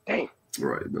 Damn.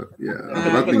 Right, but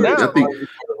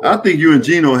I think you and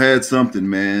Gino had something,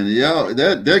 man. Yeah,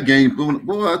 that game,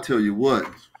 boy, I tell you what.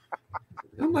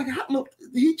 I'm like, look,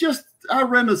 I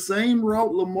ran the same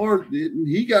route Lamar did, and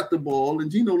he got the ball, and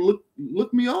Gino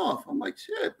looked me off. I'm like,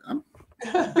 shit, I'm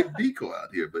a big decoy out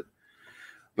here,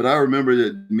 But I remember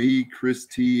that me, Chris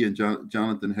T, and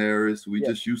Jonathan Harris, we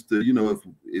just used to,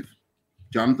 if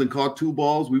Jonathan caught 2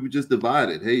 balls, we would just divide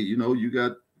it. Hey, you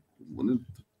got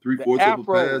 3/4 of a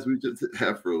pass. We just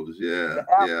Afros, The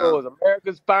Afros,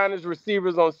 America's finest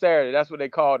receivers on Saturday. That's what they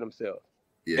call themselves.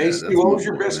 Yeah. AC, what was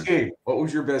your best game? What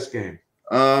was your best game?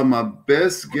 My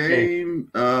best game,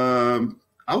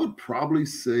 I would probably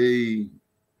say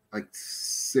like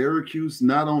Syracuse,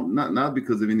 not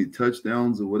because of any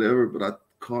touchdowns or whatever, but I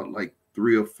caught like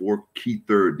 3 or 4 key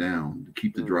third down to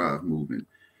keep the drive moving.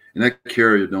 And that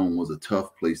Carrier Dome was a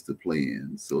tough place to play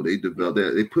in. So they developed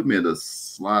that. They put me at a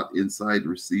slot inside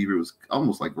receiver. It was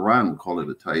almost like Ryan would call it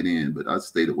a tight end, but I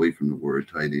stayed away from the word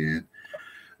tight end.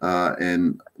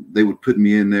 And they would put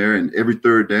me in there and every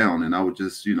third down, and I would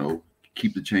just,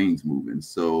 keep the chains moving.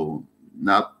 So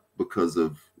not because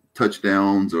of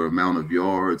touchdowns or amount of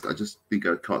yards. I just think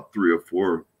I caught 3 or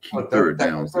 4 key third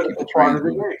downs. To keep the trains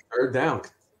moving. Third down.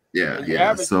 Yeah.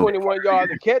 Average 21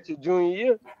 yards a catch your junior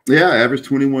year. Yeah, I averaged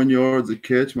 21 yards a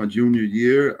catch my junior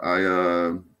year.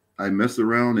 I messed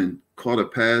around and caught a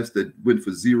pass that went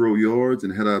for 0 yards,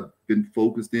 and had I been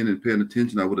focused in and paying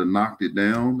attention, I would have knocked it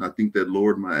down. I think that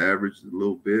lowered my average a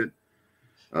little bit.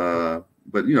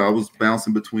 But I was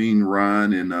bouncing between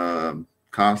Ryan and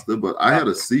Costa, but I had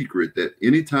a secret that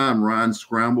anytime Ryan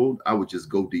scrambled, I would just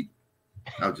go deep.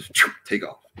 I would just take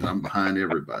off. I'm behind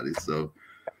everybody. So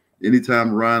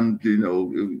anytime Ryan,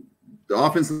 the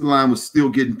offensive line was still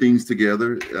getting things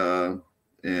together.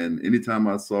 And anytime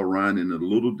I saw Ryan in a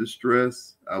little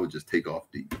distress, I would just take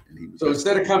off deep. And he was so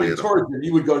instead of coming towards him,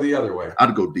 you would go the other way.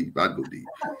 I'd go deep. Yeah,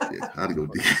 I'd go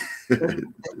deep.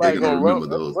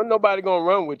 Wasn't nobody gonna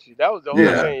run with you. That was the whole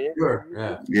thing. Sure.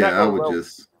 Yeah,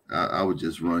 I would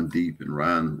just run deep, and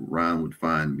Ryan would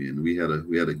find me, and we had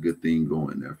a good thing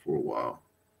going there for a while.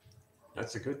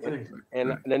 That's a good thing.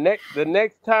 And the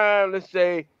next time, let's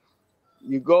say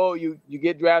you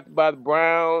get drafted by the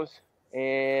Browns,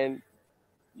 and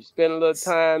you spend a little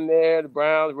time there, the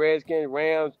Browns, Redskins,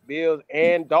 Rams, Bills,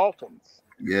 and Dolphins.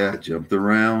 Yeah, jumped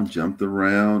around.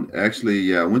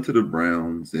 Actually, I went to the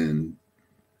Browns, and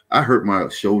I hurt my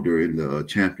shoulder in the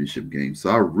championship game, so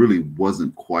I really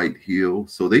wasn't quite healed.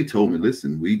 So they told me,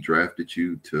 listen, we drafted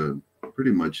you to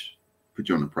pretty much put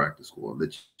you on the practice squad,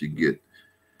 let you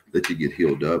get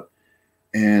healed up.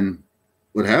 And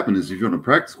what happened is if you're on the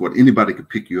practice squad, anybody could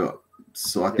pick you up.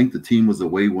 So I think the team was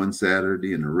away one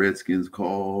Saturday, and the Redskins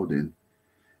called, and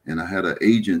And I had an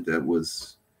agent that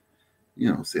was,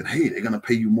 said, hey, they're going to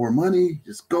pay you more money.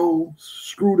 Just go.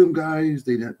 Screw them guys.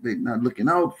 They're not looking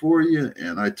out for you.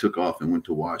 And I took off and went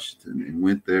to Washington and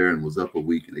went there and was up a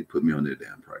week, and they put me on their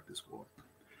damn practice squad.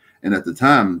 And at the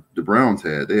time, the Browns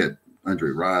they had Andre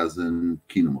Rison,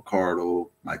 Keenan McCardle,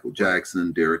 Michael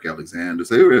Jackson, Derek Alexander.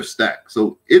 So they were stacked.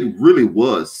 So it really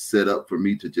was set up for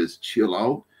me to just chill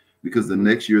out, because the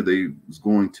next year they was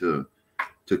going to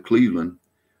Cleveland,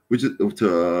 which is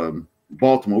to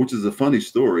Baltimore, which is a funny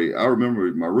story. I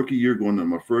remember my rookie year going to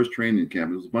my first training camp.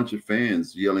 There was a bunch of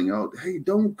fans yelling out, hey,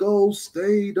 don't go,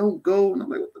 stay, don't go. And I'm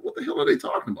like, what the hell are they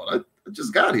talking about? I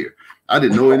just got here. I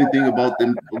didn't know anything about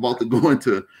the going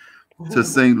to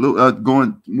St.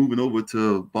 Louis, moving over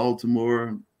to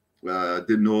Baltimore. I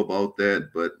didn't know about that.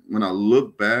 But when I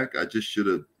look back, I just should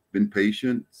have been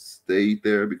patient, stayed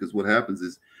there, because what happens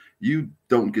is you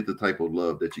don't get the type of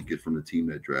love that you get from the team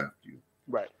that drafted you.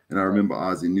 Right. And I remember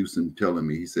Ozzie Newsome telling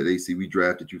me, he said, AC, we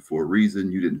drafted you for a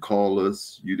reason. You didn't call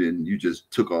us. You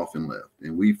just took off and left.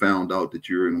 And we found out that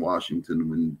you're in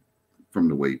Washington from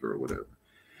the waiver or whatever.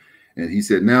 And he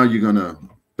said, now you're going to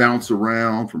bounce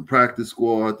around from practice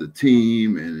squad to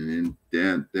team. And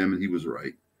damn it, he was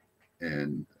right.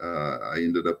 And I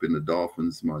ended up in the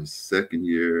Dolphins my second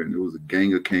year, and it was a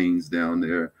gang of Canes down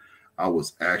there. I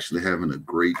was actually having a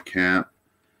great camp.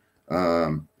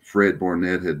 Fred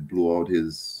Barnett had blew out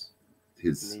his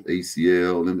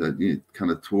ACL, and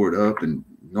kind of tore it up. And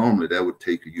normally that would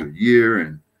take you a year,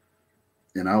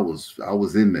 and I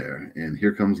was in there. And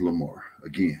here comes Lamar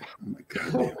again. I'm like,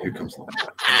 God damn, here comes Lamar.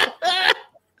 I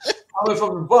went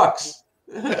from the Bucks.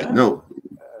 No.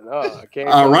 I can't.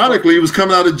 Ironically, he was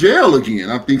coming out of jail again.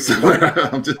 I think so.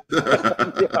 I'm just.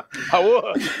 Yeah, I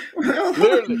was.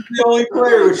 Literally. The only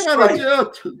player was out of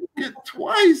jail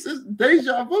twice. It's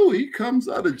deja vu. He comes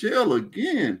out of jail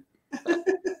again.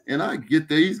 And I get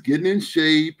there. He's getting in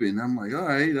shape. And I'm like, all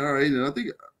right. And I think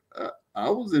I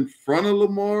was in front of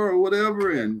Lamar or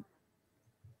whatever. And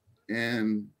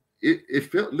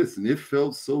it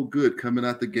felt so good coming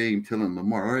out the game, telling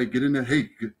Lamar, all right, get in there. Hey,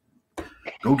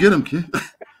 go get him, kid.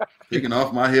 Taking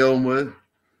off my helmet,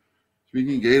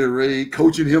 drinking Gatorade,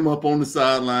 coaching him up on the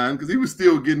sideline, because he was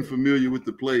still getting familiar with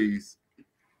the plays.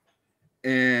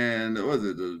 And was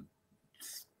it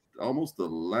almost the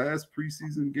last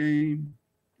preseason game?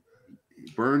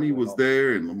 Bernie was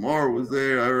there and Lamar was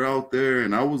there. I was out there,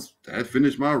 and I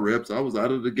finished my reps. I was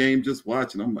out of the game just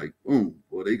watching. I'm like, boom,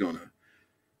 boy, they gonna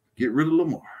get rid of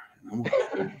Lamar. I'm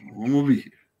gonna be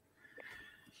here.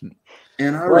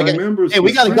 And I remember. Hey,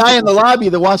 we got a guy in the lobby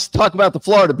that wants to talk about the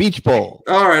Florida Beach Bowl.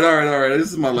 All right.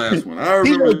 This is my last one. I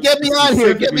remember. Get me on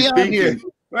here.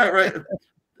 Right.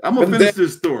 I'm gonna finish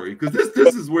this story, because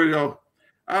this is where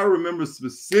I remember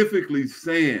specifically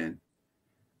saying,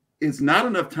 it's not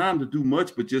enough time to do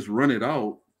much, but just run it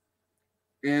out.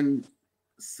 And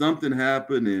something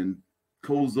happened, and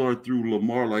Kozar threw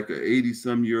Lamar like an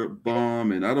 80-some-yard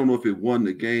bomb, and I don't know if it won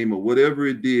the game or whatever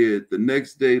it did. The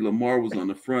next day, Lamar was on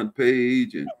the front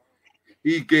page, and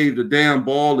he gave the damn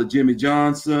ball to Jimmy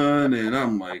Johnson, and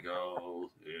I'm like,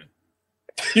 oh, yeah.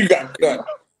 You got cut.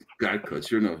 Got cut,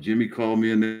 sure enough. Jimmy called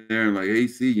me in there and like,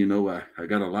 AC, I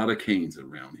got a lot of Canes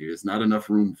around here. It's not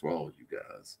enough room for all you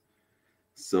guys.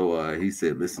 So he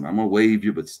said, listen, I'm going to waive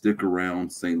you, but stick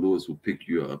around. St. Louis will pick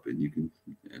you up, and you can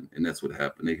 – and that's what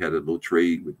happened. They had a little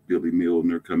trade with Billy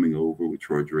Milner coming over with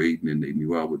Troy Drayton, and they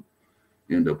knew I would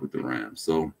end up with the Rams.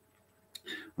 So,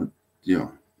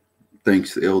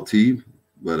 thanks to LT,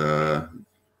 but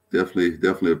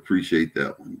definitely appreciate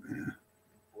that one, man.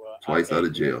 Well, twice out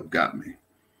of jail. Got me.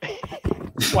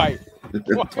 Twice.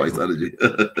 Twice out of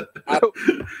jail.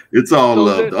 It's all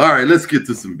love. All right, let's get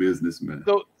to some business, man.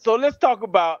 So let's talk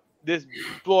about this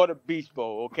Florida Beach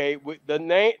Bowl, okay?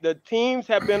 The teams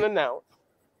have been announced.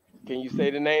 Can you say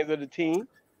the names of the teams?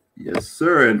 Yes,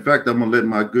 sir. In fact, I'm gonna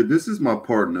let this is my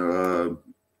partner,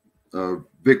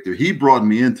 Victor. He brought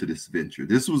me into this venture.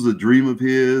 This was a dream of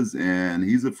his, and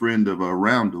he's a friend of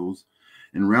Roundle's.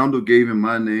 And Roundle gave him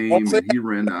my name, and he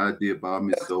ran the idea by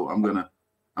me. So I'm gonna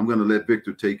let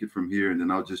Victor take it from here, and then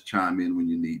I'll just chime in when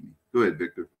you need me. Go ahead,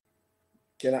 Victor.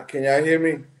 Can y'all hear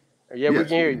me? Yeah, yes, we can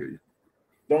hear you.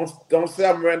 Don't say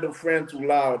I'm Randall friend too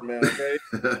loud, man. Okay,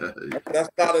 that's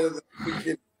not a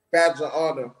badge of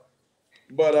honor.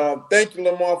 But thank you,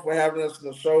 Lamar, for having us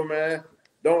on the show, man.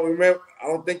 I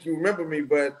don't think you remember me,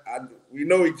 but we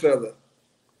know each other.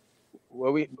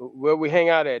 Where we hang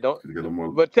out at? Just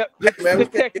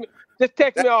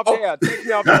text me off the air. Text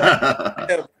me off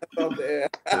the air.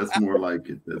 That's more like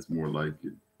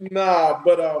it. Nah,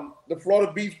 but the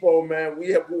Florida Beach Bowl, man,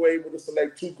 we were able to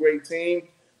select two great teams.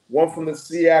 One from the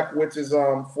SEAC, which is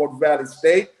Fort Valley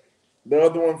State, The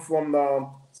other one from the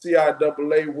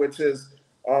CIAA, which is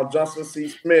Johnson C.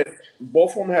 Smith.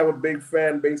 Both of them have a big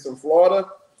fan base in Florida.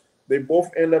 They both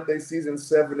end up their season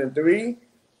 7-3,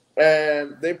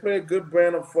 and they play a good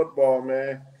brand of football,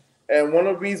 man. And one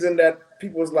of the reasons that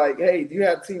people was like, hey, you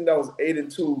had a team that was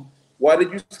 8-2. Why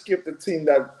did you skip the team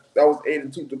that was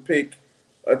 8-2 to pick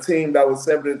a team that was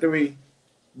 7-3?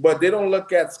 But they don't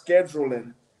look at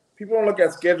scheduling. People don't look at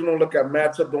scheduling, don't look at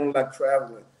matchup, don't look at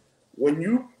traveling. When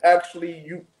you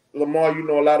actually, Lamar, you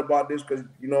know a lot about this because,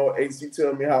 you know, AC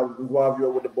told me how involved you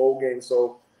are with the bowl game.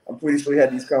 So I'm pretty sure he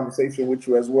had these conversations with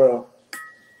you as well.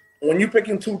 When you're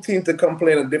picking two teams to come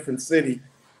play in a different city,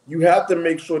 you have to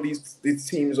make sure these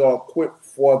teams are equipped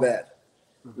for that.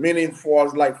 Meaning for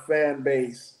us like fan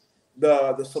base,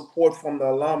 the support from the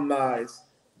alumni,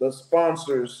 the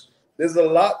sponsors. There's a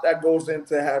lot that goes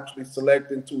into actually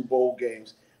selecting two bowl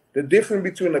games. The difference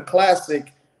between a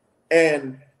classic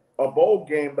and a bowl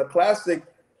game, the classic,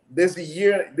 there's a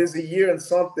year and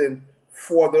something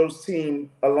for those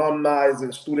team alumni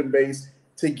and student base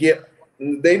to get,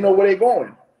 they know where they're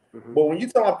going. Mm-hmm. But when you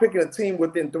talk about picking a team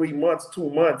within 3 months, 2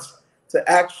 months to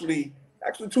actually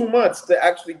 2 months to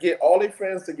actually get all their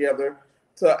friends together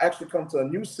to actually come to a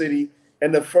new city,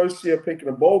 and the first year picking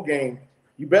a bowl game,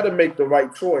 you better make the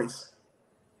right choice.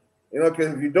 You know,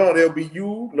 because if you don't, it'll be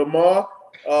you, Lamar,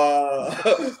 Randall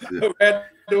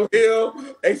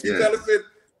Hill, AC Television,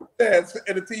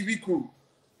 and the TV crew.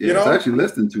 Yeah, you know? It's actually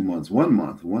less than 2 months. 1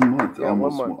 month,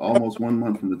 almost 1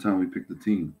 month from the time we picked the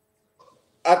team.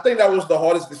 I think that was the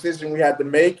hardest decision we had to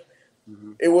make.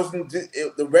 Mm-hmm. It wasn't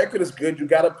the record is good. You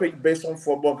got to pick based on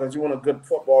football because you want a good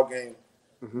football game.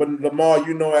 Mm-hmm. But Lamar,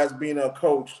 you know, as being a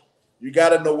coach, you got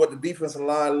to know what the defensive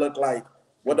line look like,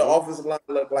 what the offensive line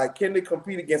look like. Can they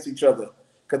compete against each other?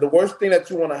 Because the worst thing that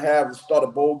you want to have to start a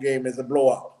bowl game is a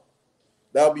blowout.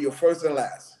 That'll be your first and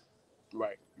last.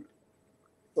 Right.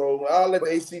 So I'll let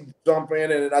AC jump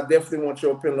in, and I definitely want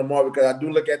your opinion, Lamar, because I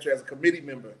do look at you as a committee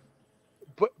member.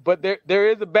 But there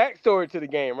is a backstory to the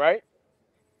game, right?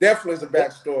 Definitely is a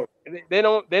backstory. They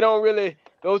don't really,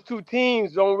 those two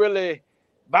teams don't really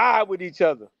vibe with each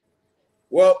other.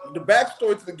 Well, the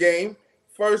backstory to the game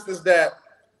first is that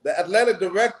the athletic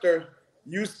director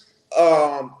used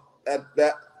the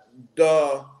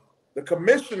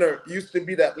commissioner used to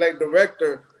be the athletic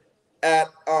director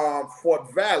at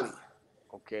Fort Valley.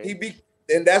 Okay.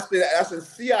 And that's in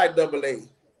CIAA.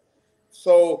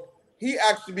 So he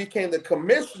actually became the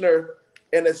commissioner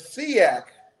in a SEAC,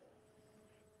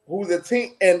 who's a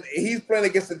team, and he's playing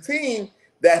against a team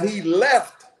that he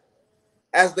left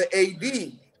as the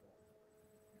AD.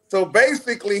 So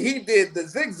basically, he did the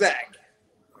zigzag.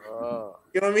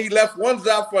 You know what I mean? He left one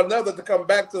job for another to come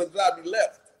back to the job he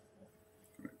left.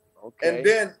 Okay. And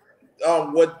then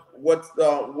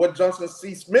what Johnson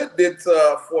C. Smith did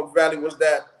to Fort Valley was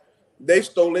that they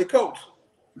stole their coach.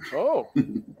 Oh.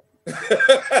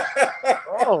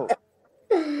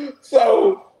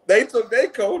 So they took their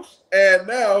coach, and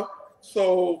now,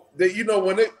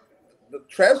 when the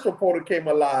transfer portal came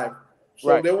alive,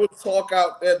 so there was talk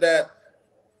out there that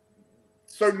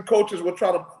certain coaches were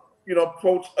trying to,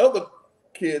 approach other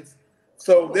kids,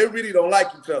 so they really don't like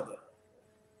each other.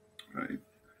 Right.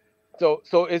 So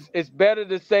it's better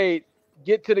to say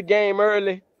get to the game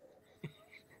early.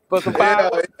 For some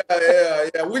fireworks.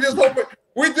 Yeah. We just hope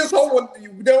you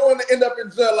don't want to end up in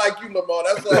jail like you, Lamar.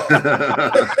 That's all.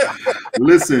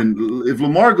 Listen, if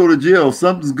Lamar go to jail,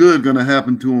 something's good gonna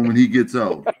happen to him when he gets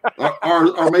out,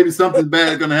 or maybe something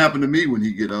bad gonna happen to me when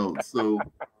he get out. So,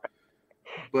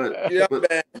 but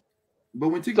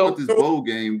when you think about this bowl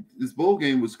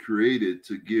game was created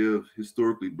to give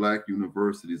historically Black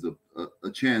universities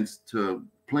a chance to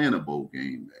plan a bowl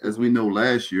game. As we know,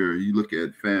 last year you look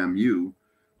at FAMU.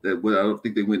 I don't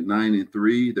think they went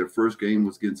 9-3. Their first game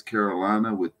was against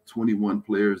Carolina with 21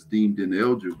 players deemed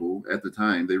ineligible at the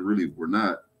time. They really were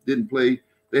not. Didn't play.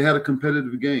 They had a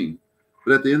competitive game.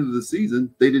 But at the end of the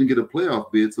season, they didn't get a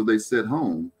playoff bid, so they sat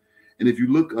home. And if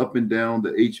you look up and down the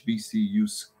HBCU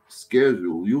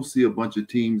schedule, you'll see a bunch of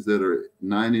teams that are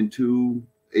 9-2,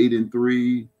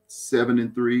 8-3,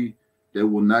 7-3 that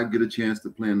will not get a chance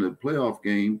to play in the playoff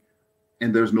game,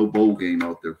 and there's no bowl game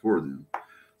out there for them.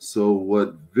 So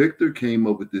what Victor came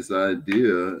up with this idea,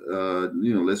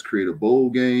 let's create a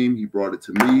bowl game. He brought it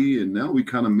to me, and now we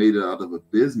kind of made it out of a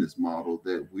business model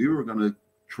that we were going to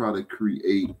try to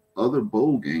create other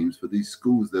bowl games for these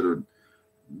schools that are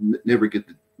never get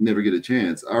a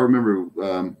chance. I remember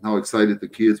how excited the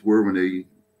kids were when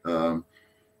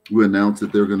we announced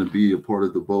that they're going to be a part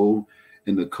of the bowl,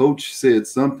 and the coach said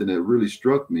something that really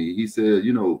struck me. He said,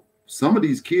 some of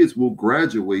these kids will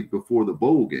graduate before the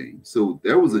bowl game. So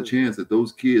there was a chance that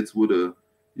those kids would have,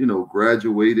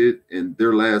 graduated and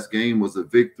their last game was a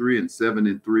victory and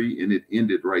 7-3, and it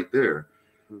ended right there.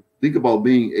 Think about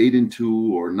being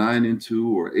 8-2 or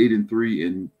 9-2 or 8-3,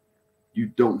 and you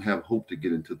don't have hope to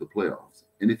get into the playoffs.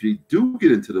 And if you do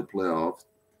get into the playoffs,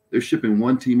 they're shipping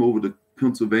one team over to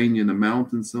Pennsylvania in the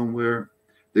mountains somewhere.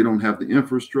 They don't have the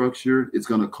infrastructure. It's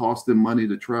going to cost them money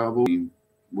to travel. It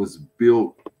was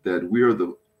built that we're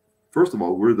the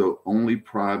only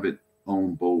private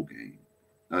owned bowl game.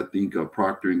 I think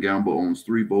Procter & Gamble owns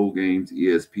 3 bowl games.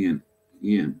 ESPN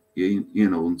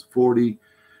owns 40.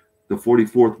 The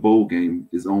 44th bowl game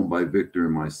is owned by Victor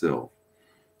and myself.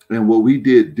 And what we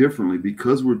did differently,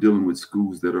 because we're dealing with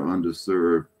schools that are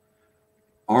underserved,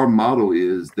 our model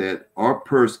is that our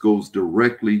purse goes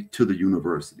directly to the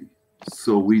university.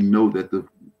 So we know that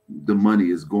the money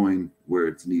is going where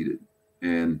it's needed.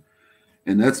 And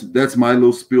that's my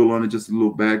little spiel on it, just a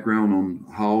little background on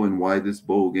how and why this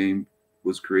bowl game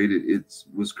was created. It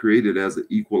was created as an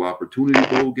equal opportunity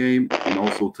bowl game and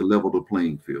also to level the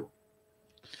playing field.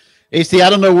 AC, I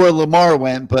don't know where Lamar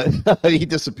went, but he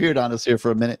disappeared on us here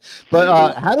for a minute.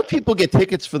 But how do people get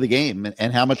tickets for the game,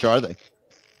 and how much are they?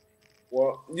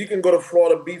 Well, you can go to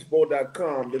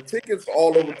FloridaBeachBowl.com. The tickets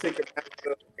all over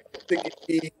Ticketmaster, Ticket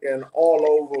Geek, and all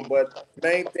over. But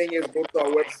main thing is go to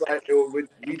our website. It will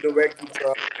redirect you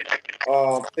to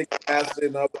Ticketmaster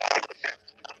and other.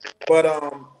 But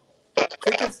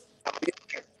tickets, we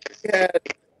had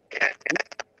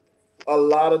a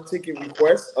lot of ticket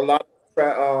requests, a lot of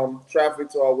traffic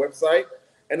to our website,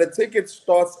 and the ticket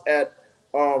starts at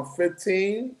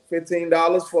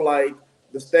 $15 for like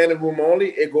the standing room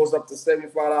only. It goes up to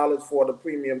 $75 for the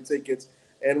premium tickets,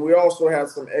 and we also have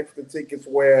some extra tickets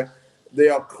where they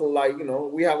are like,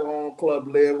 we have our own club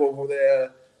live over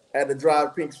there at the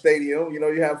Drive Pink Stadium.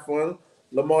 You have fun.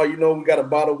 Lamar, we got a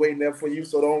bottle waiting there for you,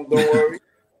 so don't worry.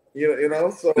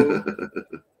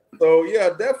 So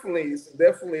yeah, definitely,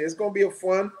 it's gonna be a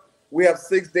fun. We have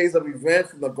 6 days of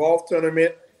events, from the golf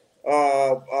tournament,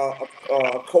 a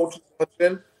coach's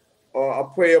luncheon, a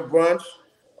prayer brunch.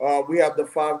 We have the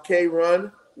 5K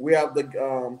run. We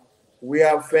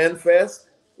have Fan Fest.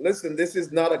 Listen, this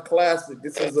is not a classic.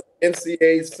 This is an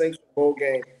NCAA sanctioned bowl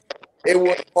game. It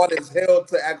was hard as hell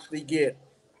to actually get.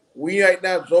 We right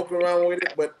now joke around with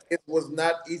it, but it was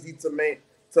not easy to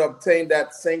obtain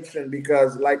that sanction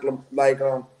because, like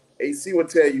AC would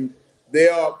tell you,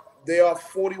 there are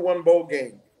 41 bowl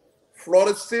games.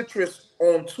 Florida Citrus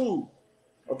on 2,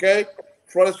 okay?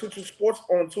 Florida Citrus Sports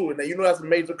on 2, and now that's a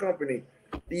major company.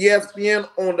 ESPN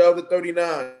on the other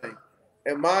 39,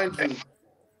 and mind you,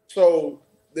 so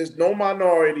there's no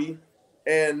minority,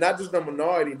 and not just a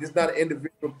minority, there's not an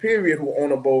individual period who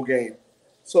own a bowl game.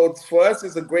 So for us,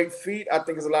 it's a great feat. I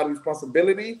think it's a lot of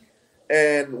responsibility,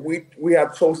 and we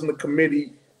have chosen the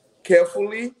committee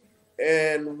carefully,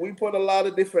 and we put a lot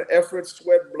of different efforts,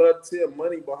 sweat, blood, tear,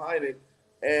 money behind it,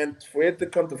 and for it to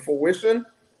come to fruition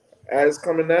as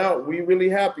coming out, we really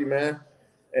happy, man.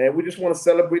 And we just want to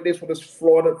celebrate this for this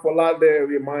Florida, Fort Lauderdale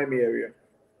area, Miami area.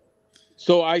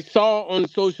 So I saw on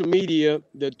social media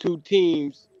the 2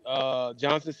 teams,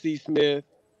 Johnson C. Smith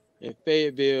and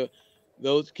Fayetteville.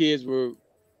 Those kids were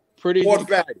pretty Fort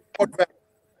excited. Fort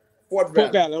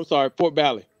Valley. I'm sorry, Fort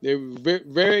Valley. They were very,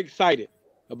 very excited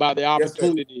about the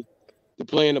opportunity to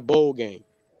play in a bowl game.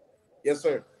 Yes,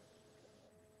 sir.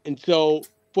 And so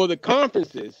for the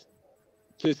conferences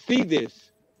to see this,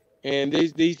 and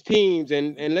these teams,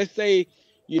 and let's say,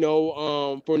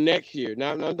 for next year.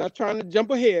 Now, I'm not trying to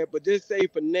jump ahead, but just say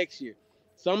for next year,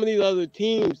 some of these other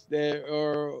teams that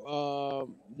are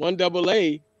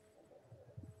 1AA,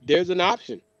 there's an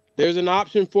option. There's an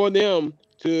option for them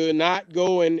to not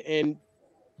go and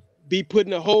be put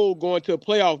in a hole going to a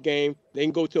playoff game. They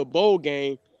can go to a bowl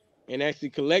game and actually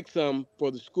collect some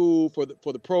for the school, for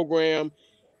the program,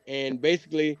 and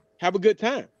basically have a good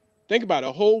time. Think about it,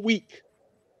 a whole week.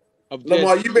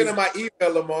 Lamar, you've been in my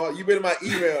email, Lamar. You've been in my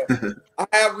email. I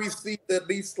have received at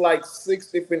least like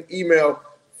 6 different emails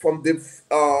from the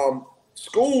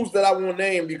schools that I won't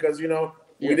name because, we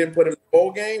didn't put in the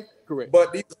bowl game. Correct.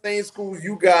 But these same schools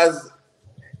you guys,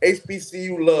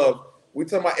 HBCU love. We're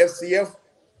talking about FCF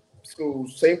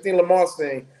schools. Same thing Lamar's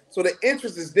saying. So the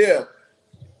interest is there.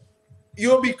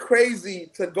 You'll be crazy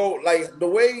to go, like the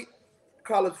way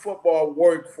college football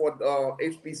works for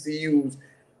HBCUs,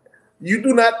 you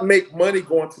do not make money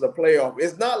going to the playoff.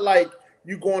 It's not like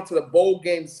you going to the bowl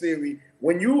game series.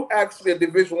 When you actually a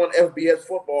Division I FBS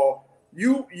football,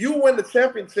 you win the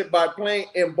championship by playing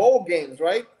in bowl games,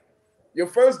 right? Your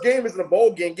first game is in a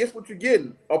bowl game. Guess what you're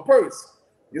getting? A purse.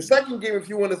 Your second game, if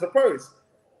you win, is a purse.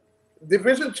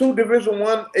 Division II, Division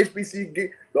I,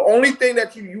 HBC, the only thing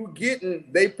that you getting,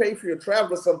 they pay for your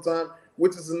travel sometimes,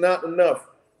 which is not enough.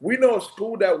 We know a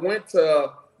school that went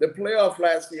to the playoff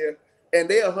last year, and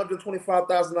they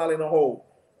 $125,000 in the hole.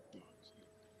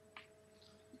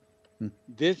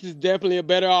 This is definitely a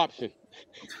better option.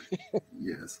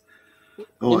 Yes.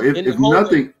 Oh, in if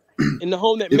nothing, in the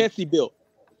home that Messi built.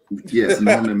 Yes, in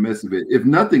the home that Messi built. If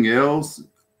nothing else,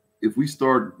 if we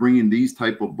start bringing these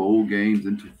type of bowl games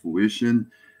into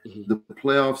fruition, the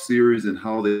playoff series and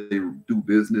how they do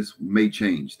business may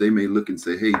change. They may look and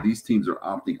say, hey, these teams are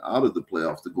opting out of the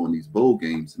playoffs to go in these bowl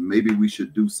games. Maybe we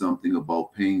should do something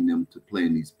about paying them to play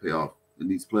in these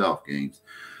playoff games.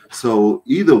 So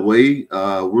either way,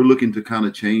 we're looking to kind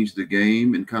of change the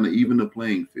game and kind of even the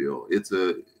playing field. It's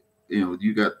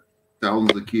you got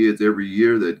thousands of kids every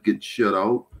year that get shut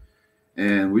out,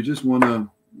 and we just want to,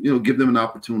 give them an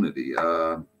opportunity.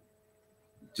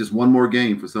 Just one more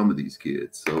game for some of these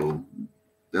kids. So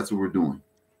that's what we're doing.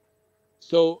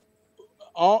 So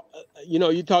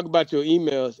you talk about your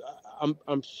emails.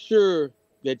 I'm sure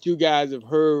that you guys have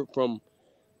heard from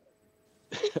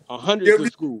hundreds of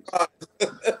schools.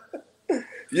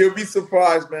 You'll be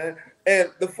surprised, man. And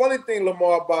the funny thing,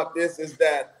 Lamar, about this is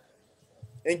that,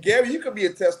 and Gary, you could be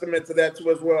a testament to that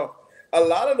too as well. A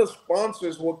lot of the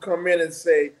sponsors will come in and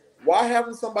say, why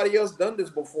haven't somebody else done this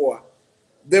before?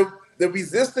 The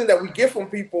resistance that we get from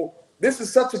people, this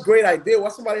is such a great idea. Why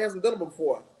somebody hasn't done it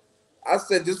before? I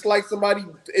said, just like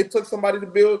it took somebody to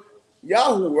build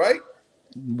Yahoo, right?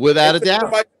 Without a doubt.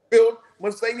 Somebody to build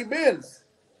Mercedes-Benz.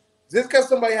 Just because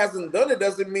somebody hasn't done it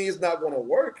doesn't mean it's not going to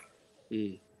work.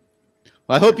 Well,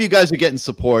 I hope you guys are getting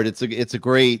support. It's a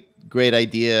great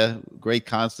idea, great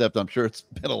concept. I'm sure it's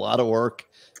been a lot of work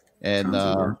and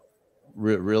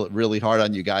really hard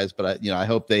on you guys. But I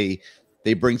hope they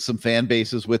bring some fan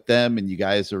bases with them, and you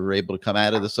guys are able to come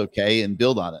out of this okay and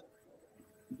build on it.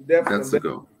 Definitely. That's the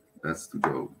goal. That's the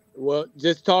goal. Well,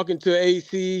 just talking to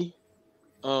AC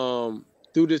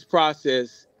through this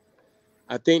process,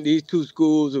 I think these two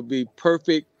schools will be a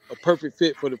perfect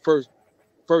fit for the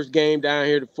first game down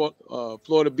here, the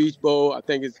Florida Beach Bowl. I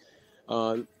think it's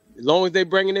as long as they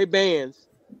bring in their bands.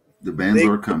 The bands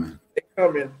are coming. They're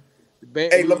coming.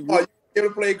 Hey, Lamar, you able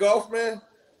to play golf, man?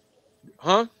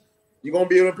 Huh? You gonna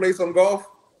be able to play some golf?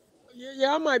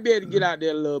 Yeah, I might be able to get out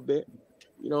there a little bit.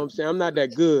 You know what I'm saying? I'm not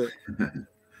that good,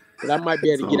 but I might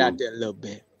be able to get out there a little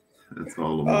bit. That's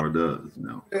all Lamar does.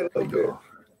 No, play golf.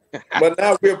 But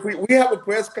now we have a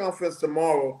press conference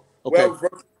tomorrow. Okay. We have a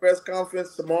virtual press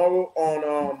conference tomorrow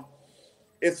on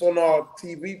it's on our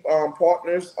TV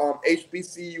partners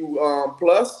HBCU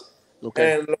Plus.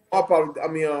 Okay. And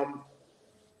Lamar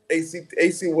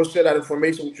AC will share that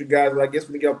information with you guys. But I guess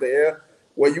when we get up the air,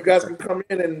 where you guys can come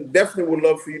in, and definitely would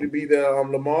love for you to be there,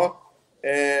 Lamar,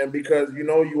 and because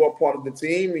you are part of the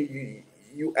team, and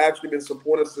you actually been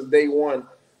supporting us since day one.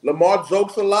 Lamar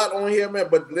jokes a lot on here, man,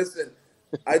 but listen.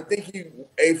 I think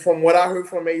from what I heard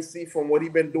from AC, from what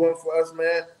he's been doing for us,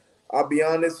 man, I'll be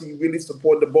honest, he really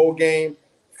support the bowl game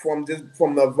from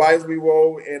the advisory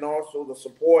role and also the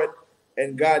support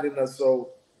and guiding us. So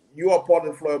you are part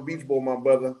of the Florida Beach Bowl, my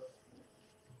brother.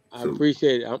 I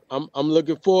appreciate it. I'm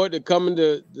looking forward to coming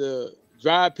to the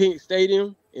Dry Pink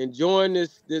Stadium, enjoying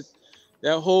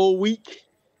that whole week.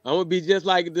 I'm gonna be just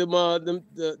like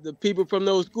the people from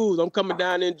those schools. I'm coming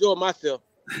down to enjoy myself.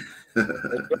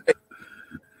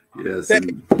 Yes,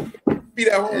 be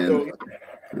at home,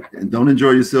 and don't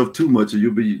enjoy yourself too much, or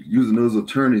you'll be using those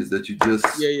attorneys that you just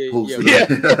posted.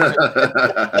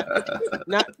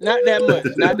 Not that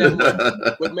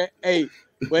much. But man, hey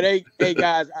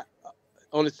guys.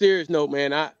 On a serious note,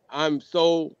 man, I'm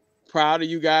so proud of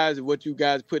you guys and what you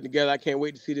guys put together. I can't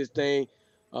wait to see this thing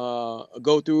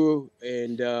go through,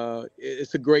 and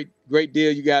it's a great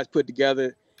deal you guys put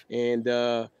together, and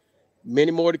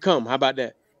many more to come. How about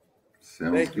that?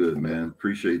 Sounds good, man.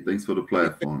 Appreciate it. Thanks for the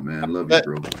platform, man. Love you,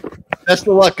 bro. Best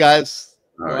of luck, guys.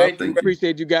 All right. Thank you.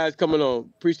 Appreciate you guys coming on.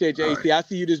 Appreciate you, AC. I'll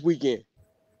see you this weekend.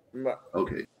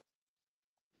 Okay.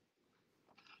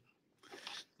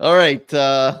 All right.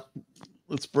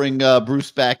 Let's bring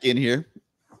Bruce back in here.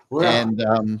 Wow.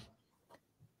 And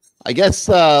I guess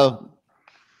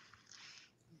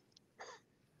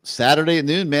Saturday at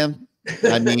noon, man.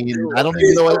 I mean, I don't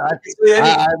even know what I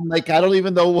don't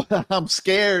even know. I'm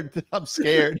scared.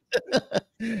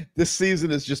 This season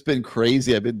has just been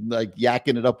crazy. I've been like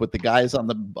yakking it up with the guys on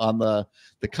the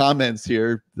comments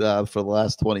here for the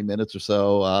last 20 minutes or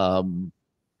so.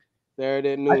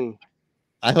 Saturday at noon.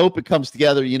 I hope it comes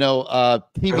together. TVD. I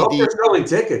hope they're selling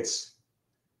tickets,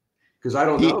 because I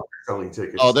don't know if they're selling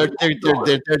tickets. Oh,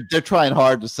 they're trying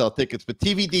hard to sell tickets. But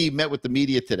TVD met with the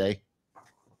media today,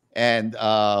 And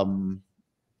I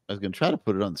was going to try to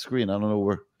put it on the screen. I don't know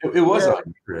where. It was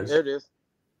on, Chris. There it is.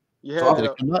 You have Did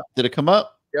it come up? Did it come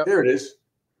up? Yep. There it is.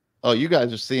 Oh, you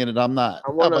guys are seeing it. I'm not.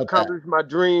 I want to accomplish my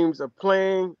dreams of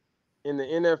playing in the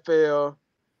NFL.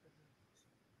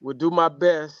 Will do my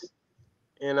best,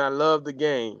 and I love the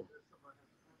game.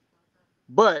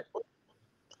 But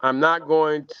I'm not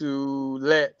going to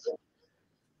let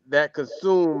that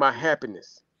consume my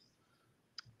happiness.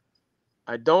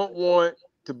 I don't want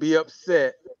to be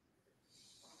upset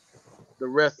the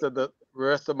rest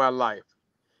of my life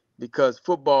because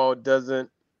football doesn't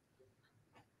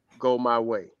go my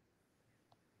way.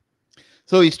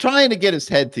 So he's trying to get his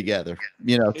head together,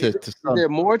 you know. Is there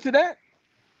more to that?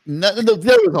 No,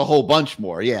 there was a whole bunch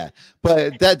more, yeah.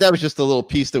 But that was just a little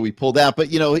piece that we pulled out.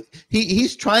 But you know,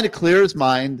 he's trying to clear his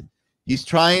mind. He's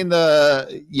trying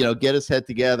to, you know, get his head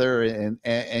together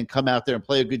and come out there and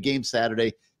play a good game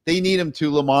Saturday. They need him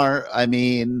to, Lamar. I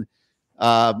mean,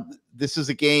 this is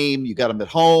a game. You got him at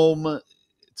home.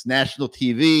 It's national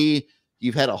TV.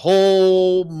 You've had a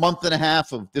whole month and a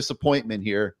half of disappointment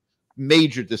here,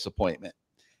 major disappointment.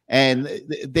 And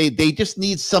they just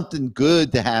need something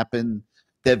good to happen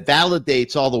that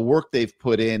validates all the work they've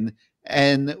put in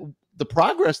and the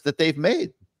progress that they've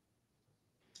made.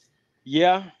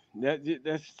 Yeah,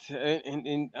 that's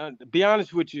and to be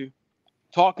honest with you,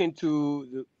 talking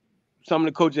to some of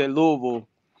the coaches at Louisville,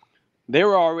 they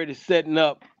were already setting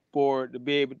up for to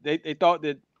be able. They thought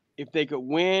that if they could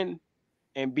win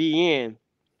and be in,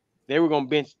 they were going to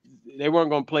bench. They weren't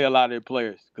going to play a lot of their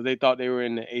players because they thought they were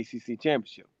in the ACC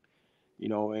championship. You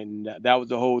know, and that was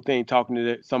the whole thing. Talking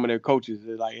to some of their coaches,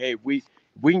 they're like, "Hey, if we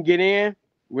can get in,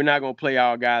 we're not going to play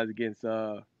our guys against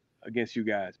you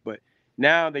guys." But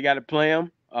now they got to play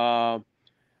them.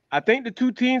 I think the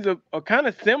two teams are kind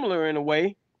of similar in a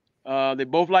way. They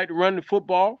both like to run the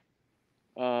football.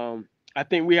 I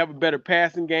think we have a better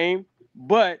passing game,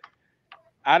 but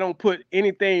I don't put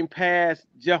anything past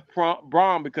Jeff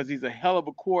Braun because he's a hell of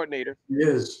a coordinator. He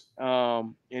is,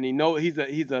 and he knows he's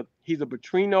a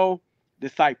Petrino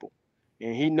disciple,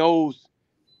 and he knows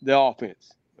the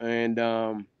offense. And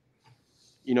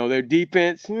you know, their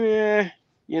defense.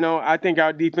 You know, I think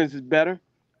our defense is better.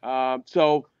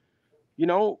 So, you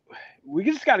know, we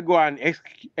just got to go out and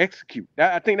execute.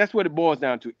 I think that's what it boils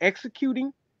down to: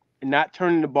 executing and not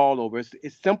turning the ball over.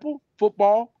 It's simple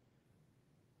football.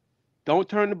 Don't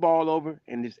turn the ball over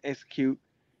and just execute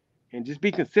and just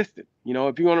be consistent. You know,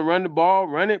 if you want to run the ball,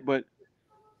 run it, but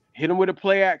hit them with a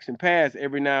play action pass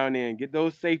every now and then. Get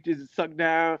those safeties to suck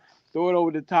down, throw it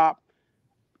over the top,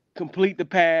 complete the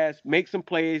pass, make some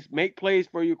plays, make plays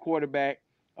for your quarterback.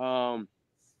 You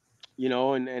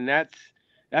know, and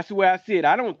that's the way I see it.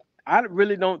 I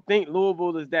really don't think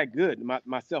Louisville is that good.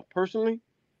 Myself personally,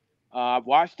 I've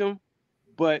watched them,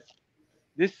 but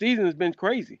this season has been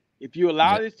crazy. If you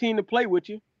allow this team to play with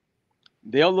you,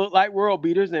 they'll look like world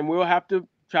beaters, and we'll have to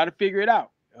try to figure it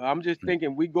out. I'm just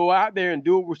thinking we go out there and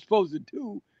do what we're supposed to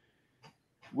do,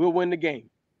 we'll win the game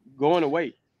going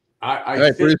away. All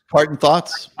right, Bruce, parting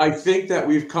thoughts? I think that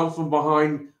we've come from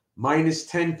behind minus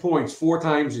 10 points 4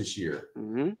 times this year.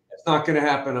 Mm-hmm. It's not going to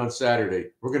happen on Saturday.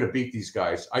 We're going to beat these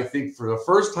guys. I think for the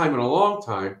first time in a long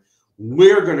time,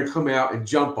 we're going to come out and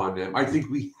jump on them. I think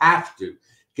we have to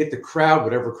get the crowd,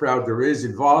 whatever crowd there is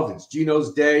involved. It's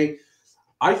Gino's day.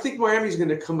 I think Miami's going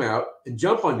to come out and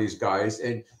jump on these guys.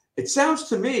 And it sounds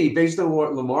to me, based on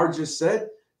what Lamar just said,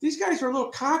 these guys are a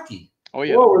little cocky. Oh,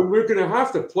 yeah. Whoa, we're going to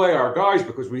have to play our guys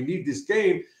because we need this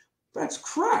game. That's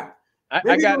crap.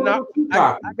 I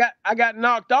got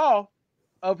knocked off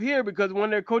of here because one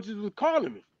of their coaches was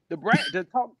calling me to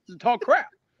talk crap.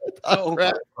 So,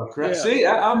 crap. Yeah. See,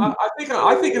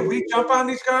 I think if we jump on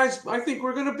these guys, I think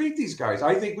we're going to beat these guys.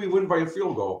 I think we win by a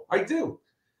field goal. I do.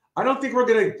 I don't think we're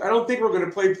going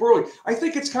to play poorly. I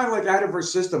think it's kind of like out of our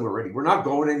system already. We're not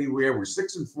going anywhere. We're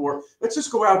 6-4. Let's just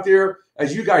go out there,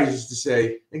 as you guys used to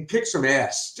say, and kick some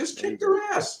ass. Just kick their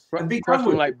ass and be crush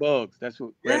them like bugs. That's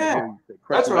what. Yeah,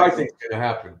 that's what I think is going to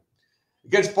happen.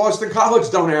 Against Boston College,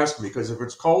 don't ask me because if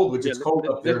it's cold, which it's cold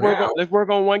up there now. Let's work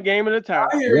on one game at a time.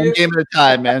 One game at a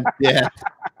time, man. Yeah.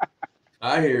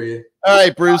 I hear you. All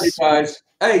right, Bruce. Hi, guys.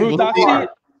 Hey, Bruce,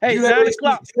 hey, do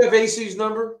you have AC's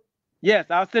number? Yes,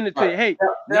 I'll send it to you. Hey,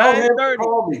 9:30.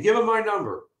 Call me. Give him my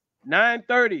number.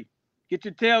 9:30. Get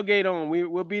your tailgate on.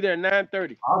 We'll be there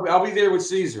 9:30. I'll be there with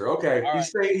Caesar. Okay.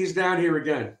 He's down here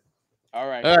again. All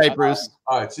right. All right, Bruce.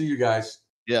 All right. See you guys.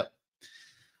 Yep.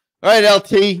 All right,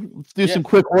 LT. Let's do some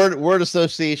quick word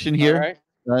association here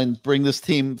and bring this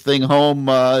thing home.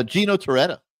 Gino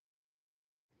Toretta.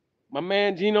 My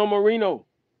man Gino Marino,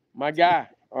 my guy.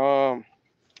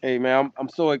 Hey man, I'm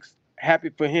so happy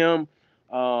for him.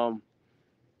 You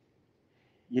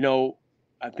know,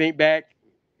 I think back,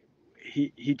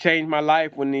 he changed my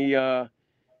life when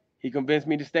he convinced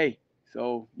me to stay.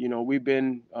 So, you know, we've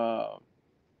been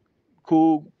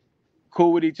cool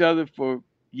with each other for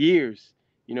years,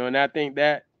 you know, and I think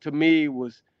that to me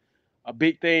was a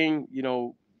big thing. You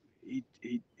know,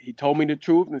 he told me the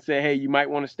truth and said, hey, you might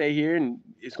want to stay here and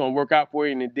it's going to work out for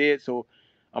you, and it did. So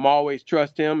I'm always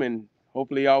trust him, and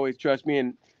hopefully he always trust me.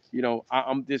 And, you know,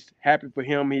 I'm just happy for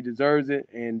him. He deserves it.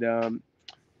 And,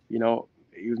 you know,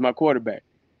 he was my quarterback.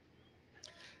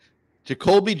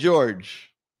 Jacoby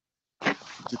George.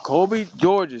 Jacoby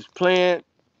George is playing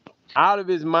out of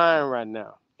his mind right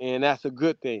now. And that's a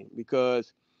good thing,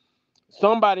 because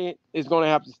somebody is going to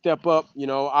have to step up. You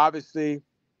know, obviously,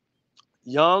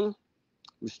 Young,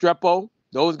 Restrepo,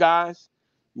 those guys,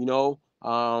 you know,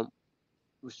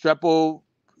 Restrepo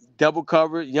double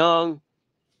covered, Young,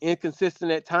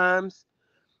 inconsistent at times.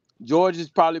 George has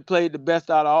probably played the best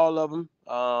out of all of them.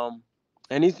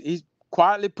 And he's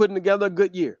quietly putting together a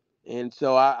good year. And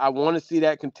so I want to see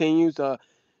that continues.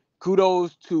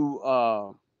 Kudos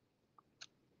to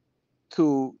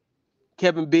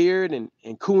Kevin Beard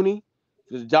and Cooney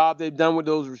for the job they've done with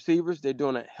those receivers. They're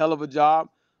doing a hell of a job.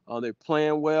 They're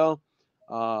playing well,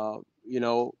 you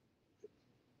know.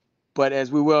 But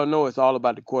as we well know, it's all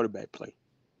about the quarterback play.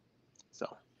 So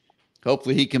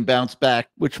hopefully he can bounce back,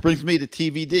 which brings me to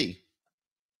TVD.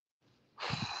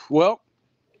 Well,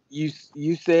 you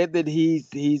said that he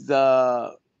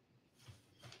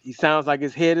sounds like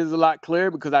his head is a lot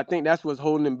clearer, because I think that's what's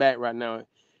holding him back right now.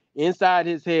 Inside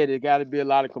his head, there got to be a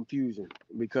lot of confusion,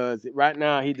 because right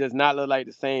now he does not look like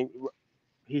the same.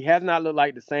 He has not looked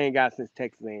like the same guy since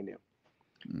Texas A&M.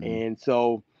 Mm-hmm. And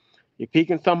so if he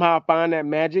can somehow find that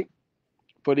magic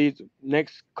for these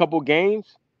next couple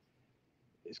games,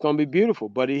 it's going to be beautiful.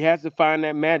 But he has to find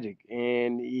that magic,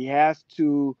 and he has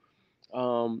to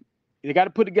they got to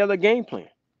put together a game plan.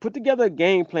 Put together a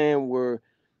game plan where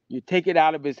you take it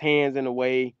out of his hands in a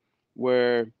way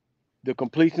where the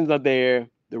completions are there,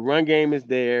 the run game is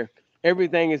there,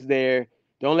 everything is there.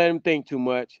 Don't let him think too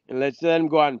much, and let him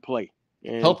go out and play.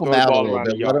 And help him out a little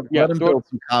bit. Let him build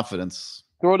some confidence.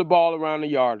 Throw the ball around the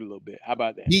yard a little bit. How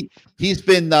about that? He's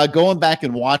been going back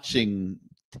and watching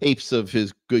tapes of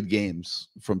his good games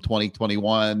from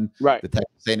 2021, right? The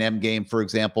Texas A&M game, for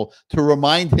example, to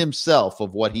remind himself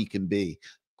of what he can be.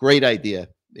 Great idea,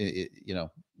 you know,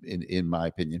 in my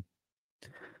opinion.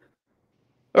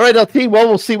 All right, LT. Well,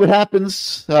 we'll see what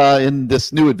happens in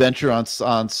this new adventure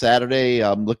on Saturday.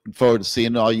 I'm looking forward to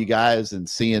seeing all you guys and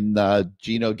seeing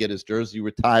Gino get his jersey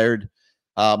retired.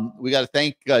 We got to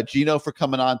thank Gino for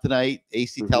coming on tonight.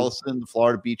 AC Tellison, the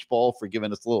Florida Beach Bowl, for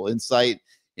giving us a little insight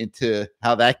into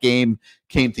how that game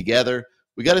came together.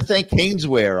 We got to thank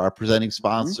Caneswear, our presenting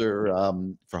sponsor,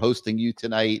 for hosting you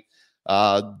tonight.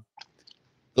 The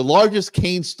largest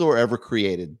cane store ever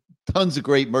created. Tons of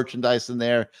great merchandise in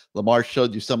there. Lamar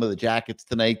showed you some of the jackets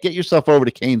tonight. Get yourself over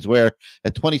to Caneswear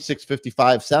at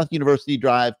 2655 South University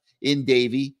Drive in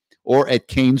Davie, or at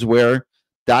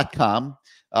caneswear.com.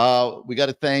 We got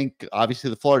to thank,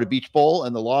 obviously, the Florida Beach Bowl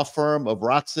and the law firm of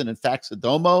Rotson and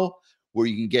Faxadomo, where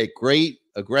you can get great,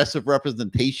 aggressive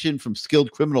representation from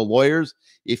skilled criminal lawyers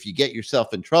if you get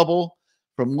yourself in trouble.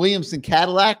 From Williamson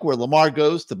Cadillac, where Lamar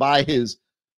goes to buy his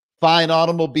fine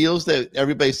automobiles that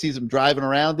everybody sees him driving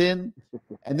around in.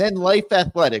 And then Life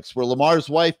Athletics, where Lamar's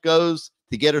wife goes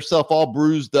to get herself all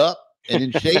bruised up and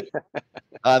in shape.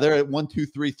 They're at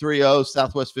 12330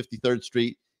 Southwest 53rd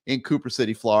Street in Cooper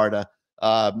City, Florida.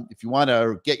 If you want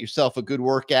to get yourself a good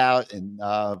workout and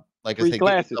like I said,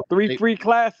 three free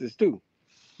classes too.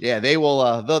 Yeah, they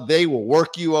will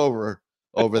work you over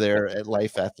there at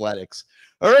Life Athletics.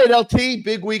 All right, LT,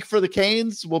 big week for the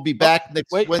Canes. We'll be back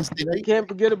next Wednesday night. We can't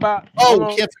forget about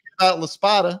we can't forget about La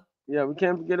Spada. Yeah, we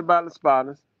can't forget about La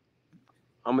Spada.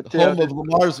 I'm gonna tell home of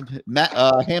Lamar's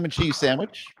ham and cheese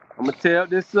sandwich. I'm gonna tell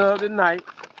this tonight.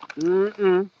 You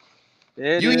eat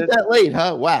that late,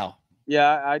 huh? Wow.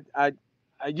 Yeah, I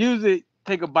usually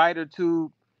take a bite or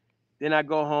two, then I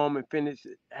go home and finish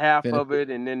half of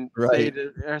it, and then save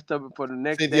the rest of it for the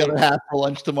next day. Save the other half for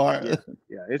lunch tomorrow.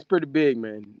 Yeah, it's pretty big,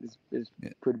 man. It's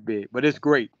pretty big, but it's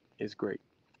great. It's great.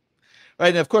 All right,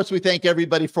 and of course, we thank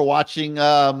everybody for watching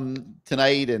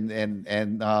tonight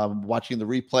and watching the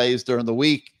replays during the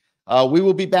week. We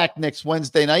will be back next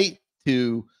Wednesday night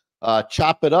to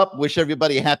chop it up. Wish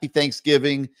everybody a happy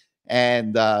Thanksgiving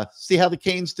and see how the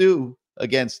Canes do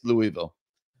against Louisville.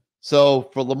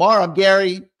 So for Lamar, I'm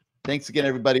Gary. Thanks again,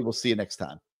 everybody. We'll see you next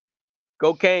time.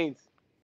 Go Canes.